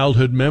of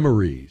childhood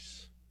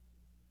memories.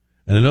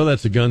 And I know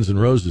that's a Guns N'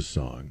 Roses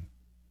song.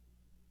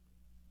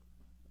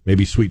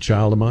 Maybe Sweet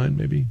Child of Mine,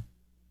 maybe?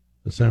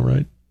 Does that sound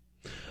right?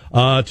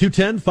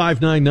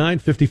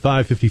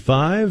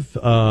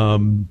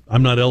 210-599-5555.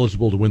 I'm not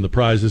eligible to win the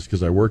prizes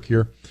because I work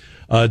here.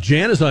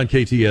 Jan is on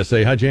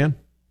KTSA. Hi, Jan.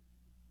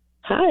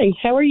 Hi.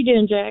 How are you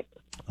doing, Jack?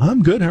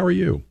 I'm good. How are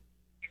you?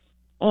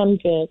 I'm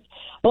good.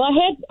 Well, I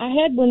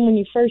had one when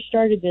you first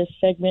started this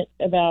segment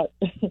about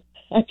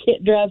I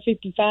can't drive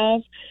 55.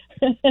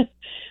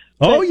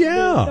 Oh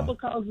yeah. A couple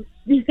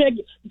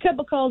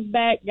calls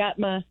back got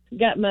my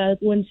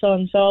one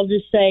song. So I'll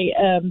just say,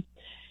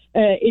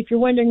 if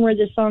you're wondering where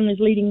this song is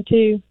leading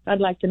to,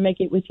 I'd like to make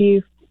it with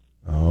you.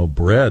 Oh,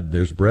 Bread.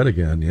 There's Bread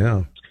again.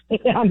 Yeah.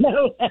 I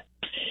know.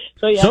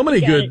 So yeah. So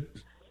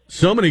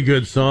many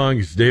good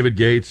songs. David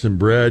Gates and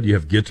Bread. You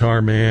have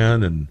Guitar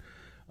Man and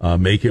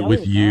Make It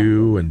With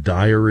You and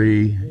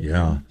Diary.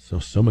 Yeah.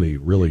 So many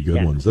really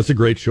good ones. That's a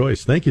great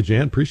choice. Thank you,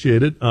 Jan.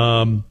 Appreciate it.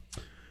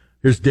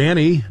 Here's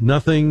Danny.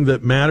 Nothing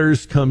that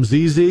matters comes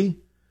easy,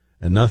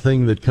 and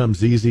nothing that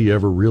comes easy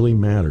ever really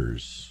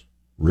matters.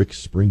 Rick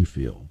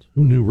Springfield.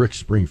 Who knew Rick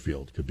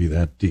Springfield could be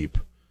that deep?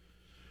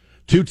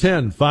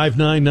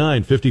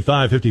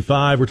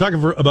 210-599-5555. We're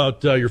talking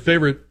about your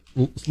favorite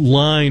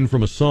line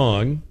from a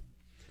song.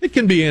 It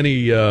can be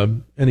any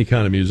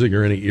kind of music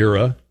or any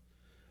era.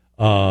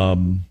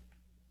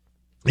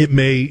 It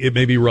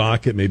may be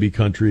rock, it may be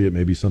country, it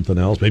may be something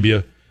else, maybe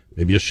a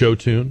show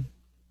tune.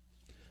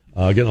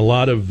 Getting a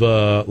lot of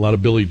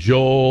Billy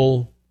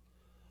Joel,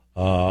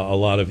 a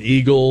lot of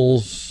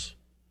Eagles,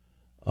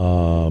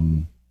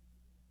 and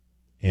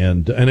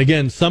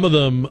again, some of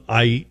them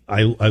I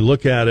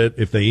look at it.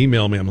 If they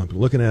email me, I'm like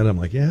looking at it. I'm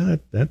like, yeah,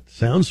 that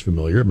sounds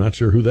familiar. I'm not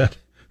sure who that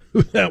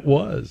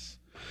was.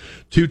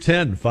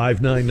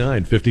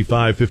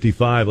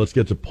 210-599-5555. Let's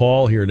get to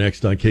Paul here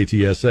next on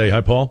KTSA.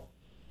 Hi, Paul.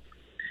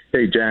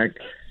 Hey, Jack.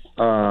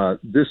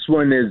 This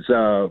one is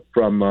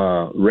from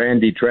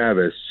Randy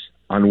Travis.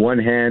 On one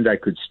hand, I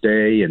could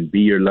stay and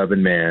be your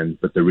loving man,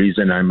 but the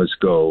reason I must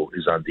go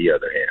is on the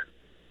other hand.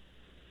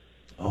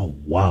 Oh,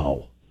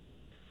 wow.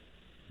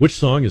 Which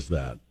song is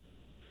that?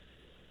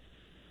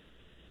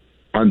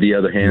 On the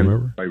Other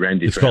Hand by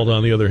Randy It's Travis. called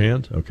On the Other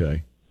Hand?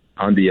 Okay.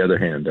 On the Other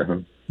Hand, uh-huh.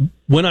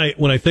 When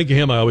I think of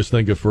him, I always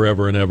think of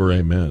Forever and Ever,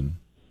 Amen.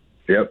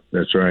 Yep,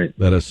 that's right.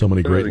 That has so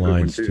many great really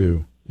lines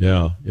too.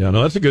 Yeah.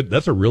 No,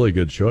 that's a really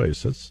good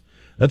choice.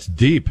 That's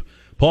deep.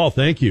 Paul,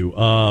 thank you.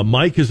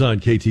 Mike is on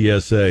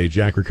KTSA,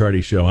 Jack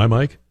Riccardi Show. Hi,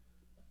 Mike.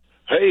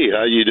 Hey,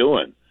 how you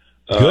doing?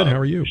 Good. How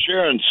are you?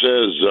 Sharon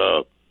says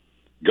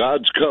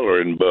God's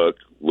Coloring Book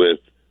with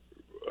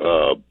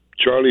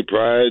Charlie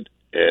Pride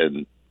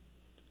and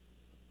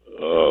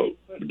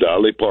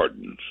Dolly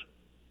Parton.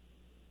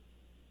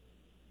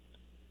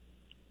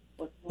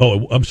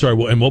 Oh, I'm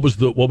sorry. And what was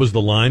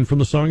the line from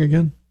the song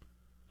again?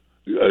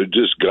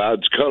 Just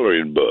God's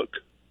Coloring Book.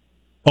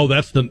 Oh,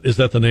 is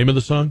that the name of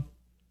the song?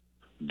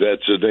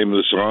 That's the name of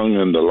the song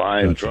and the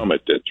line from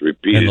it that's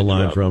repeated. And the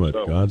line from it,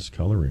 God's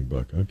Coloring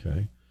Book.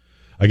 Okay.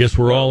 I guess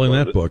we're all in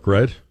that book,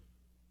 right?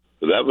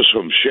 That was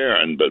from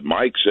Sharon, but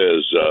Mike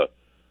says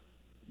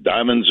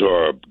diamonds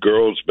are a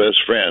girl's best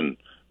friend.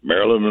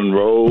 Marilyn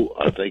Monroe,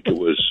 I think it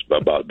was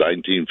about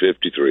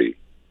 1953.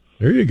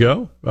 There you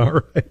go. All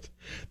right.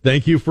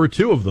 Thank you for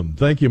two of them.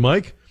 Thank you,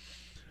 Mike.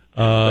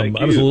 Thank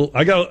you.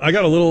 I got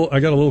a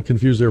little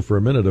confused there for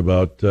a minute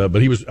about,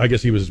 but he was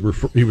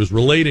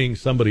relating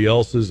somebody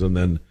else's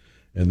and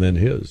then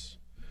his.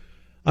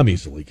 I'm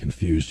easily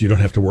confused. You don't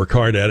have to work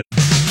hard at it.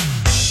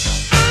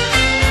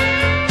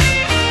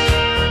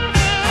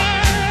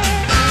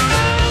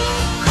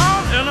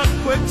 Caught in a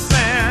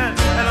quicksand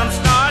and I'm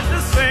starting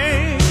to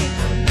sink.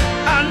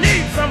 I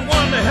need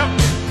someone to help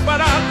me,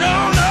 but I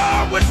don't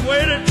know which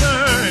way to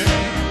turn.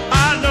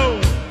 I know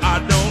I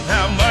don't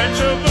have much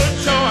of a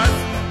choice.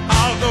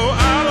 I'll go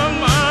out of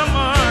my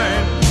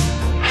mind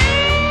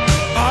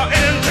or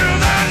into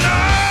the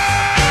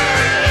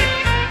night.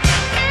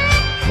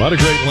 A lot of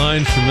great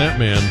lines from that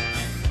man.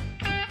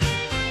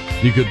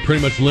 You could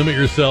pretty much limit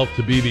yourself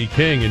to B.B.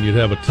 King and you'd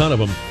have a ton of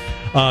them.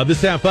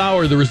 This half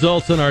hour, the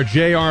results on our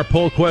JR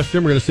poll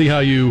question. We're going to see how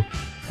you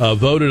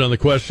voted on the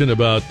question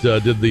about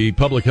did the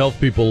public health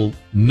people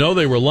know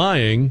they were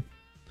lying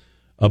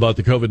about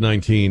the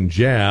COVID-19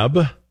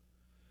 jab.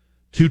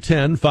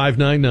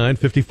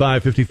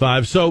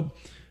 210-599-5555. So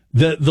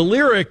the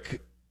lyric,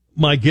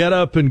 my get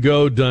up and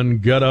go done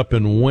got up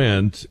and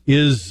went,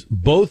 is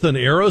both an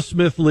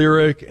Aerosmith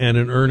lyric and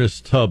an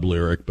Ernest Tubb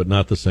lyric, but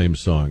not the same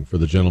song for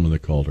the gentleman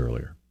that called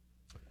earlier.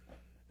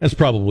 That's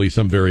probably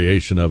some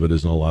variation of it,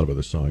 as in a lot of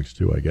other songs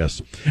too, I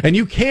guess. And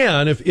you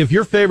can, if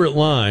your favorite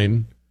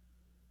line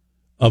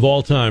of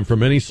all time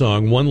from any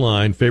song, one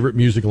line, favorite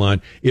music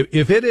line,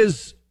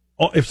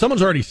 if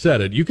someone's already said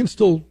it, you can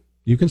still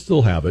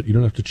have it. You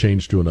don't have to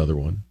change to another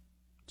one.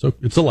 So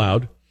it's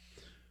allowed.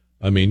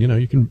 I mean,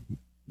 you can,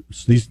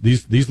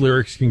 these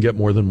lyrics can get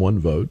more than one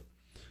vote.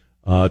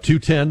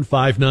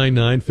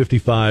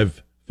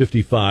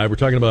 210-599-5555. We're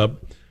talking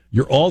about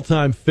your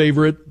all-time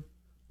favorite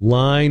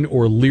line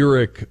or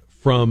lyric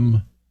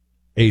from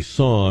a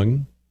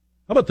song.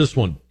 How about this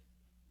one?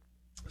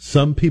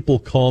 Some people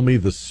call me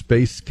the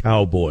Space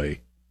Cowboy.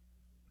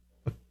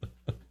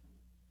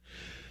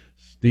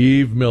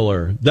 Steve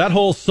Miller. That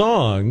whole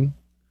song,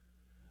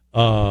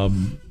 the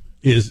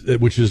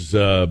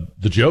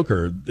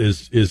Joker,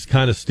 is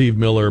kind of Steve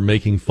Miller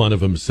making fun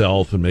of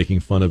himself and making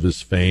fun of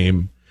his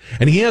fame.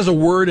 And he has a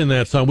word in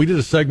that song. We did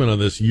a segment on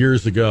this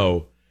years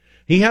ago.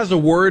 He has a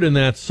word in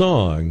that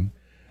song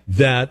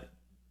that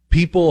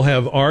people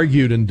have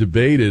argued and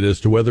debated as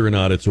to whether or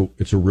not it's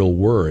a real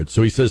word.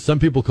 So he says, some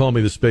people call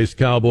me the Space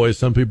Cowboy.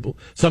 Some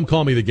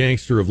call me the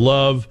Gangster of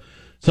Love.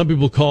 Some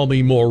people call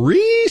me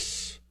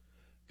Maurice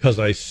because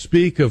I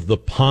speak of the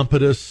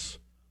pompatus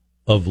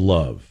of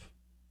love.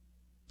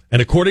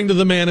 And according to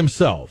the man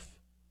himself,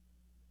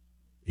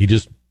 he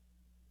just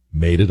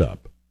made it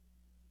up.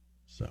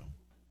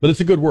 But it's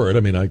a good word.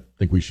 I mean, I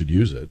think we should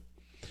use it.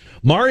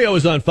 Mario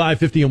is on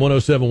 550 and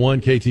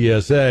 107.1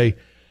 KTSA.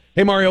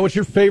 Hey, Mario, what's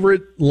your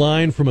favorite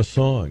line from a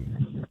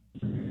song?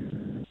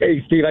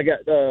 Hey, Steve, I got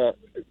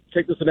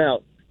check this one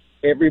out.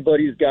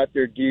 Everybody's got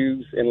their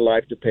dues in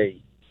life to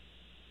pay.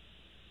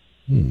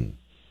 I mean,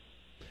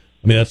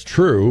 that's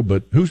true,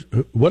 but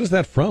what is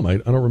that from? I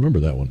don't remember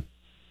that one.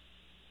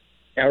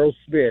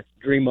 Aerosmith,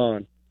 Dream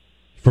On.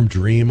 From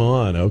Dream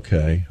On.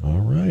 Okay.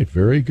 All right.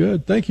 Very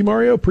good. Thank you,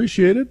 Mario.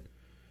 Appreciate it. I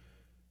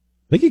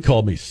think he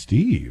called me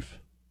Steve.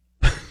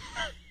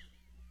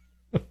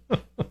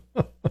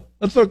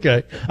 That's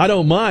okay. I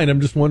don't mind.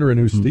 I'm just wondering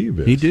who Steve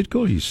is. He did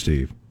call you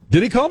Steve.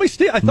 Did he call me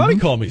Steve? I thought he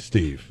called me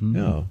Steve.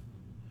 Yeah.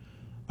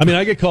 I mean,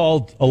 I get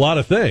called a lot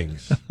of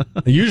things.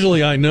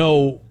 Usually I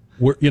know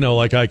where,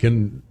 like I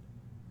can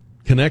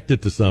connect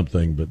it to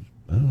something, but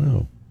I don't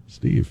know.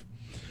 Steve.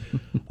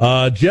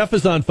 Jeff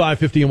is on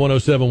 550 and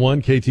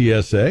 107.1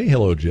 KTSA.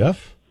 Hello,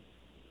 Jeff.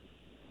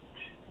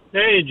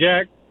 Hey,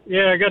 Jack.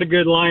 Yeah, I got a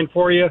good line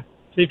for you.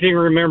 See if you can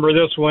remember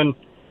this one.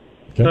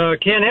 Okay.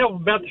 Can't help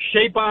about the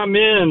shape I'm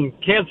in.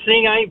 Can't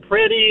sing, I ain't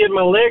pretty, and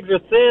my legs are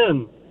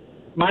thin.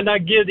 Might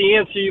not give the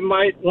answer you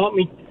might want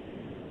me.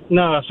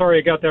 No, sorry,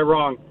 I got that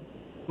wrong.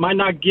 Might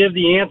not give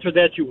the answer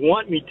that you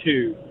want me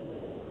to.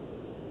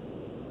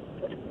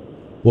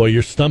 Well,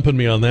 you're stumping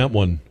me on that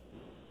one.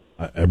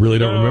 I really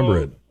don't remember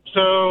it.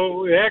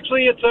 So,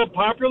 actually, it's a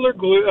popular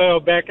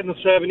back in the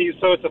 70s,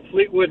 so it's a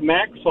Fleetwood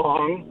Mac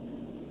song.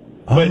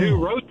 But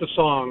who wrote the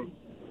song?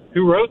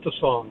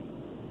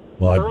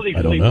 Well, Early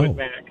I don't Fleetwood know.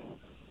 Mac.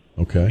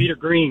 Okay. Peter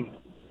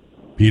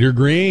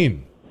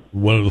Green,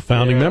 one of the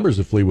founding members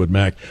of Fleetwood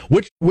Mac.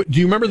 Do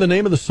you remember the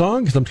name of the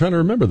song? Because I'm trying to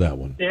remember that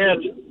one. Yeah,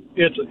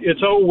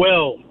 it's Oh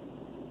Well.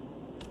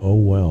 Oh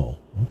Well.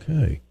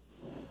 Okay.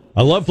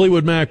 I love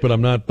Fleetwood Mac, but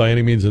I'm not by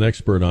any means an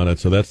expert on it,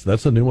 so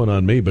that's a new one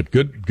on me. But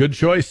good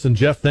choice, and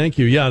Jeff, thank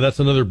you. Yeah, that's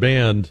another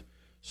band.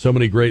 So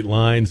many great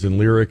lines and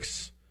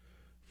lyrics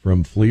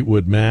from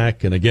Fleetwood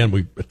Mac, and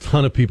again, a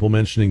ton of people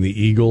mentioning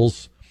the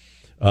Eagles.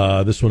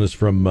 This one is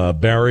from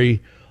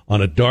Barry. On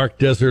a dark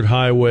desert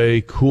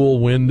highway, cool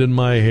wind in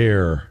my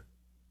hair.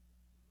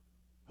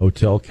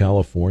 Hotel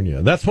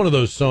California. That's one of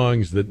those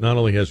songs that not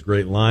only has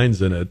great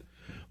lines in it,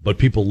 but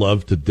people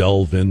love to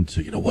delve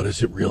into, what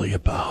is it really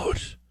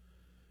about?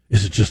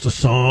 Is it just a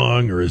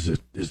song, or is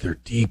there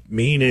deep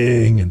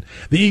meaning? And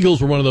the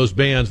Eagles were one of those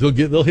bands.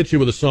 They'll hit you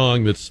with a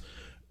song that's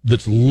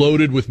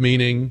loaded with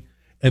meaning,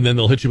 and then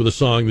they'll hit you with a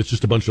song that's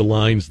just a bunch of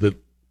lines that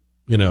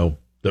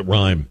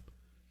rhyme.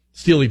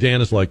 Steely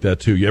Dan is like that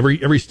too.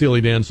 Every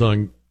Steely Dan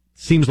song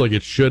seems like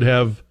it should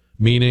have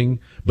meaning,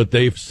 but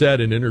they've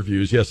said in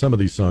interviews, some of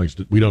these songs,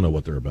 we don't know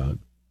what they're about.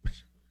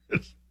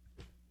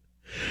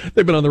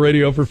 They've been on the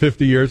radio for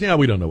 50 years. Yeah,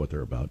 we don't know what they're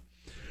about.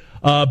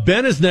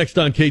 Ben is next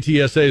on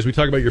KTSA as we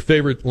talk about your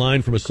favorite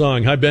line from a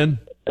song. Hi, Ben.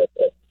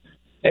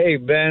 Hey,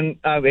 Ben.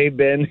 Hey,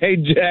 Ben. Hey,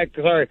 Jack.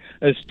 Sorry.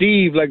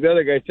 Steve, like the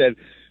other guy said.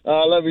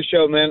 I love your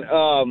show, man.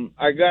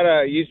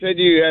 You said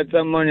you had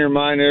something on your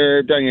mind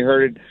every time you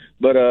heard it,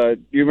 but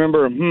you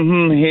remember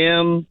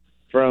him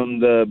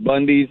from the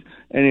Bundys?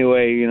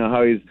 Anyway,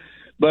 how he's...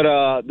 But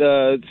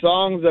the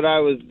song that I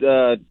was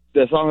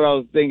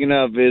thinking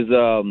of is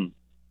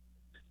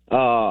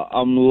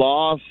I'm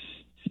lost.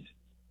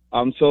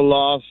 I'm so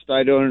lost,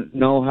 I don't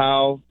know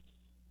how.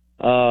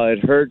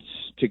 It hurts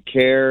to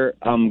care.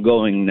 I'm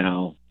going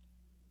now.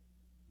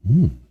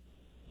 I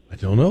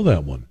don't know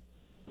that one.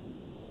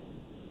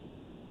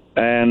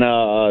 And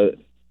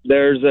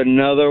there's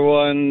another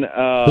one.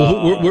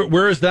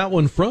 Where is that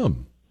one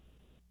from?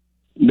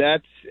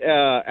 That's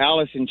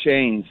Alice in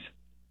Chains.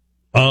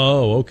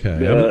 Oh,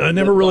 okay. I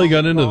never really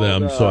got into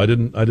them, so I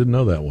didn't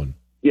know that one.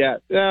 Yeah,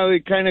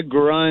 kind of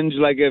grunge.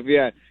 Like if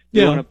you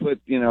want to put,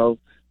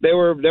 they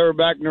were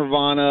back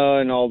Nirvana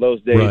and all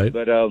those days. Right.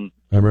 But I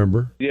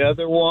remember the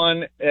other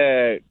one.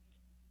 This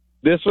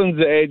one's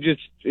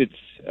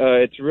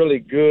it's really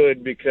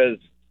good because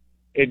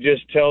it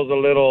just tells a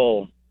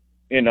little,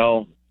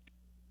 but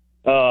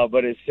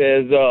it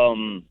says let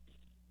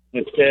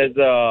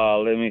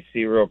me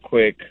see real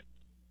quick.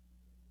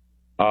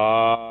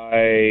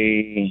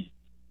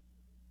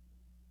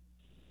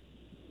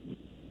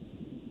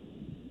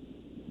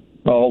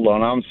 Hold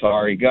on, I'm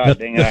sorry. God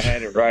dang it, I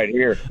had it right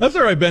here. That's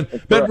all right, Ben.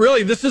 Ben,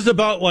 really, this is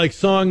about like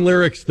song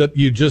lyrics that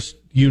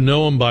you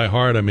know them by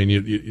heart. I mean,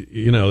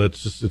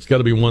 it's got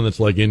to be one that's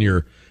like in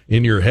your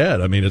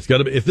head. I mean, it's got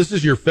to be. If this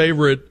is your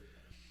favorite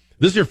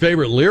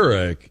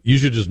lyric, you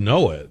should just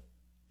know it,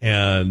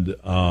 and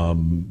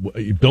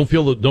you don't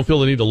feel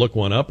the need to look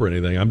one up or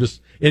anything.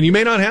 And you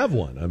may not have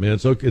one. I mean,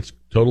 it's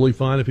totally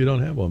fine if you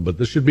don't have one. But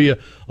this should be a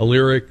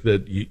lyric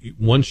that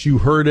once you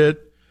heard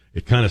it,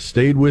 it kind of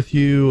stayed with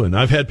you. And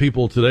I've had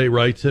people today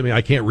write to me.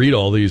 I can't read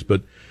all these,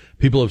 but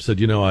people have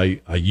said,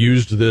 I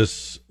used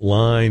this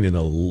line in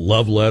a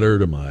love letter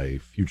to my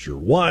future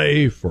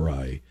wife, or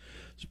I,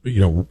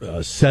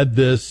 said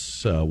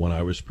this when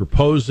I was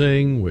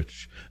proposing,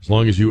 which as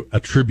long as you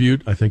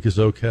attribute, I think is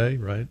okay,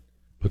 right?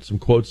 Put some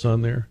quotes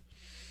on there.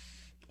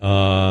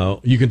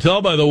 You can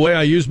tell by the way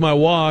I use my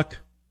walk.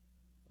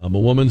 I'm a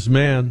woman's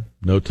man.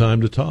 No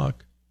time to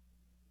talk.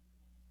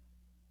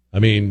 I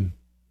mean,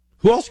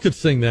 who else could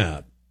sing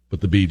that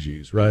but the Bee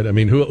Gees, right? I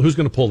mean, who's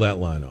going to pull that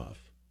line off?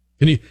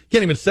 Can't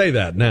even say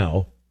that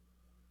now.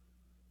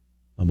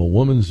 I'm a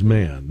woman's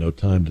man. No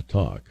time to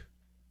talk.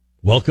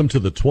 Welcome to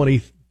the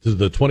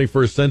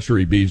 21st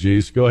century, Bee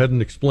Gees. Go ahead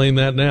and explain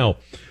that now.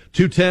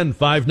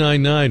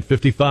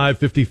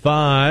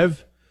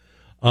 210-599-5555.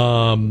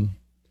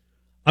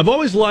 I've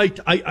always liked,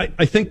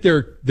 I think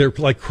they're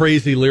like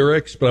crazy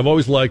lyrics, but I've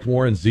always liked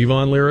Warren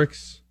Zevon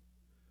lyrics.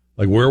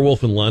 Like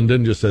Werewolf in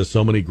London just has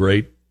so many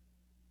great,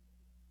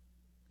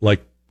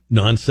 like,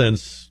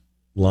 nonsense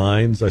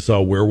lines. I saw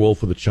a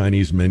werewolf with a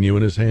Chinese menu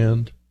in his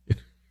hand.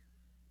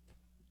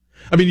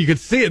 I mean, you can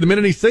see it. The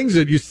minute he sings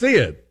it, you see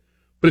it.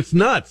 But it's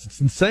nuts. It's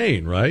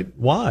insane, right?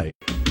 Why?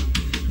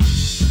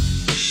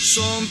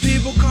 Some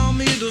people call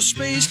me the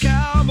space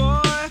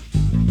cowboy.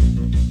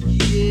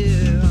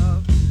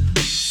 Yeah.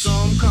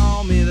 Some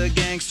call me the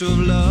gangster of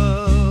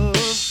love.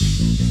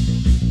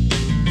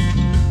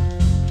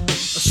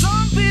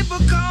 Some people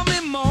call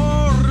me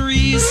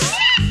Maurice.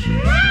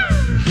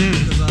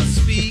 Because I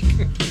speak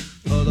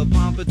of the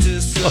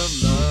pompatus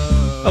of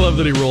love. I love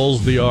that he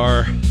rolls the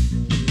R.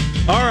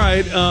 All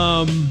right.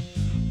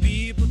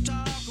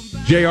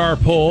 J.R.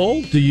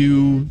 poll. Do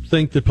you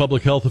think that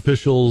public health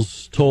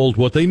officials told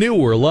what they knew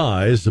were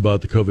lies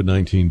about the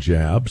COVID-19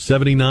 jab?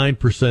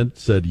 79%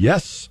 said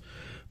yes.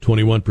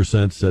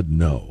 21% said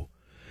no.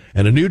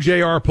 And a new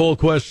JR poll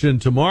question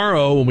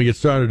tomorrow when we get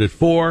started at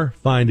 4.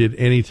 Find it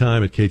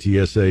anytime at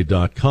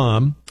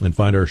ktsa.com and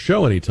find our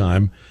show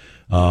anytime.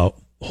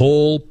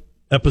 Whole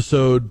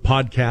episode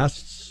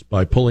podcasts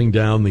by pulling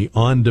down the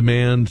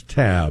on-demand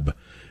tab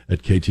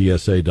at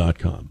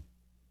ktsa.com.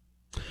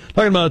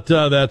 Talking about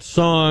that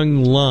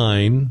song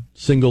line,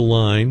 single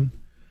line,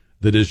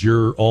 that is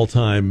your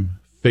all-time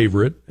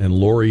favorite. And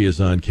Lori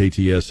is on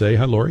KTSA.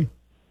 Hi, Lori.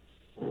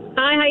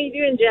 Hi, how you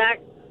doing, Jack?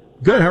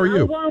 Good, how are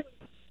you?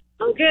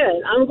 I'm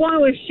good. I'm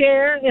going with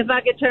Cher, If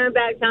I Could Turn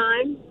Back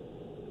Time.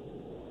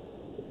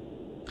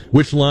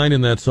 Which line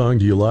in that song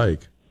do you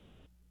like?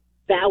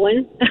 That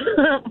one.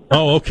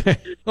 Oh, okay.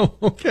 Oh,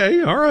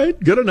 okay. All right.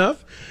 Good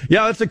enough.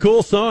 Yeah, that's a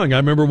cool song. I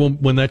remember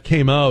when that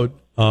came out.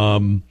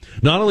 Not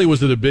only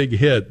was it a big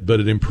hit, but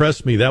it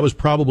impressed me. That was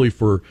probably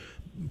for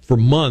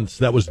months.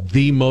 That was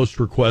the most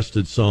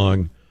requested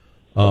song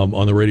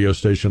on the radio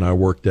station I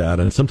worked at,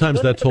 and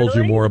sometimes that told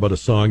you more about a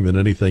song than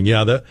anything.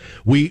 Yeah, that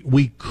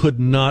we could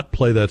not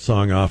play that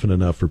song often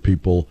enough for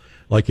people.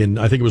 Like I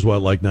think it was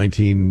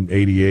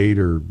 1988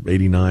 or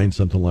 89,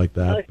 something like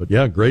that. But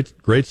yeah,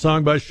 great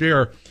song by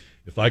Cher.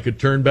 If I could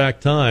turn back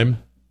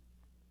time.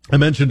 I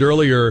mentioned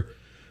earlier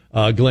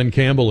Glenn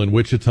Campbell and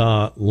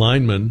Wichita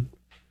Lineman,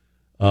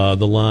 the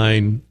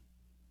line,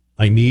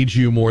 "I need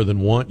you more than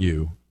want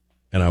you,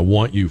 and I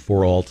want you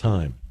for all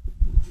time."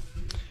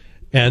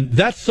 And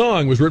that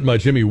song was written by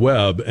Jimmy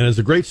Webb, and there's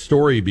a great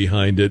story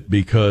behind it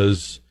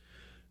because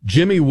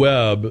Jimmy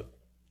Webb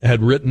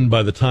had written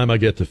By the Time I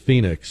Get to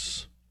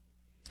Phoenix,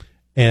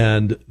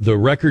 and the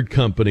record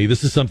company,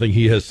 this is something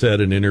he has said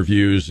in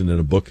interviews and in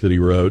a book that he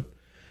wrote,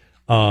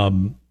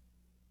 the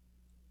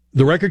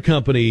record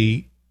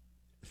company,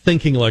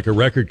 thinking like a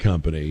record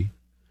company,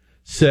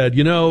 said,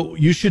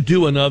 you should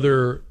do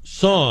another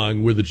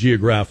song with a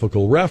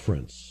geographical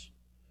reference.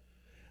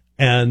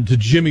 And to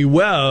Jimmy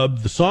Webb,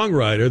 the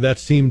songwriter, that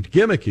seemed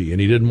gimmicky, and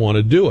he didn't want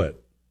to do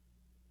it.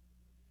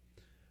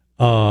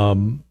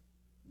 So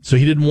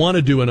he didn't want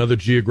to do another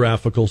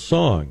geographical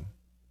song.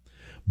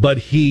 But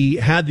he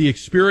had the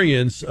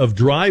experience of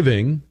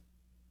driving,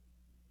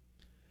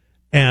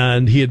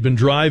 and he had been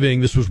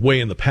driving, this was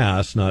way in the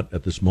past, not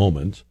at this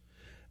moment,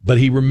 but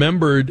he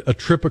remembered a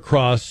trip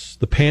across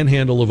the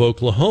panhandle of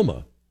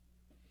Oklahoma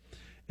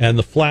and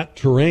the flat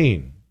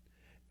terrain.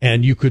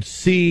 And you could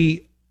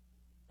see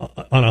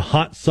on a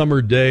hot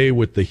summer day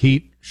with the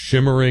heat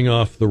shimmering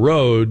off the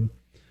road,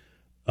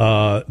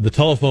 the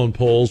telephone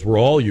poles were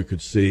all you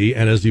could see.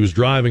 And as he was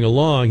driving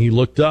along, he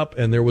looked up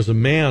and there was a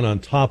man on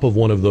top of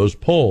one of those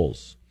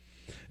poles.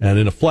 And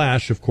in a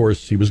flash, of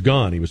course, he was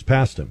gone. He was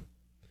past him.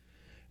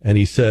 And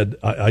he said,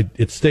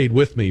 it stayed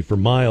with me for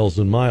miles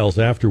and miles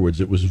afterwards.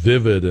 It was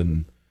vivid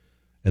and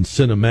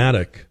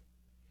cinematic.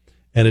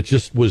 And it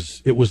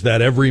was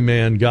that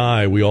everyman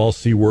guy we all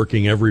see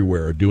working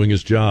everywhere, doing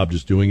his job,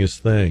 just doing his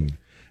thing.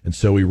 And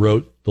so he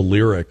wrote the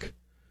lyrics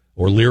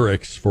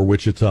for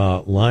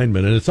Wichita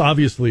Lineman. And it's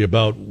obviously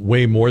about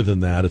way more than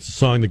that. It's a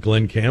song that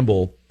Glenn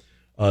Campbell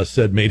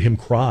said made him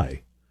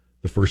cry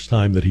the first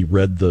time that he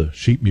read the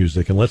sheet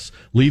music. And let's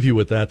leave you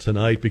with that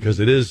tonight because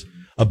it is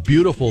a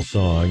beautiful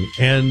song,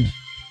 and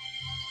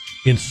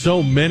in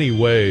so many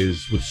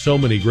ways, with so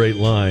many great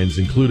lines,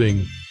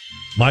 including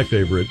my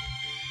favorite.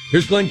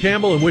 Here's Glenn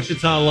Campbell and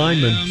Wichita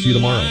Lineman. See you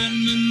tomorrow.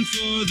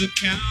 For the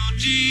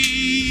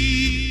county,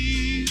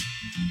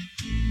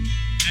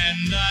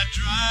 and I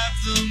drive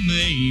the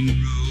main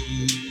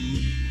road,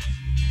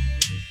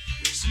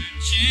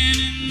 searching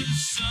in the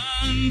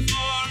sun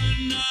for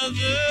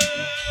another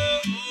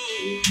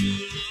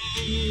overload.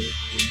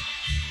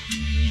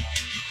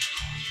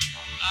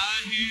 I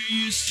hear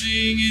you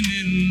singing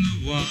in the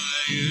wire.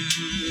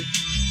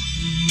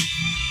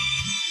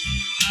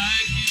 I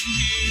can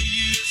hear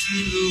you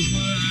through the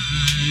wire.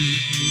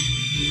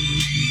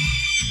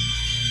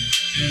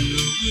 And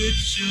the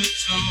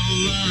Wichita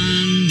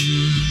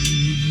lineman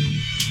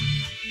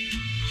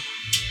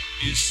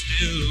is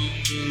still on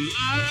the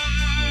line.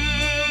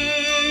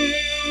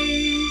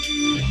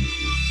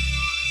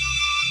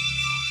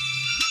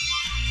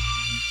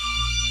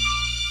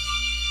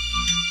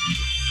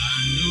 I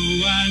know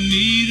I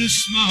need a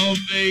small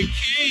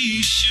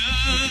vacation,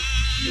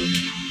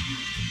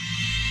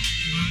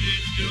 but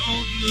it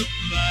don't look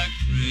like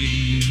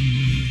rain.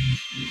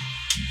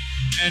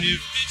 And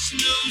if it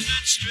snows,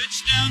 that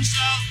stretch down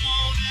south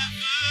won't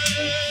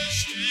ever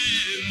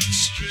stand the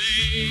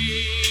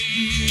strain.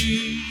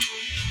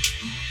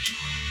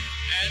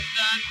 And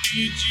I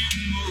need you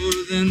more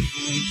than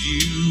want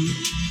you,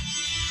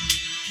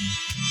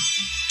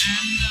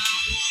 and I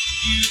want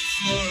you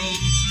for all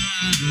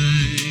time.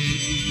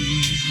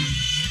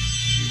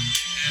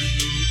 And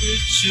the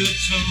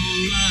Wichita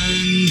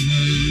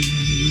lineman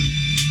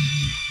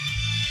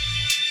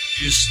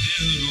is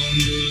still on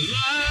the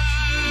line.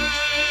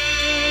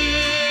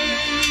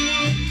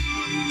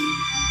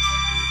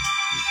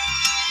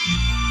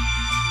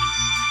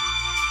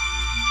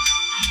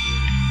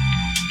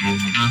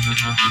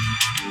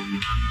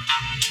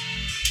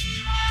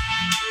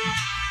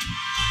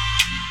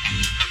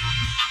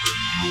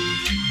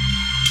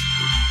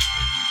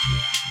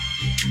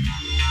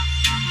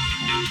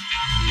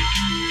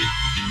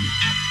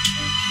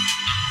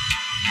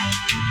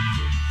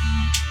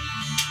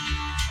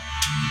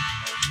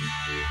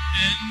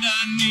 And I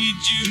need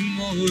you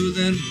more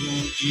than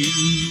want you,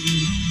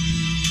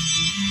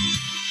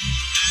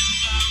 and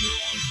I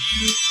want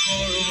you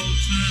for all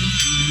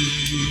time.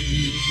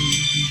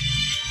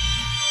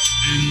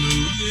 And the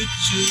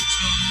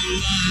Wichita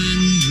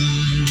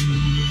lineman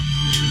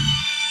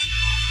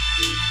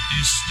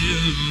is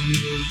still on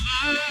the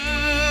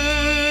line.